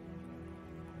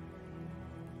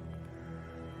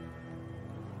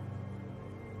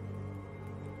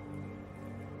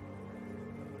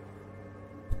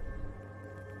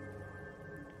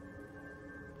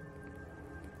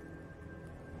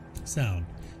 Sound.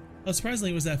 Oh,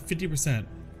 surprisingly, it was at 50%.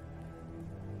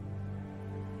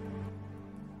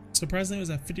 Surprisingly, it was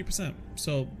at 50%.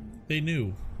 So they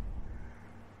knew.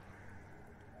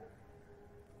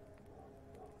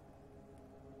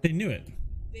 They knew it.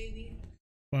 Baby.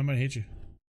 Why am I hate you?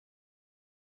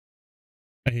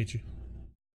 I hate you.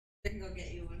 I can go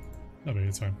get you one. No, baby,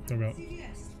 it's fine. Don't go out.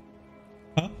 CVS.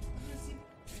 Huh?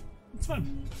 It's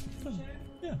fine. It's fine.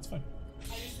 Yeah, it's fine.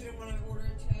 I just didn't want to order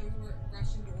it until I was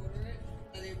rushing to order it.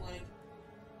 I didn't want it.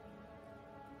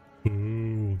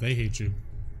 they hate you.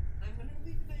 I'm gonna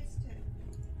leave a nice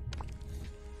tip.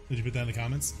 Did you put that in the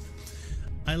comments?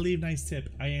 I leave nice tip.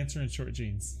 I answer in short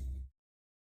jeans.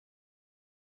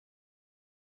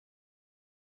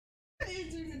 I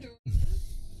answered the door.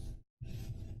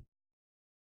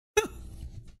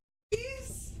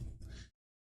 Please.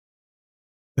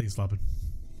 Thanks, Lobbin.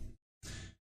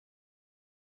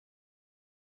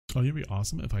 Oh, it'd be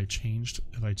awesome if I changed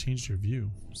your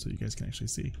view so you guys can actually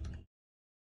see.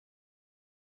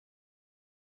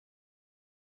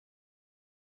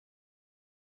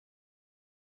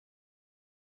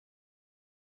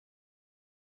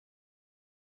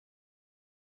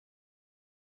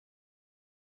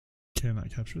 Can I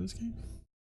capture this game?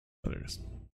 Oh, there it is.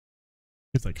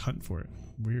 It's like hunting for it.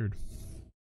 Weird.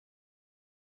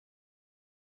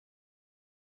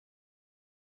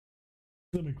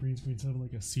 My green screen's having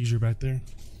like a seizure back there.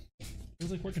 It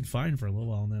was like working fine for a little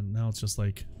while, and then now it's just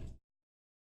like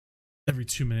every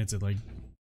 2 minutes it like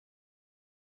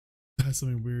has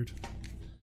something weird.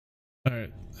 All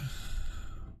right.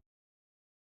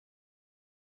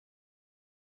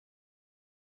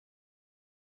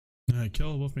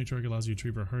 Kill a wolf matriarch allows you to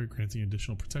retrieve a heart, granting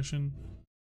additional protection.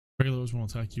 Regulars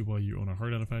won't attack you while you own a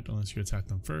heart artifact unless you attack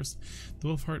them first. The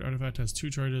wolf heart artifact has 2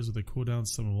 charges with a cooldown.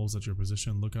 Summon wolves at your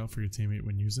position. Look out for your teammate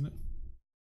when using it.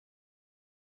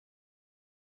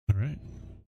 Alright.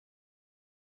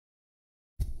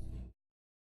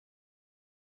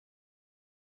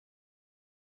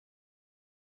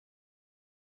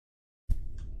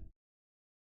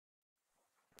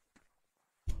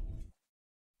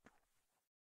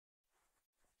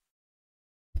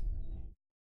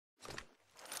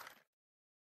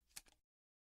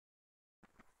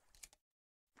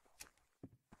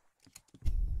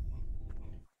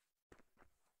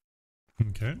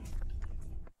 Okay.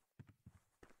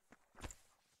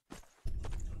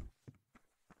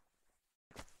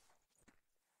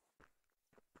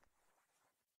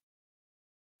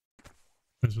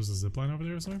 This was a zip line over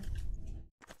there or something?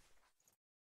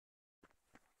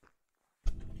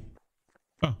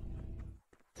 Oh.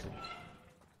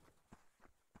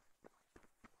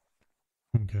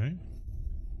 Okay.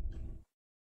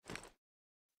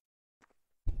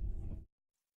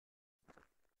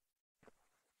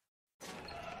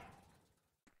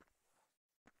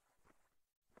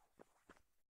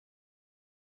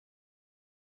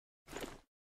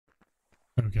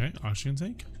 Okay, oxygen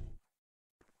tank.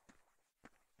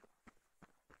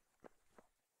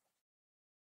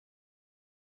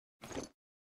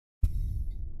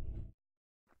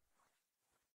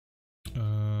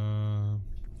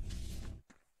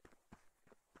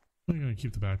 I'm gonna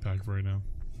keep the backpack for right now.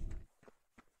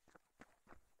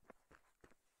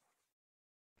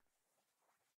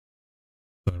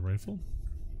 Is that a rifle?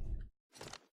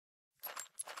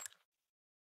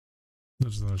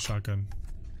 That's just another shotgun.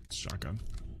 Shotgun.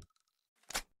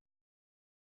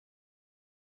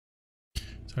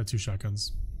 So I had 2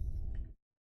 shotguns.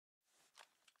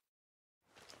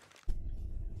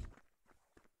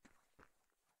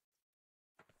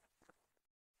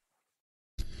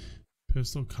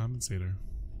 Pistol compensator.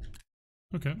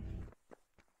 Okay.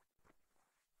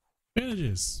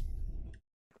 Bandages.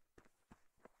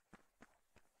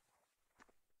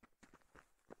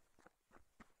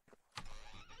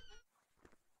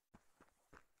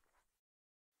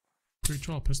 Quick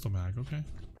draw pistol mag, okay.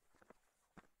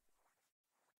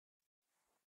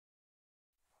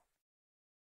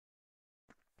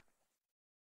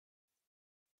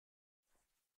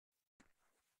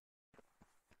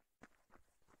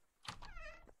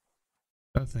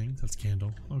 That thing, that's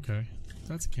candle. Okay.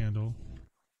 That's a candle,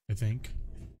 I think.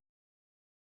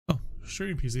 Oh,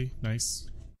 shooting PC. Nice.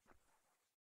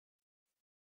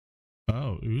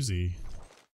 Oh, Uzi.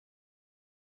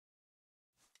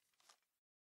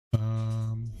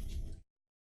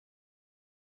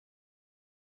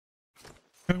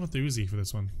 I want the Uzi for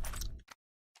this one.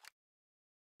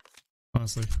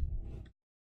 Honestly.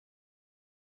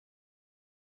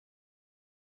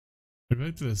 I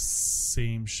like the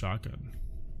same shotgun.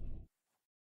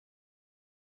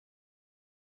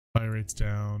 Fire rate's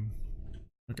down.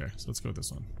 Okay, so let's go with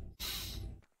this one.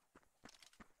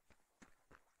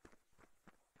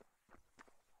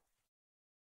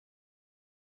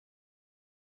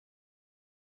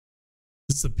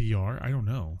 Is this a BR? I don't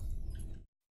know.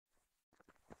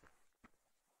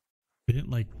 I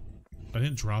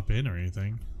didn't drop in or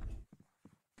anything.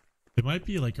 It might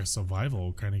be like a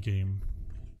survival kind of game.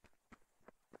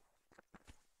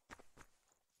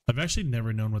 I've actually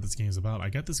never known what this game is about. I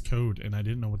got this code and I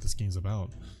didn't know what this game's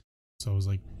about. So I was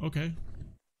like, okay,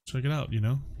 check it out, you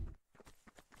know?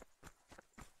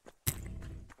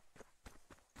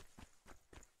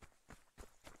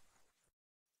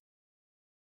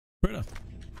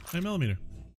 9mm.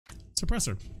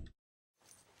 Suppressor.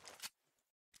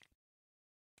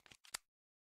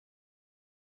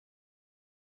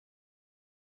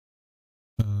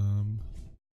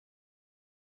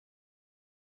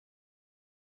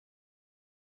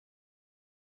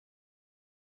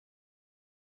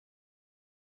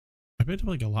 I picked up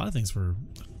like a lot of things for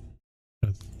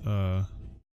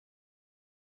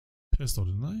pistol,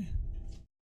 didn't I?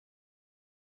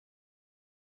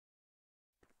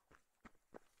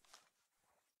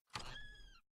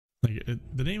 Like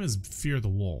the name is Fear the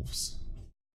Wolves.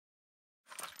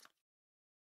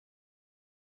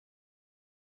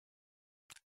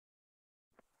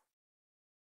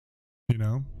 You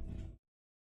know?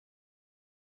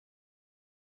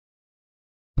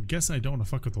 I'm guessing I don't want to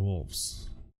fuck with the wolves.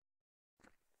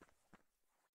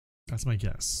 That's my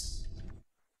guess.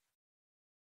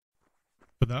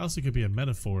 But that also could be a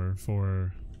metaphor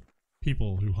for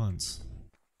people who hunt.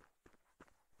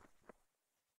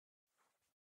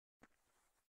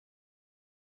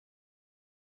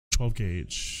 .12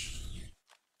 gauge.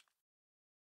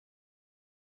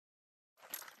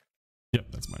 Yep,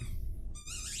 that's mine.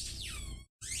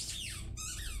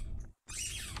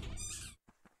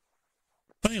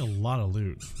 Finding a lot of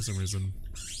loot for some reason.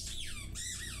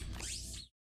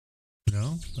 You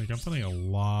know? Like, I'm finding a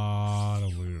lot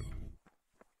of loot.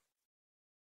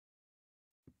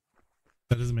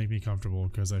 That doesn't make me comfortable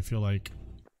because I feel like...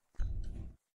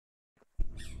 I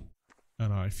don't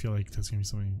know, I feel like there's gonna be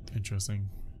something interesting.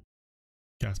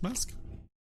 Gas mask?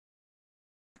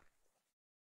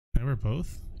 Can I wear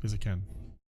both? Because I can.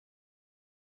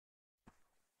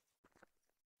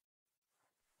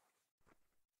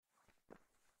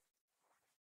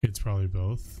 It's probably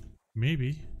both.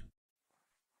 Maybe.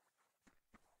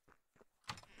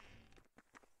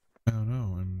 I don't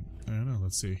know. I don't know.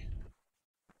 Let's see.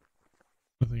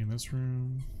 Nothing in this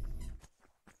room.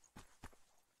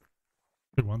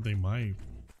 One thing might.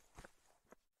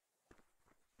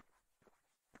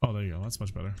 Oh, there you go. That's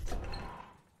much better.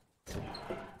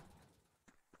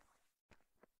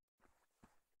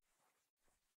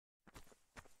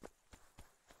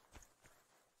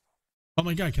 Oh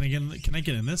my god, can I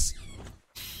get in this?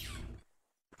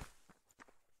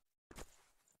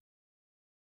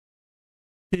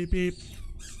 Beep beep.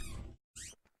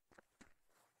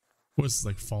 What is this,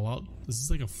 like Fallout? Is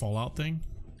this like a Fallout thing?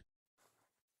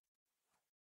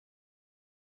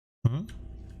 Huh?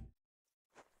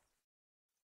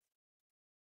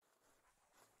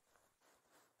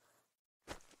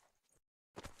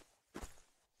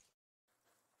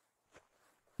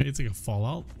 Maybe it's like a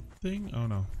Fallout thing? Oh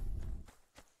no.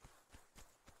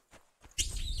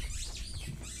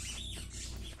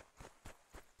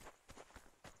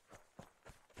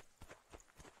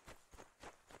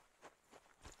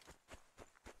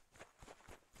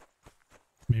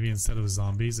 Maybe instead of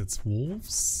zombies, it's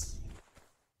wolves?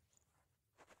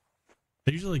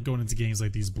 I usually like going into games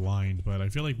like these blind, but I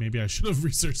feel like maybe I should have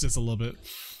researched this a little bit.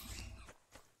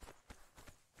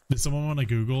 Did someone want to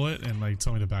Google it and like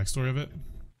tell me the backstory of it?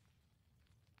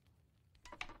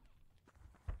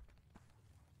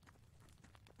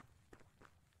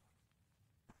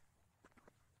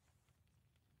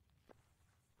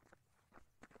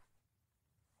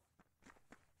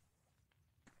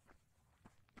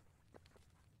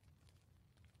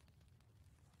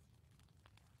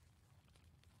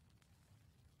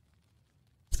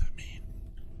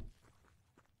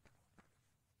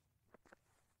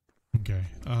 Okay,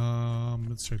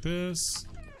 let's check this.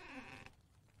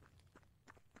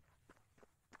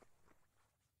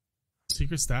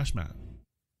 Secret stash map.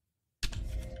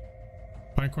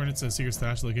 Find coordinates at secret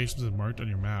stash locations are marked on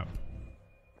your map.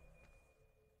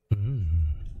 Ooh.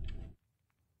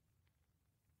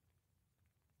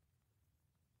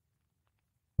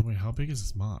 Oh, wait, how big is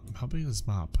this map? How big is this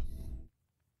map?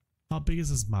 How big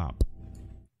is this map?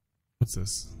 What's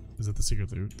this? Is that the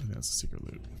secret loot? I think that's the secret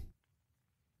loot.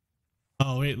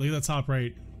 Oh wait, look at the top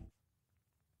right.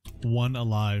 One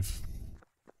alive.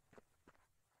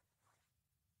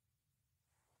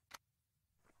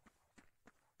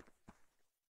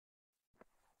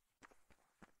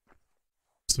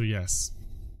 So yes.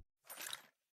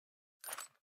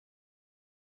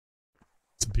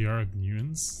 It's a PR of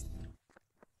mutants.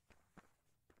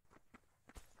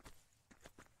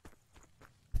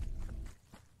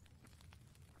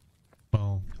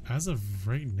 Well, as of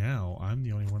right now, I'm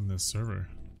the only one in this server.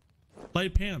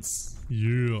 Light pants.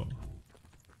 Yeah.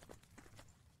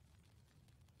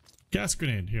 Gas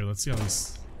grenade. Here, let's see how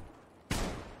this...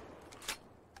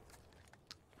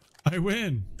 I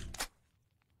win!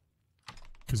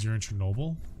 Because you're in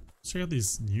Chernobyl? Let's check out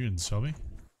these mutants, shall we?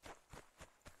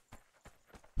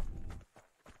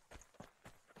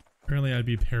 Apparently I'd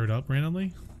be paired up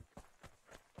randomly.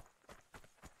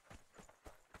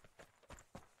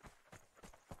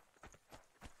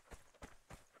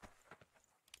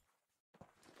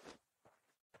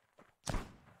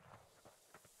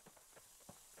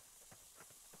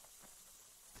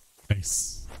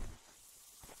 Nice.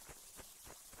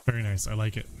 Very nice. I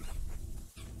like it.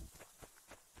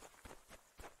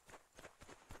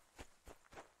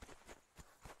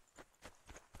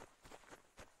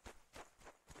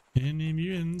 Any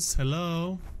mutants?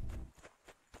 Hello?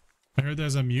 I heard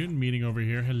there's a mutant meeting over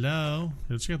here. Hello?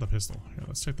 Here, let's check out the pistol. Here,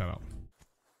 let's check that out.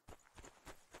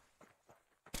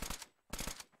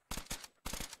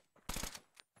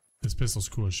 This pistol's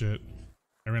cool as shit.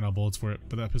 I ran out of bullets for it,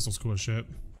 but that pistol's cool as shit.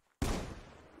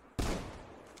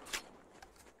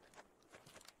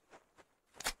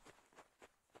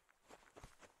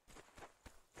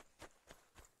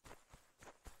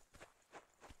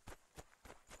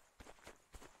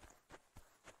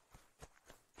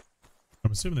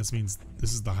 I'm assuming this means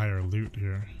this is the higher loot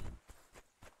here.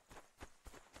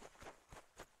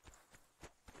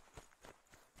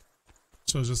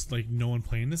 So it's just like no one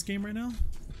playing this game right now?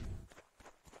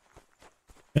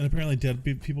 And apparently dead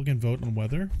people can vote on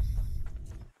weather?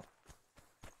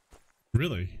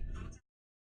 Really?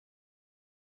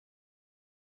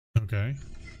 Okay.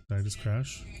 Did I just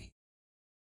crash?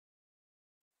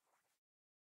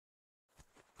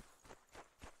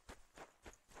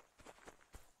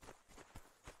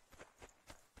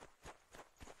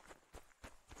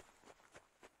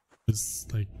 This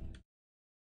like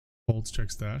holds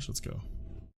check stash. Let's go.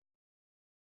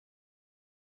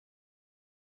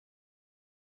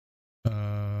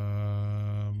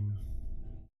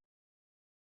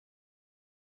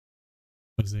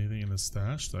 Is there anything in the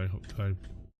stash? Did I hope? Did I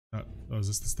not? Oh, is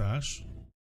this the stash?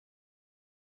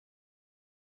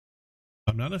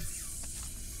 I'm not a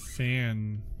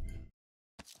fan.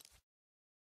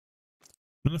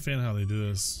 I'm not a fan of how they do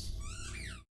this.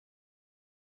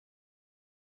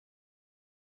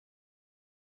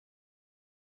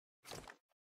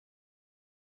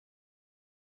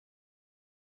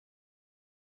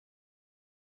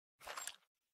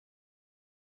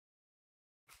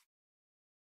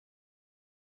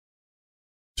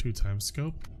 Two times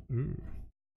scope. Ooh.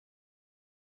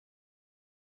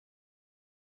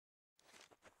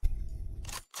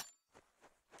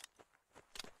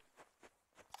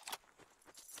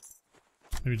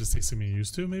 Maybe just takes something you're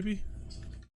used to, maybe?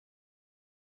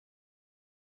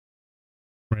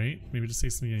 Right? Maybe just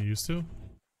takes something you're used to?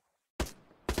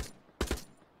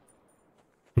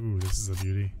 Ooh, this is a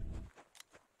beauty.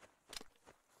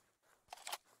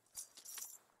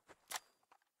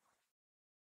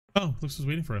 Oh, looks was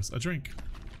waiting for us. A drink.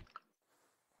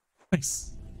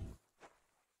 Nice.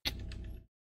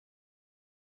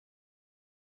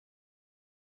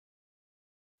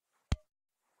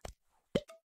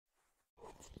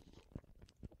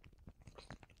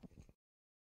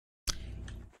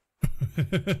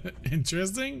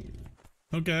 Interesting.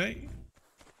 Okay.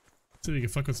 So we can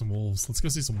fuck with some wolves. Let's go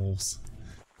see some wolves.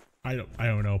 I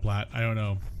don't know, Platt. I don't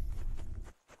know.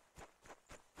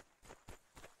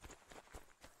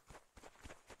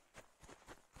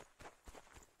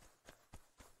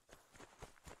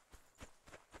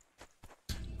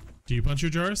 Do you punch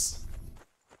your jars?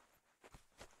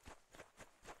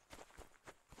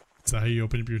 Is that how you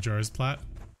open up your jars, Platt?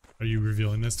 Are you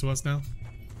revealing this to us now?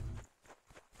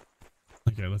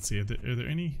 Okay, let's see. Are there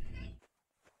any?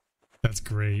 That's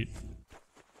great.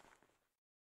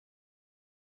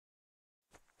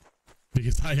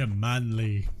 Because I am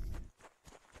manly.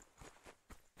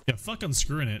 Yeah, fuck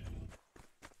unscrewing it.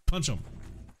 Punch him.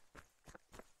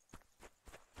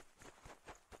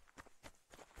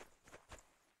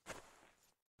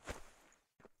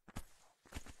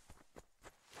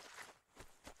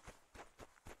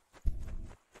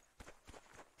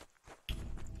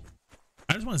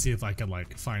 I just want to see if I could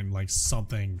like find like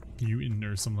something mutant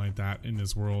or something like that in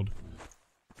this world.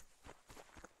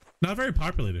 Not very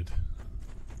populated.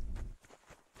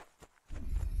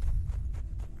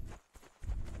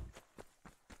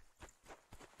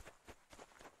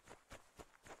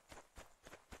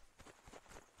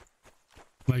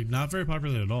 Like not very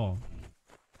populated at all.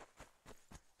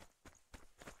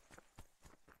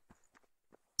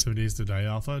 7 Days to Die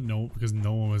alpha? No, because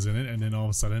no one was in it, and then all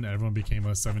of a sudden everyone became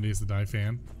a 7 Days to Die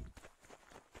fan.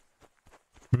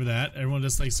 Remember that? Everyone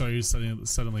just like started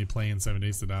suddenly playing 7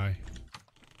 Days to Die.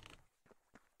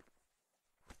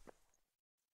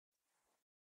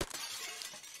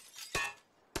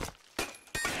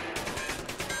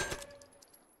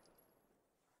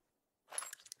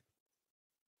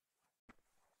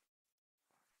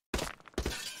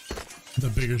 The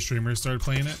bigger streamers started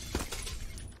playing it.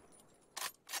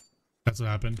 That's what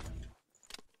happened.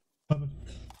 Coming.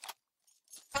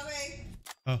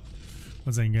 Oh,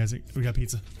 one second, guys. We got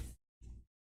pizza.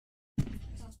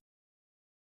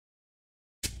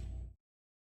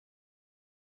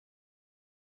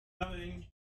 Coming.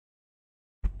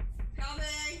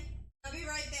 I'll be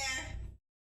right there.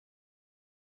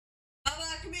 Mama,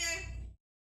 come here.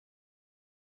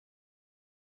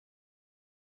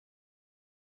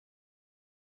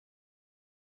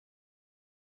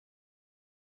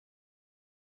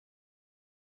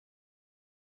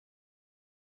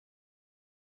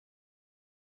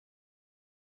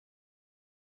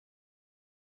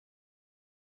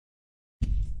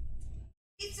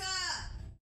 Pizza!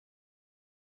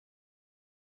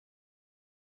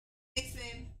 Thanks,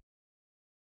 babe.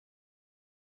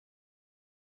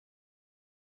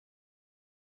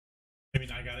 I mean,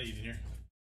 I gotta eat in here.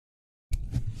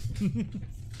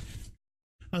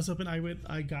 I was hoping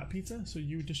I got pizza, so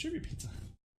you distribute pizza.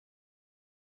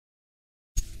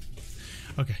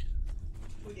 Okay.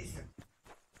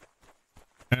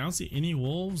 I don't see any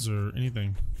wolves or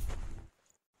anything.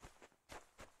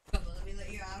 Let me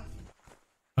let you out.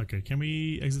 Okay, can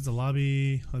we exit the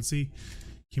lobby? Let's see.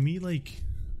 Can we like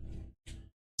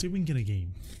see if we can get a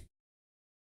game?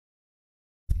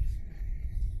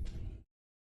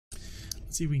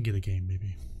 Let's see if we can get a game,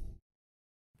 maybe.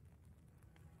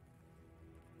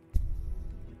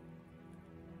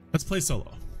 Let's play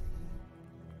solo.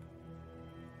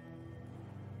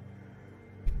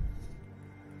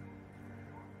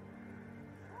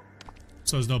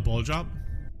 So there's no bullet drop?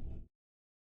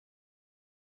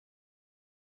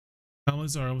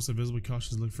 Anomalies are almost invisible.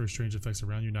 Cautious, look for strange effects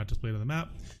around you not displayed on the map.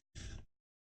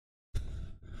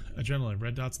 Adrenaline.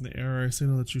 Red dots in the air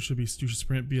signal that you should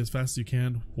sprint. Be as fast as you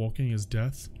can. Walking is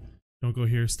death. Don't go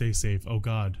here. Stay safe. Oh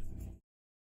god.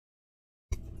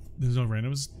 There's no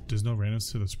randoms. There's no randoms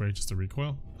to the spray. Just a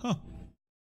recoil. Huh.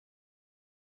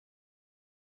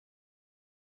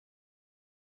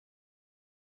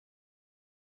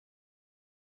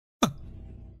 Huh.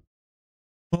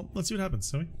 Well, let's see what happens,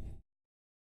 Zoe.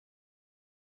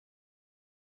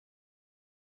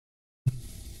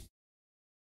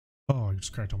 Oh, I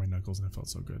just cracked all my knuckles and it felt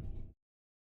so good.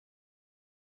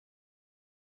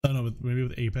 I don't know, maybe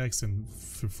with Apex and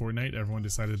for Fortnite, everyone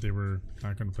decided they were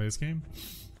not going to play this game.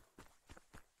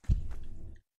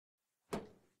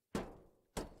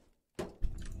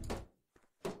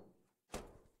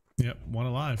 Yep, one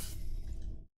alive.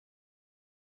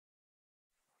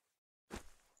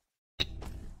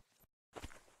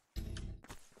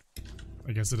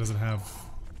 I guess it doesn't have...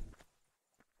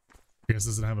 I guess it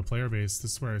doesn't have a player base.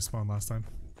 This is where I spawned last time.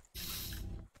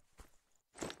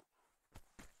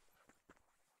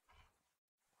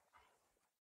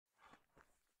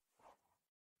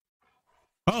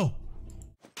 Oh!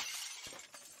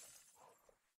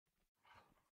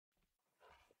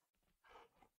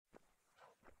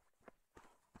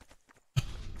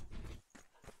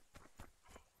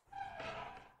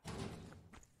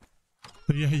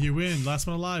 Yeah, you win. Last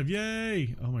one alive.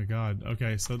 Yay! Oh my god.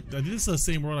 Okay, so this is the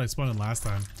same world I spawned in last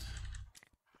time.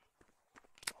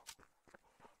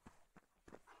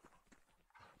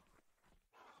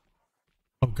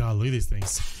 Oh god, look at these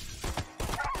things.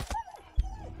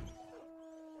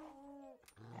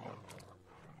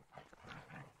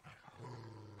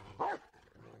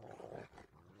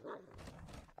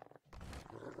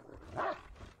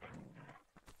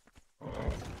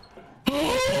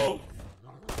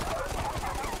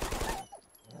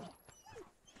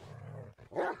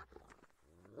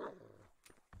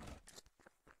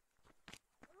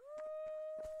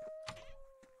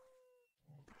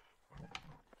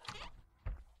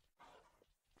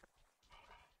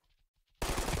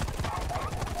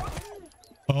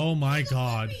 Oh my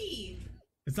god.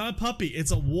 It's not a puppy,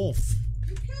 it's a wolf.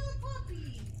 You killed a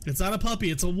puppy. It's not a puppy,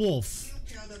 it's a wolf.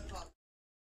 You killed a puppy.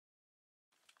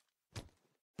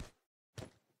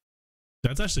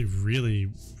 That's actually really,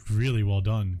 really well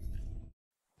done.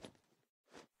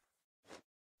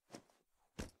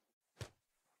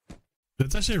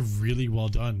 That's actually a really well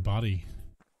done body.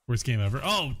 Worst game ever.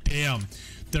 Oh, damn.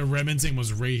 The Remensing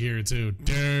was right here too.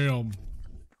 Damn.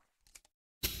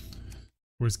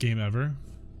 Worst game ever.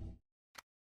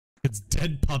 It's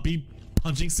Dead Puppy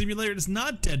Punching Simulator. It's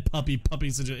not Dead Puppy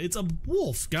Simulator. It's a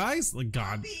wolf, guys. Like,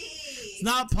 God. Puppy. It's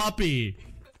not Puppy.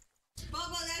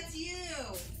 Bubba, that's you.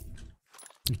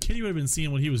 Kitty would have been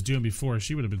seeing what he was doing before.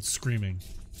 She would have been screaming.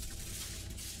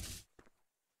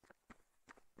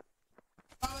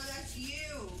 Bubba, that's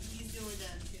you. He's doing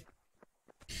that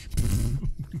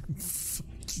too.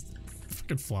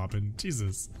 Fucking flopping.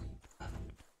 Jesus.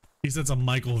 He said it's a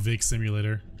Michael Vick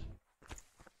simulator.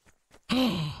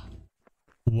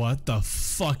 What the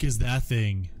fuck is that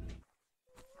thing?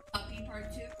 Puppy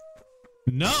part 2.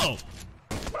 No!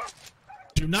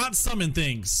 Do not summon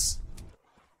things.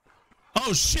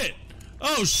 Oh shit!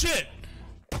 Oh shit!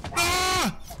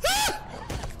 Ah! Ah!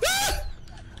 Ah!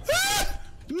 Ah!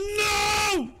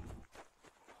 No!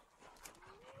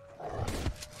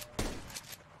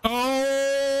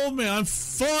 Oh man, I'm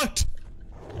fucked!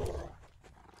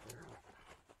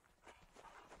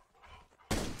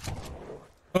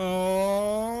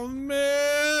 Oh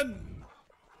man!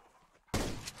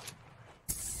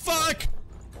 Fuck!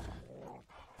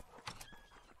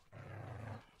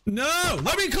 No!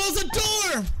 Let me close the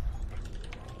door!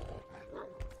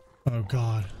 Oh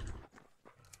god.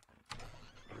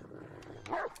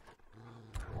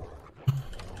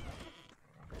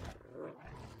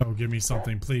 Oh, give me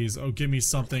something, please. Oh, give me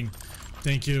something.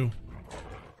 Thank you.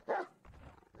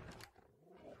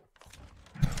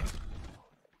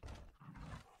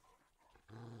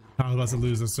 I was about to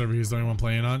lose the server he's the only one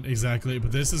playing on. Exactly,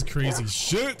 but this is crazy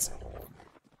shit.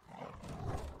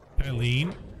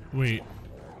 Eileen? Wait.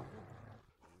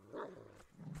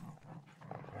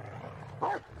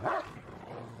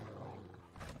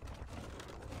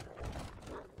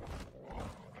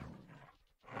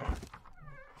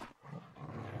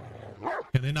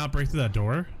 Can they not break through that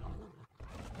door?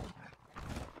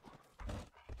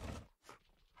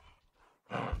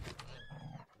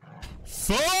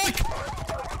 Fuck!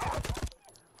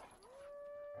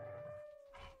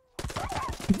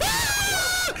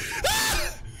 Ah!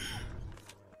 Ah!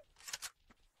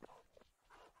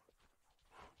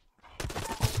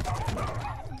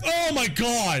 Oh my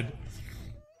god!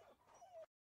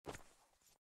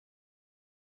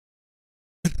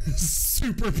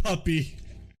 Super puppy.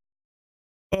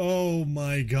 Oh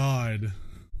my god.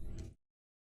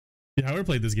 Yeah, I would have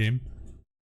played this game.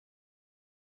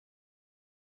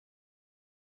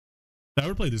 I would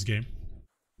have played this game.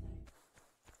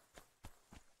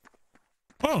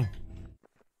 Oh.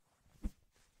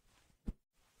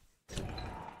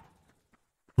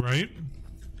 Right?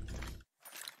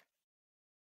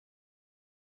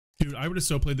 Dude, I would have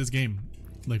so played this game.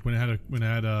 Like when it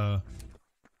had a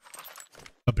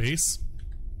base.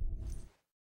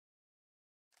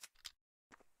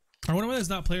 I wonder why there's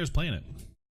not players playing it.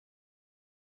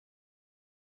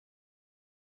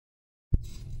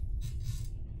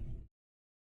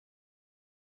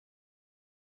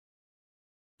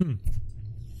 Hmm.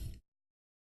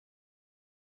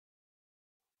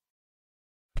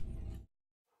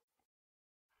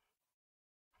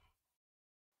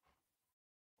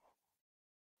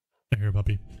 I hear a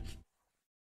puppy.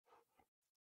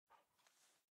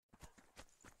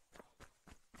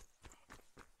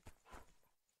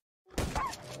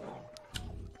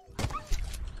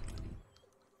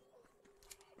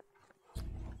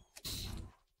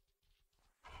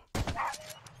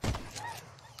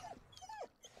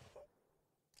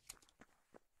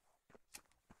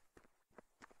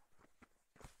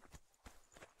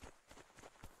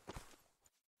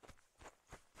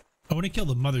 I want to kill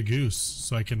the mother goose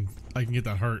so I can get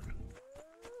that heart.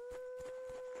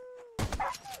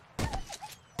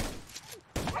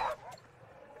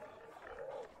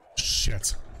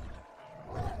 Shit.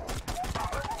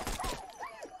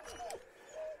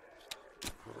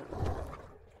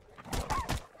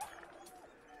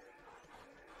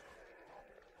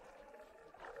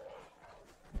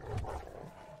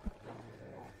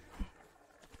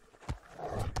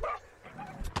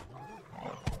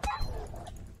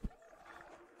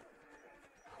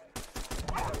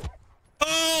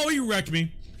 Oh, you wrecked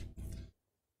me.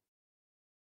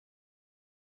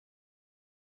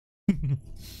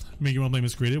 Make you want to blame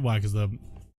miscreated? Why? Because the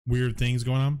weird things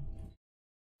going on?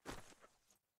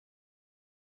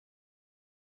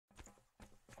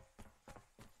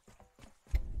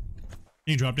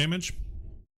 Any drop damage?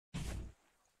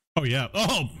 Oh yeah.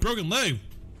 Oh, broken leg.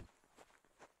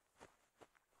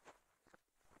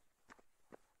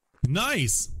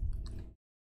 Nice.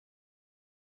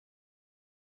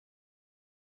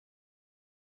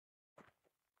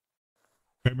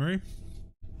 Right, Murray?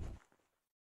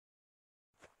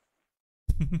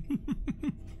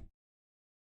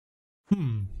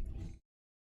 Hmm.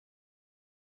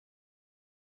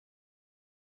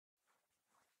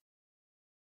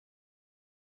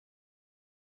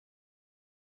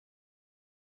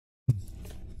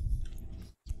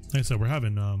 Hey, so we're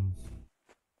having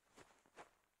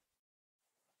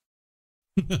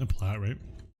plat, right?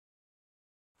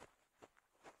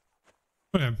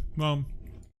 Okay, well,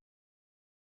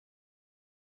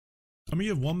 I'm gonna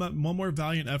give one more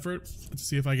valiant effort to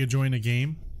see if I could join a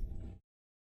game.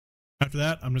 After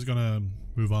that, I'm just gonna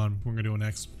move on. We're gonna do it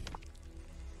next.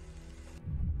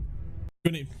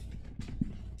 Good evening.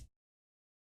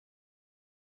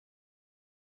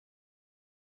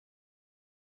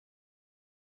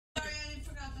 Sorry, I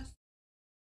forgot this.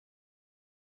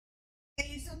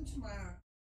 Pay you some tomorrow.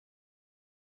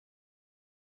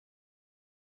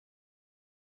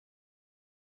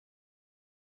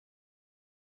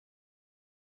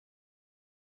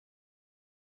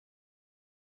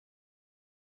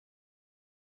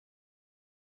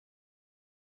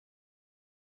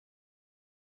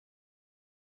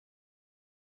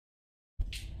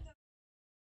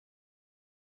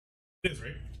 It is,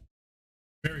 right?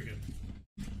 Very good.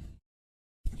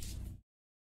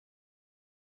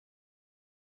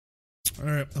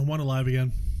 All right, I want to live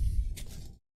again.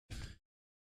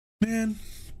 Man.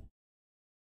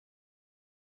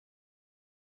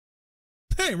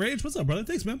 Hey, Rage, what's up, brother?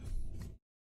 Thanks, man.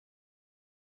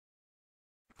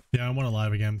 Yeah, I want to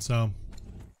live again, so.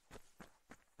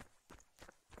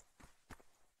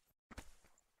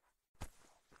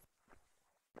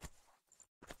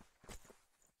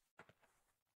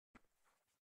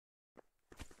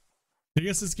 I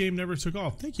guess this game never took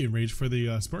off. Thank you, Rage, for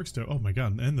the sparks. Oh my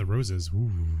god, and the roses. Ooh.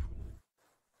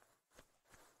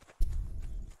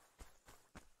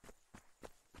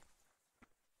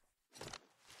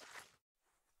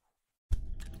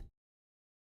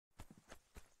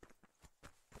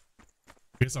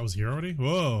 I guess I was here already?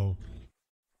 Whoa.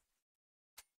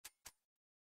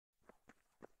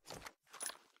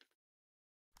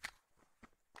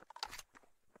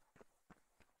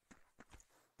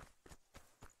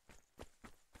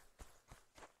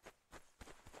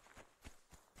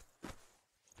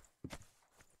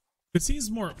 It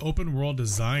seems more open world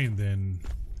design than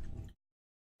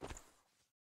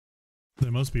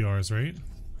most BRs, right?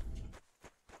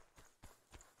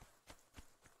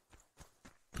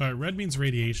 Alright, red means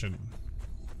radiation.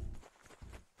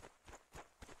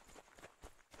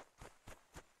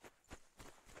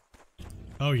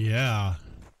 Oh yeah.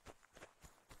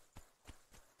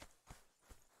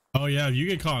 Oh yeah, if you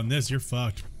get caught in this, you're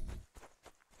fucked.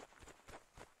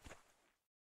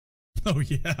 Oh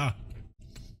yeah.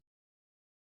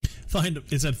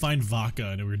 It said find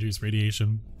vodka and it reduced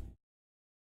radiation.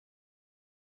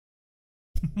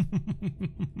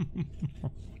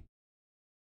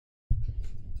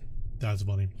 That's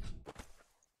funny.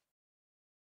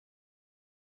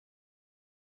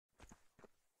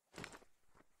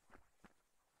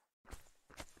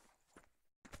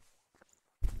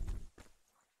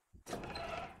 I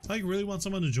like really want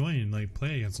someone to join and like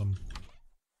play against them.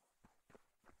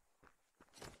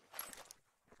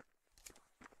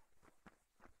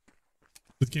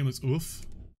 This game looks oof.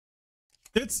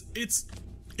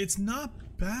 It's not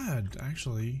bad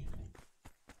actually,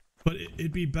 but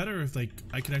it'd be better if like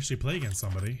I could actually play against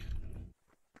somebody.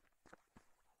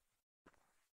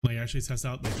 Like actually test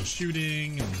out like the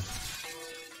shooting and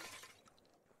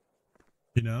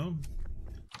you know.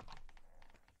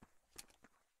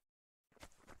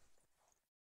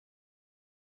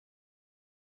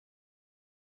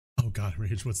 Oh god,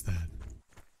 Rage, what's that?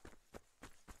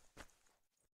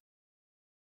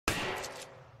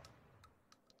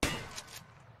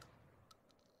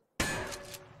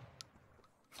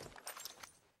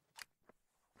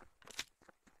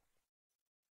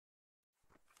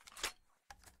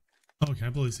 Oh, can I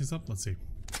blow these things up? Let's see.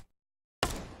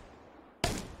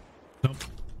 Nope.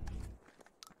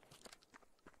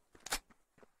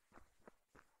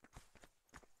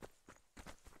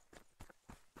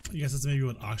 I guess that's maybe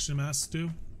what oxygen masks do?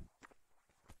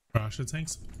 Or oxygen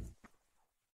tanks?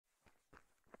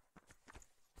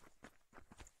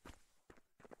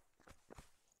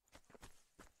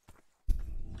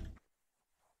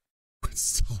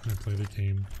 Still want to play the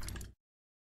game.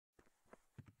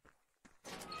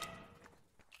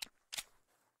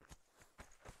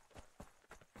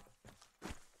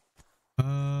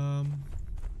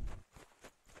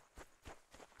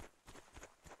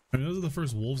 I mean, those are the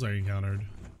first wolves I encountered.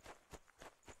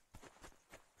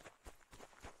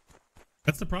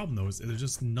 That's the problem though, is there's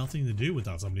just nothing to do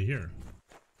without somebody here.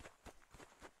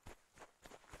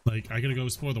 Like, I gotta go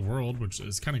explore the world, which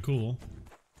is kind of cool.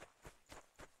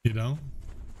 You know?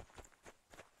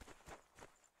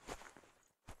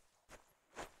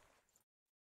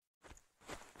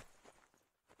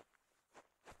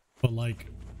 But like,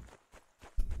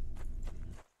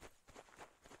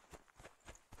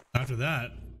 after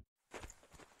that,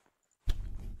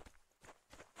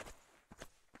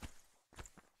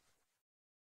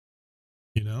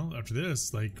 you know, after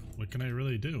this, like, what can I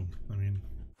really do? I mean,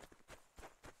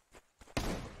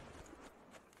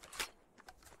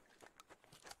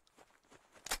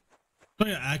 Oh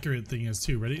yeah, accurate thing is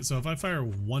too. Ready? So if I fire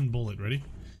one bullet, ready?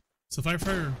 So if I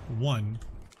fire one,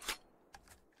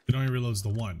 it only reloads the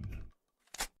one.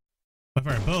 If I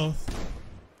fire both,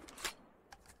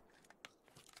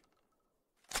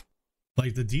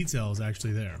 like the detail is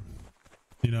actually there,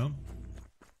 you know?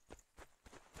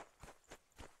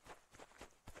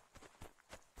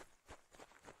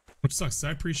 Which sucks.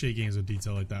 I appreciate games with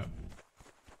detail like that.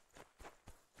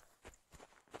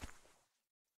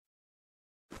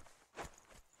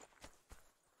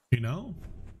 You know?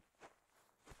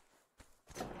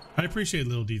 I appreciate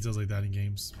little details like that in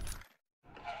games.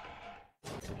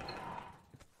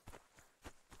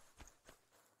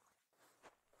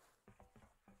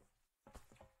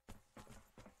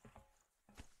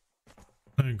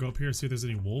 I'm gonna go up here and see if there's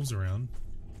any wolves around.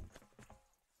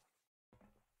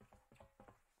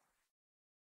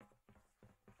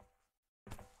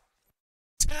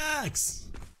 Tax!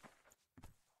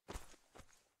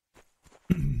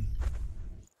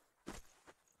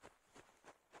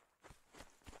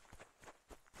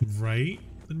 Right?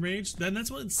 Enraged? Then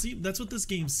that's what it seemed. That's what this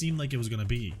game seemed like it was gonna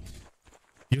be.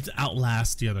 You have to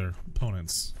outlast the other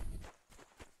opponents.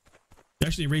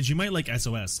 Actually, Rage, you might like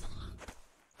SOS.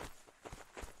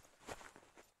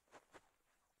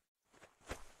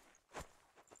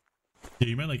 Yeah,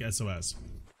 you might like SOS.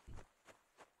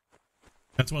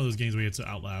 That's one of those games where you have to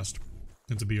outlast.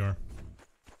 It's a BR.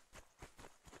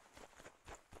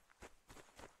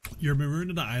 You're marooned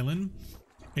on the island,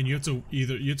 and you have to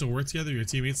work together, your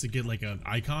teammates, to get like an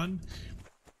icon.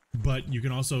 But you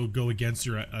can also go against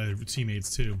your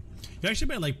teammates too. You actually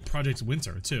might like Project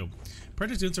Winter too.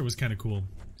 Project Winter was kind of cool.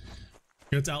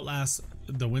 You have to outlast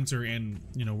the winter and,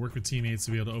 you know, work with teammates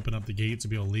to be able to open up the gate to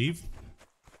be able to leave.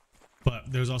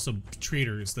 But there's also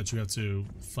traitors that you have to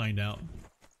find out.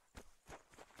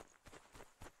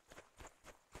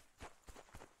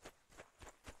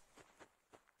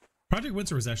 Project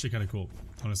Winter was actually kind of cool,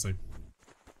 honestly.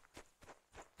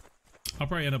 I'll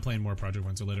probably end up playing more Project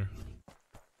Winter later.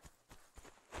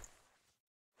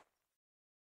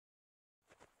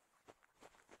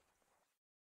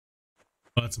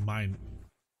 Oh, that's mine.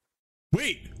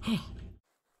 Wait!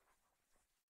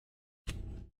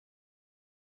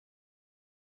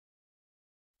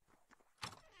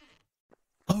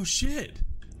 Oh shit!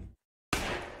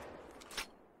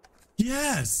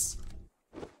 Yes!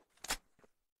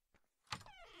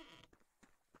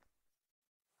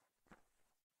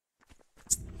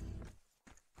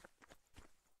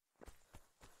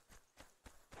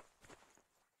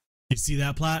 You see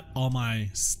that, Plat? All my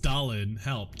Stalin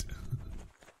helped.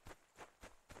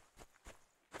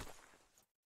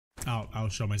 I'll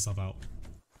show myself out.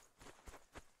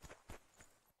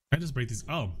 I just break these.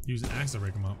 Oh, use an axe to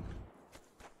break them up.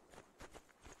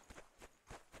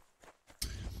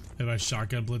 If I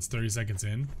shotgun blitz 30 seconds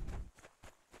in,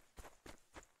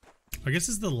 I guess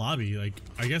it's the lobby. Like,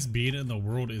 I guess being in the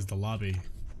world is the lobby.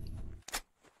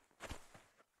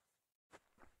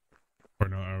 Or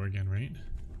no, arrow again, right?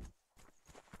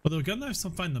 Although the gun that I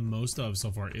find the most of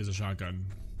so far is a shotgun.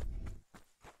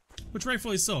 Which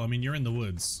rightfully so. I mean, you're in the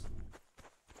woods.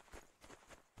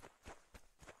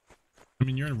 I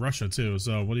mean, you're in Russia too,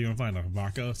 so what are you gonna find? A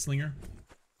vodka slinger?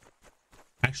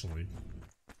 Actually.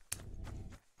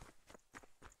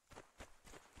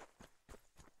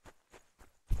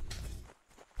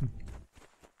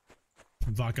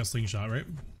 Vodka slingshot, right?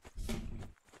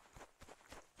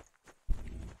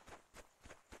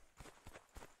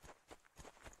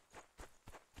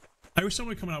 I wish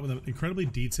someone would come out with an incredibly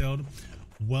detailed,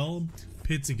 well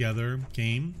put together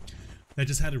game that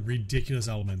just had ridiculous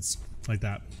elements like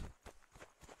that.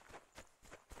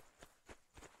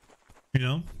 You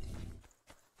know?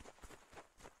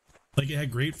 Like, it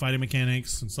had great fighting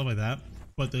mechanics and stuff like that,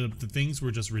 but the things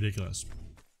were just ridiculous.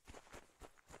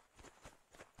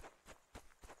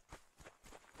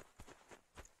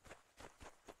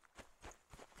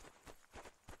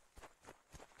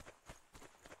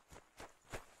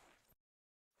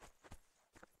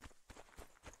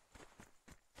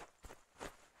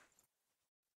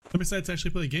 I'm excited to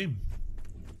actually play the game.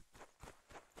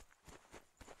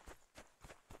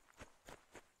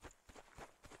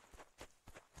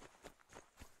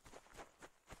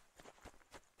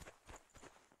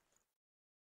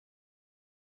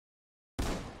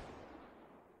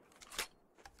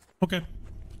 Okay.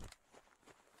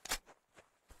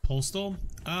 Postal?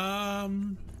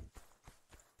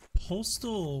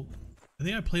 Postal, I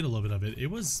think I played a little bit of it. It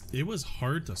was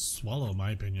hard to swallow in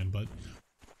my opinion, but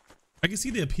I can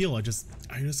see the appeal. I just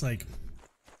like,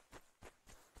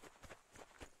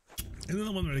 isn't it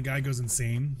the one where the guy goes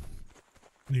insane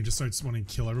and he just starts wanting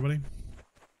to kill everybody?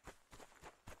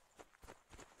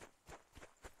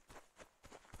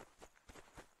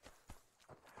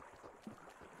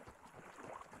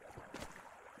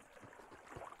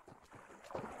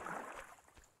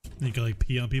 You can like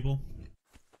pee on people.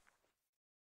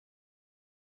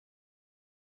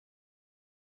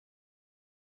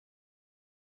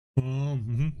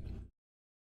 Mm-hmm.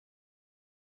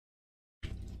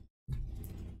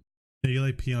 Yeah, you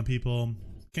like pee on people.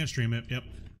 Can't stream it. Yep.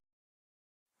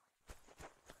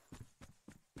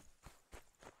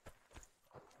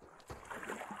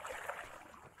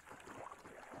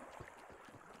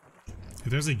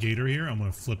 If there's a gator here, I'm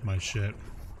gonna flip my shit.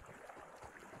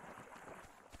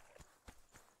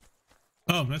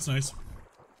 Oh, that's nice.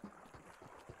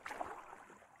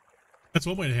 That's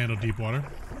one way to handle deep water.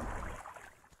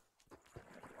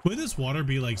 Would this water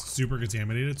be like super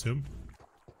contaminated too?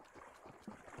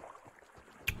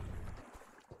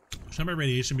 Should my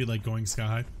radiation be like going sky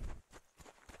high?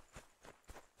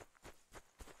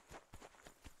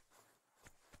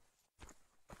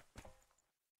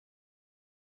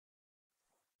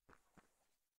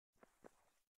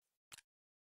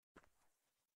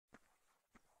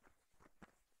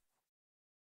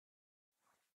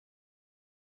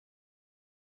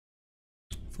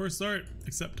 For a start,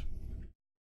 accept.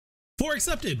 4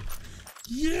 accepted!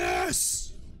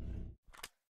 Yes!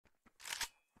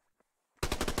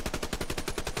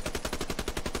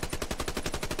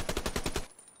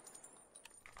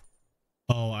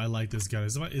 Oh, I like this gun.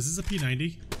 Is this a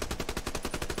P90?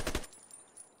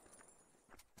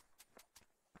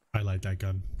 I like that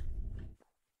gun.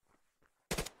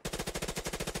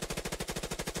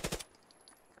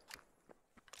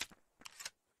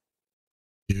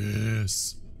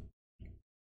 Yes.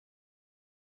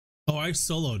 Oh, I've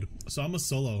soloed. So I'm a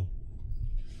solo.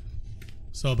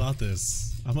 So about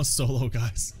this. I'm a solo,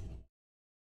 guys.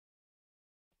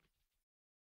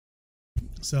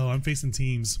 So I'm facing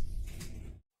teams.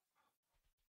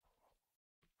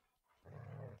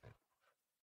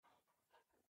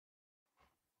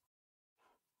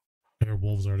 There are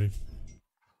wolves already.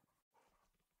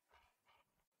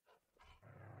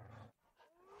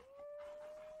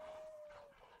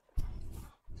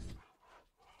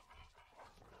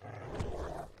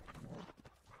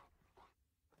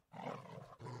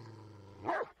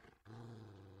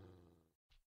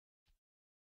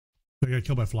 I got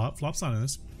killed by Flop. Flop's not in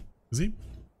this. Is he?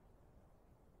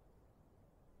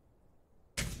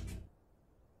 I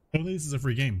think this is a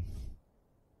free game.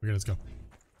 Okay, let's go.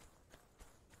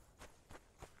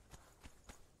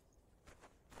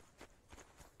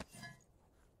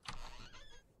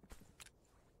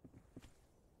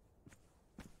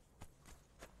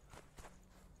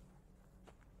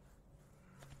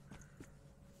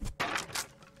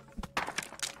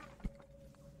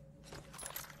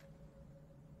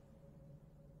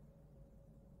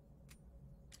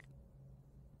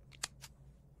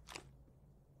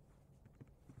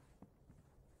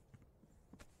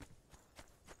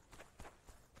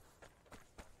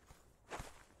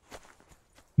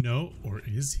 No, or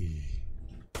is he?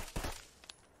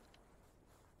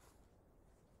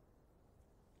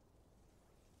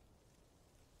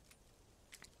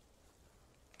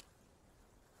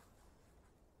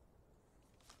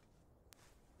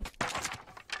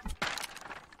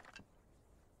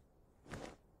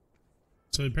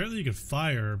 So apparently you can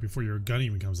fire before your gun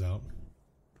even comes out.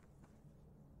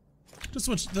 Just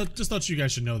thought you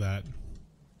guys should know that.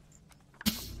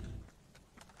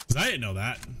 'Cause I didn't know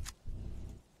that.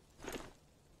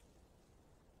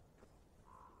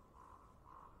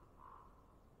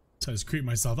 So I just creeped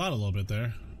myself out a little bit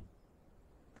there.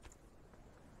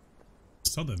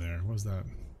 Something there. What was that?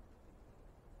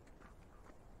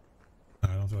 I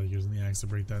don't feel like using the axe to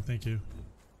break that. Thank you.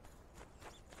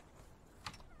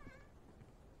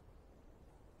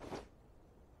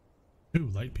 Ooh,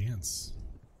 light pants.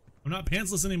 I'm not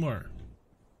pantsless anymore.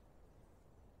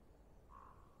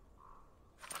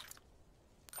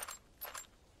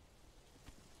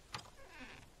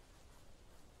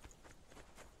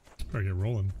 Better get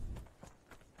rolling.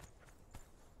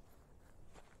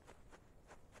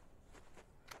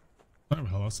 I have a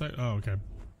hello site. Oh, okay.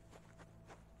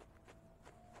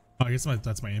 Oh, I guess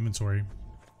that's my inventory.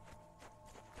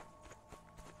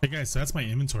 Hey guys, so that's my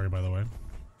inventory, by the way.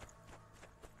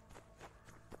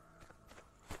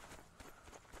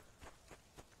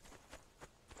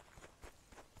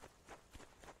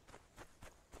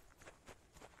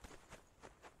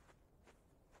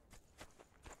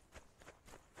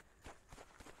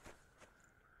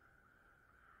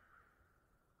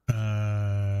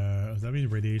 Does that mean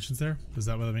radiation's there? Is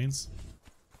that what that means?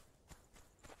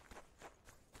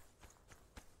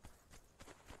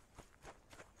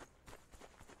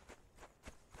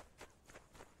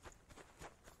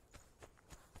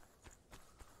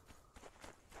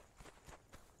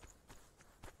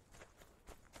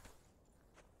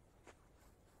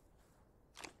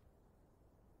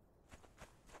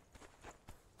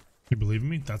 believe in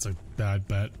me? That's a bad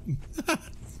bet.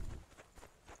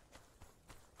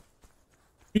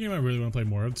 You game I really want to play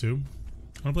more of too.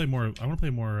 I want to play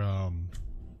more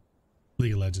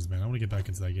League of Legends, man. I want to get back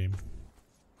into that game.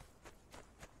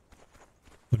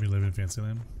 Let me live in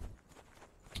Fantasyland.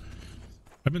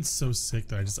 I've been so sick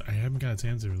that I haven't got a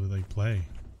chance to really like play.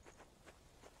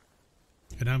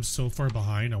 And I'm so far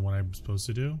behind on what I'm supposed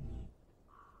to do.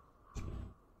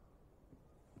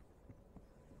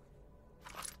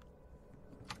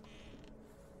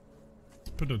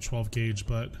 Put a 12 gauge,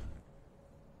 but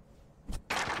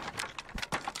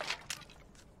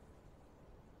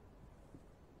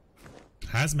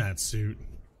hazmat suit.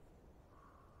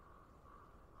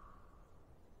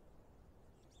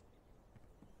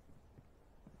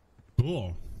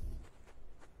 Cool.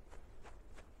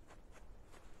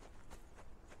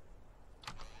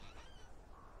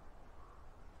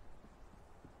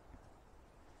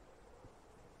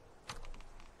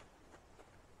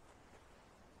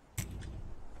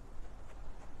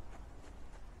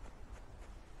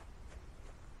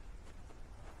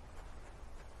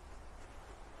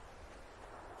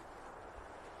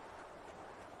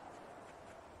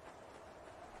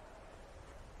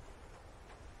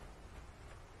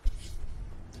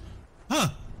 Huh.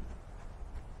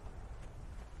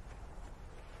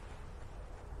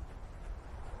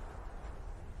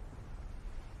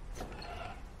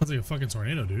 That's like a fucking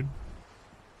tornado, dude.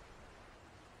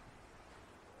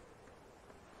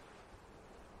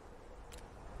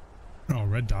 Oh,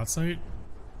 red dot site?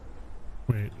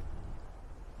 Wait.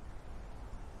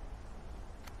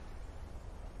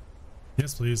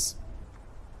 Yes, please.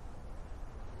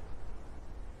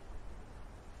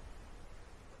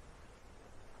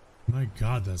 My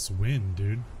god, that's wind,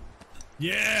 dude.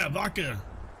 Yeah, vodka.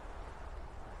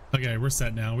 Okay, we're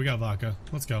set now. We got vodka.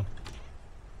 Let's go.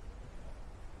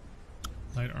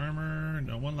 Light armor.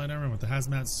 No, one light armor with the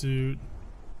hazmat suit.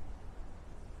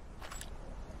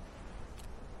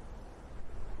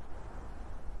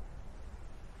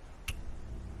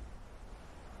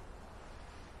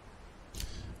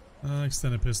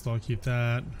 Extended pistol. I'll keep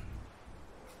that.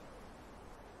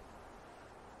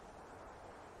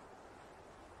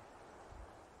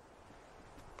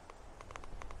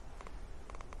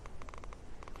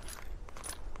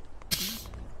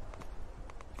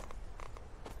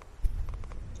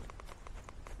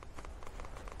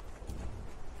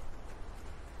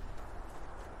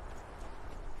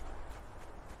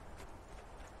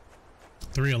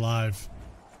 Three alive.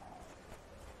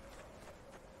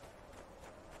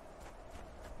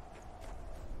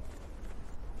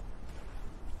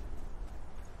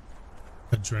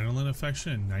 Adrenaline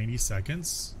affection in 90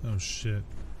 seconds? Oh shit.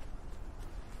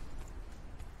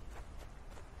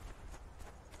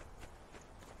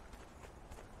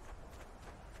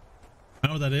 I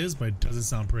know what that is, but it doesn't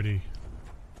sound pretty.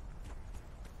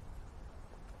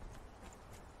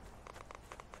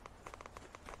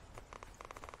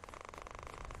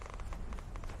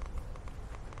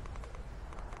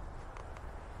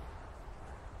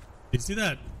 You see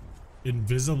that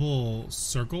invisible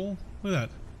circle? Look at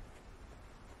that.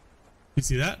 You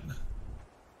see that?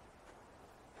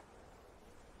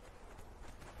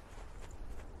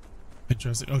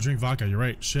 Interesting. Oh, drink vodka. You're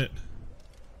right. Shit.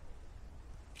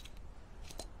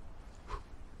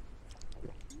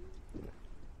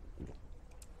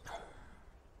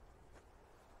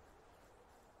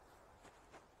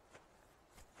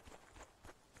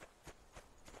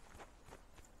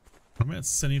 I'm at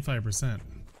 75%.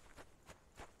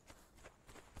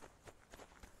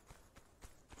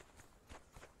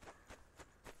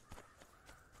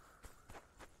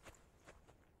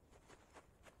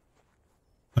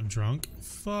 I'm drunk.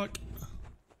 Fuck.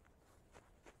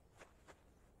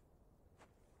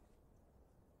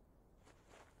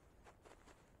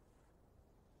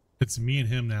 It's me and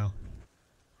him now.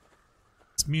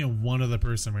 It's me and one other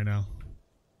person right now.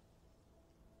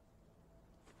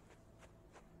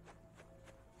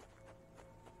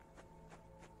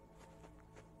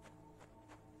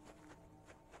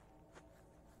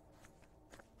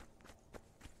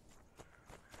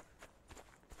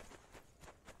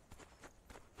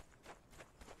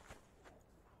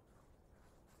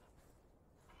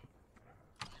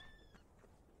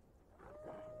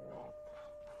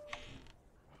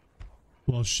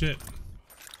 Well, shit.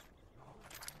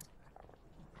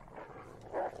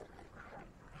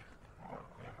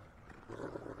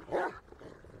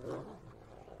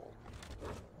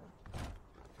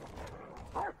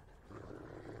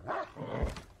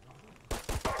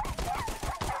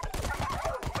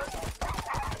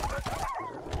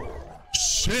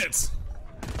 Shit.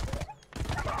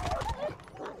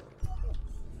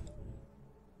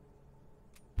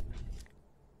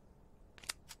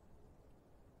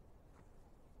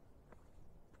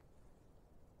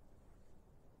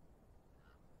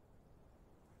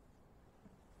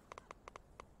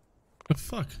 The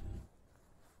fuck?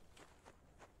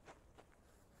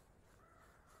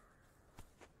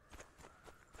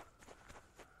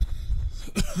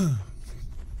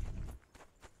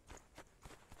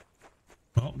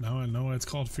 Well, now I know why it's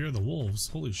called Fear of the Wolves.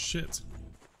 Holy shit.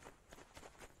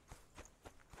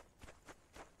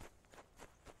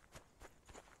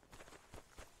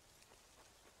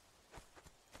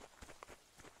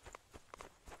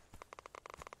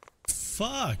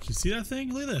 Fuck, you see that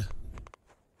thing? Look at that.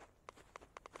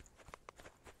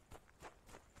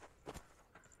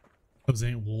 Those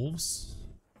ain't wolves.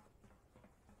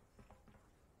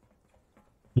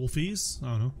 Wolfies? I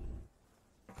don't know.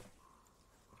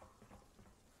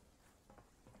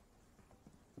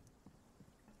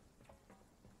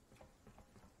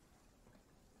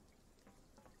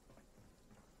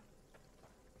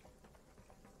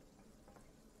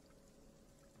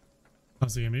 I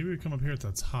was thinking maybe we come up here at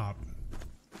the top.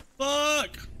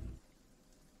 Fuck!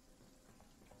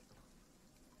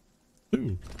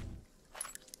 Ooh.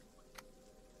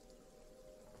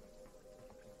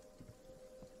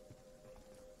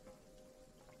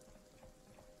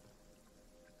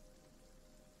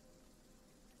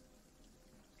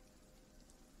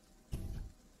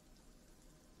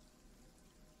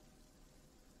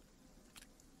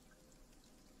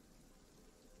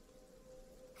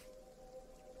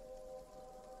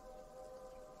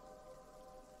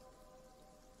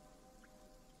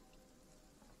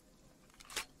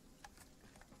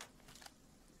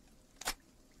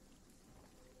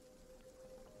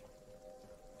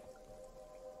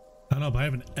 I don't know, but I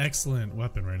have an excellent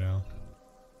weapon right now.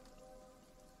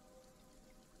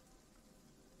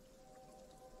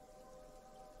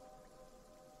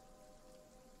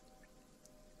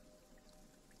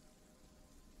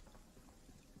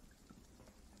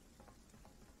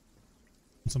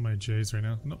 What's on my J's right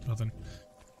now? Nope, nothing.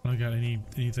 I don't got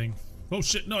anything. Oh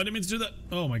shit, no, I didn't mean to do that.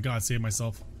 Oh my god, save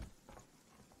myself.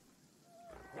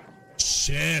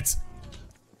 Shit.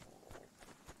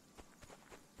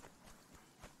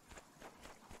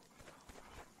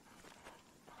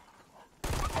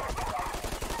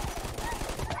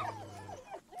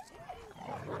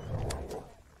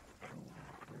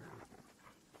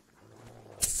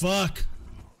 Fuck.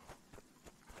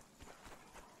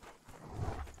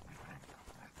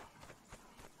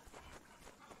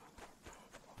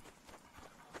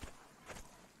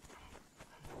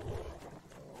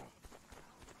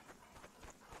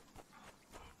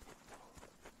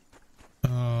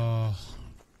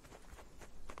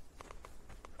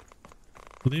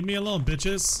 Leave me alone,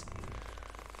 bitches.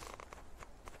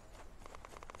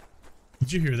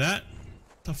 Did you hear that?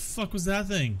 The fuck was that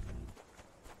thing?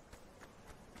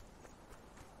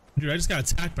 Dude, I just got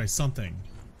attacked by something.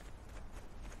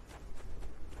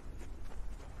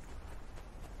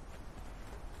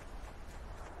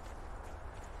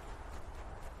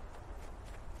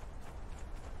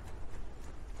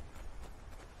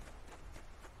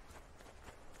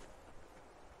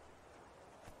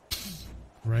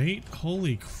 Right?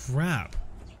 Holy crap.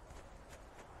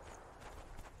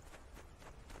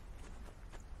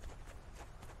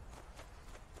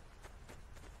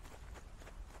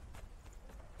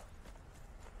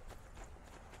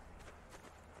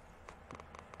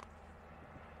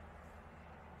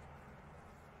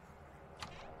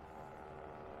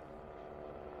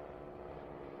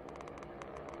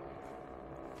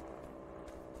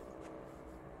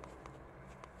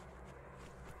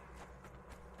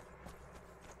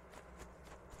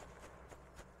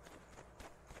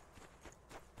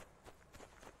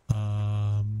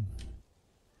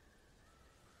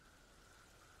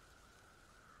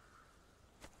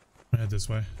 Head this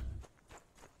way.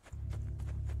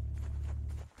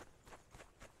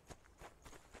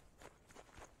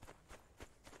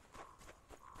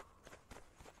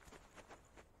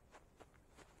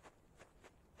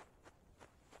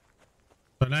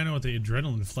 But I know what the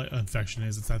adrenaline infection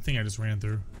is. It's that thing I just ran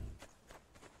through.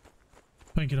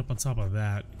 If I can get up on top of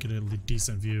that, get a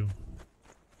decent view.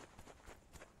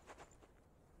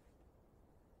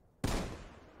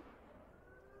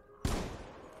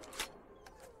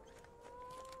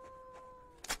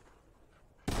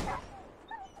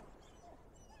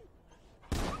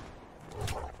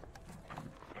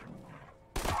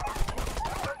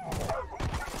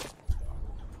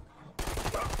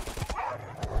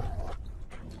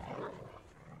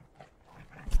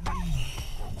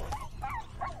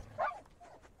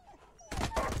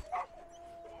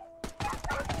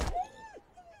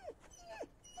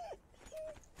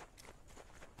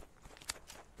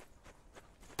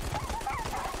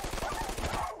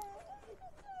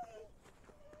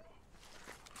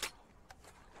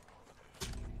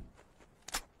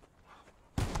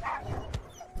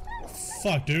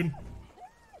 fuck, dude?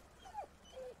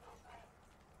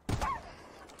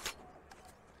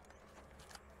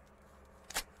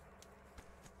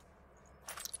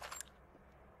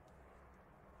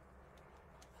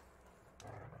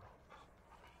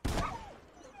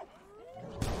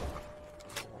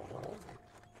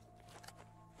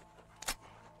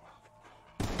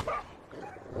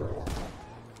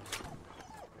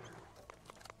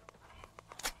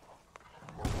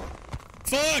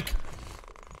 Fuck!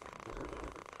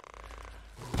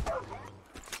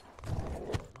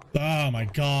 Oh my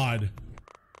god.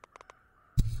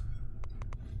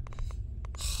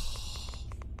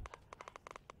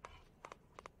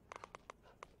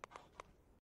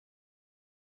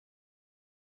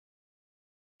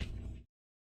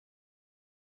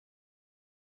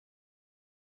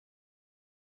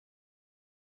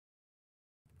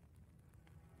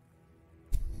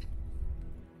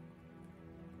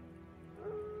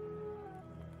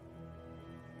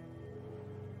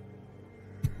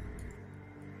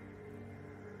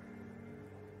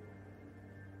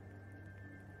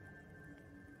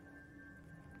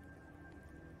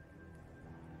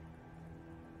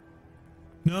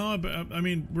 No, but I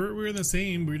mean, we're the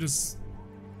same. We just,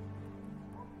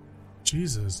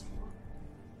 Jesus.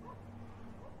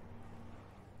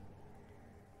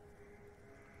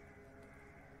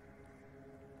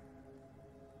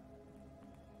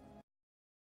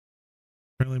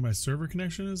 Apparently, my server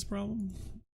connection is a problem.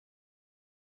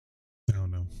 I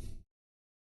don't know.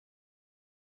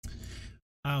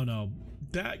 I don't know.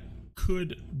 That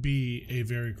could be a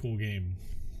very cool game.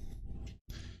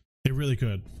 It really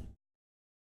could.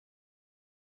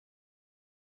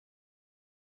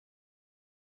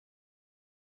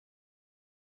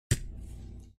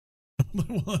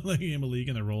 Like game a league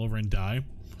and then roll over and die.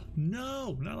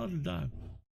 No, not allowed to die.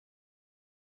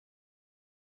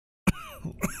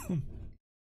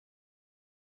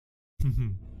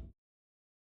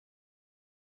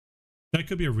 That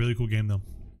could be a really cool game though.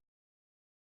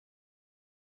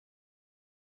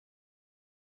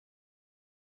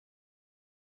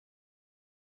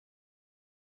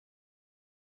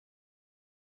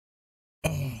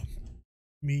 Oh,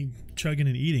 me chugging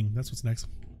and eating. That's what's next.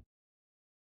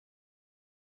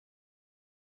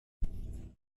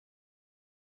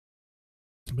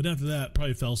 But after that,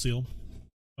 probably Fell Seal.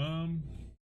 Or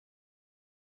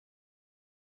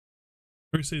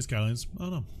City Skylines. I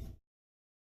don't know.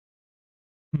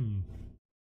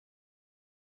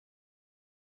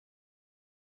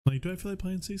 Like, do I feel like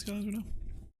playing City Skylines right now?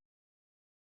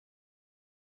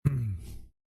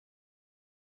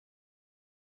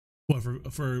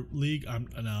 What for League? No,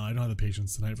 I don't have the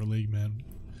patience tonight for League, man.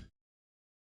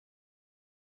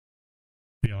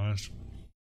 Be honest.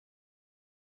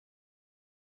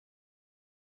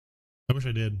 I wish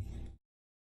I did.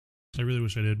 I really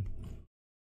wish I did.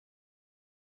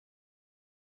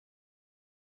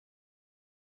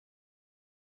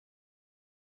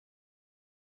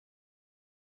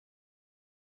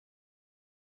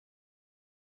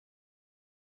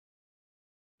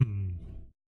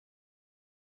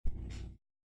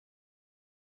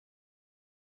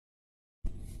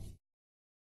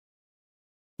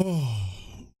 Oh.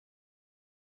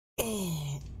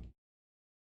 Oh.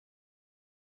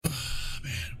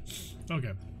 Man.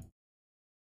 Okay.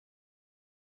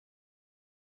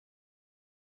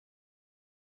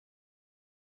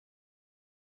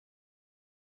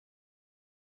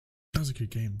 That was a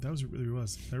good game. That really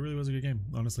was. That really was a good game,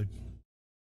 honestly.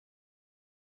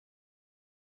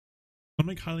 I'm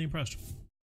like highly impressed.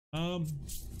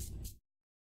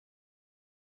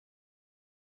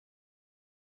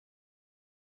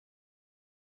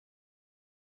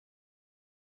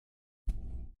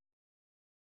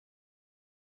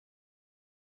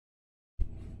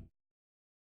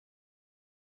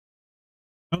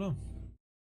 I don't know.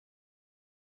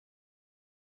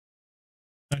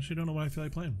 I actually don't know what I feel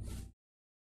like playing.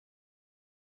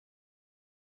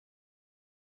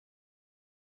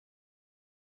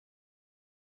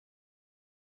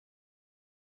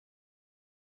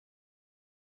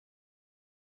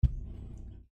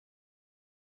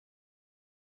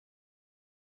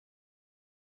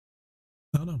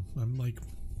 I don't know. I'm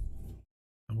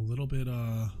a little bit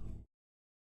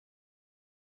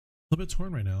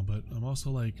torn right now, but I'm also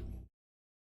like,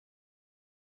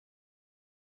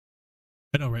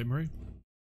 I know, right, Murray?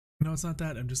 No, it's not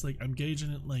that. I'm just like, I'm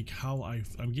gauging it like how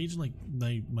I'm gauging like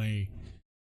my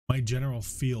general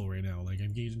feel right now. Like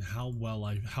I'm gauging how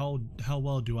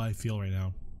well do I feel right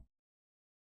now.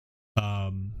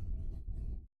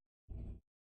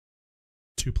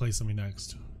 To play something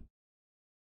next.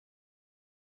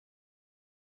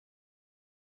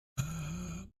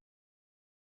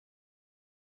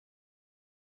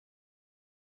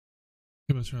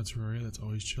 best around Terraria, that's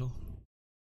always chill.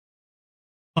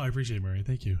 Oh, I appreciate it, Murray.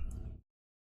 Thank you.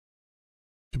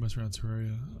 Good best around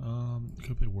Terraria.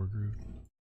 Could play Wargroove.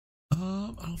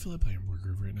 I don't feel like playing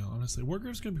Wargroove right now, honestly.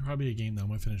 Wargroove's gonna be probably a game that I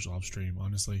might finish off stream,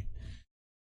 honestly.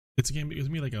 It's a game, it's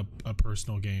gonna be like a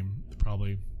personal game,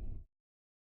 probably.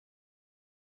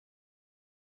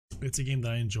 It's a game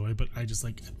that I enjoy, but I just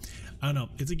like, I don't know.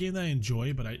 It's a game that I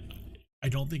enjoy, but I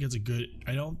don't think it's a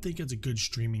good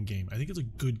streaming game. I think it's a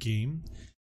good game.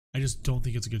 I just don't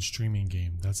think it's a good streaming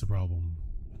game. That's the problem.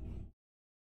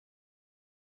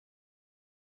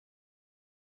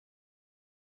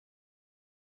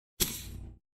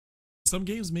 Some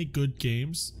games make good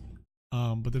games,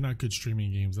 but they're not good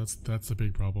streaming games. That's the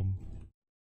big problem.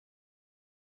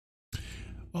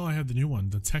 Oh, I have the new one,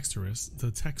 the Texturist,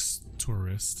 the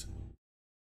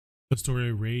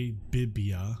story Ray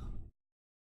Bibia.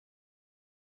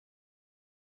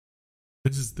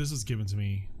 This was given to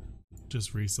me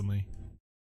just recently.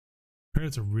 I heard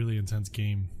it's a really intense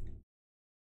game.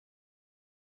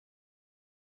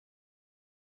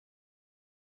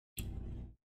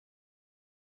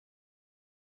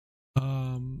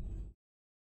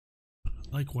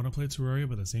 Like want to play Terraria,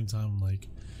 but at the same time, I'm like,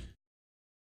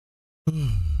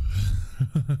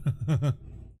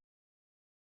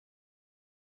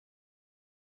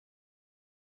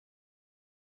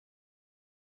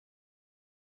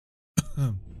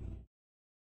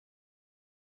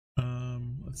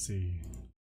 let's see.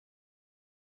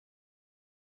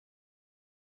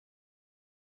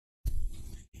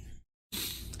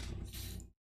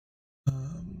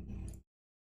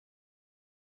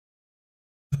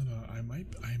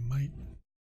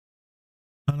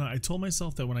 I don't know. I told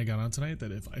myself that when I got on tonight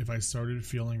that if I started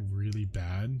feeling really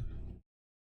bad,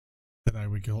 that I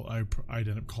would go. I'd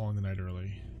end up calling the night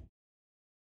early.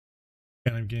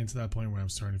 And I'm getting to that point where my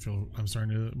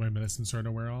medicine's starting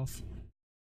to wear off,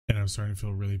 and I'm starting to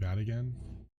feel really bad again.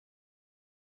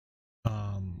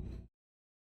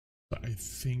 But I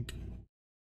think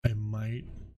I might.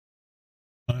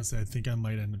 Honestly, I think I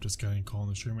might end up just calling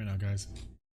the stream right now, guys.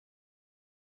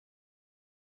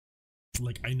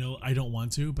 Like, I know I don't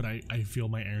want to, but I feel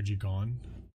my energy gone.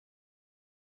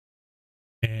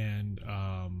 And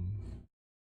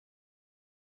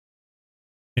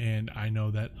I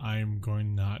know that I'm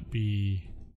going not be,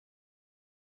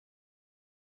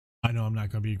 I know I'm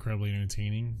not going to be incredibly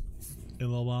entertaining in a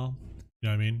little while. You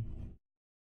know what I mean?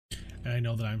 And I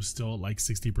know that I'm still at like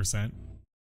 60%.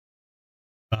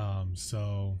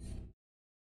 So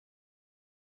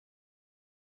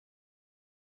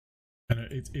and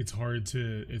it's hard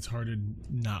to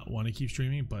not want to keep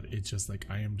streaming, but it's just like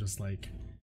I am just like,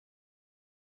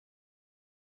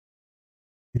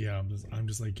 yeah, I'm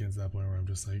just like getting to that point where I'm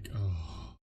just like,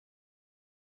 oh.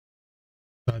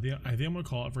 So I think I'm gonna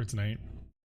call it for tonight.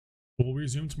 We'll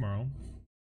resume tomorrow.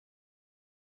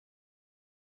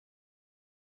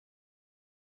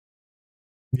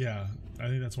 Yeah, I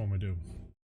think that's what I'm gonna do.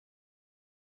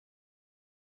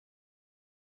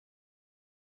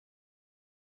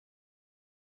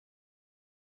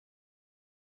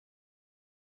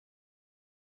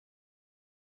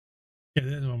 Yeah,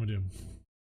 that's what I'm gonna do.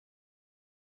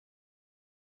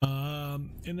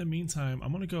 In the meantime,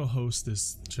 I'm gonna go host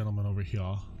this gentleman over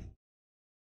here.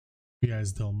 If you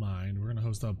guys don't mind, we're gonna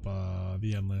host up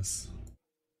the Endless.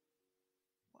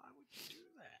 Why would you do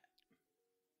that?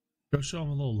 Go show him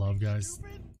a little love, guys.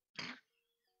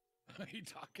 Are you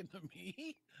talking to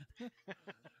me?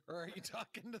 Or are you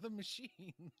talking to the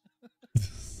machine?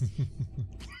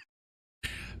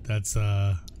 That's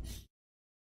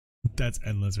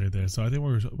Endless right there. So I think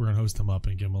we're gonna host him up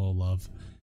and give him a little love.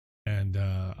 And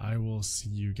I will see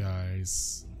you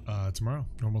guys tomorrow,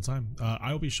 normal time.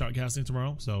 I will be shotcasting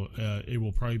tomorrow, so it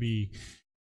will probably be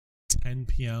 10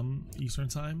 p.m. Eastern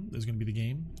time is going to be the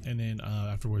game, and then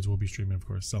afterwards we'll be streaming, of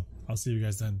course. So I'll see you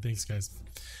guys then. Thanks, guys.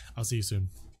 I'll see you soon.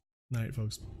 Night,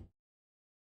 folks.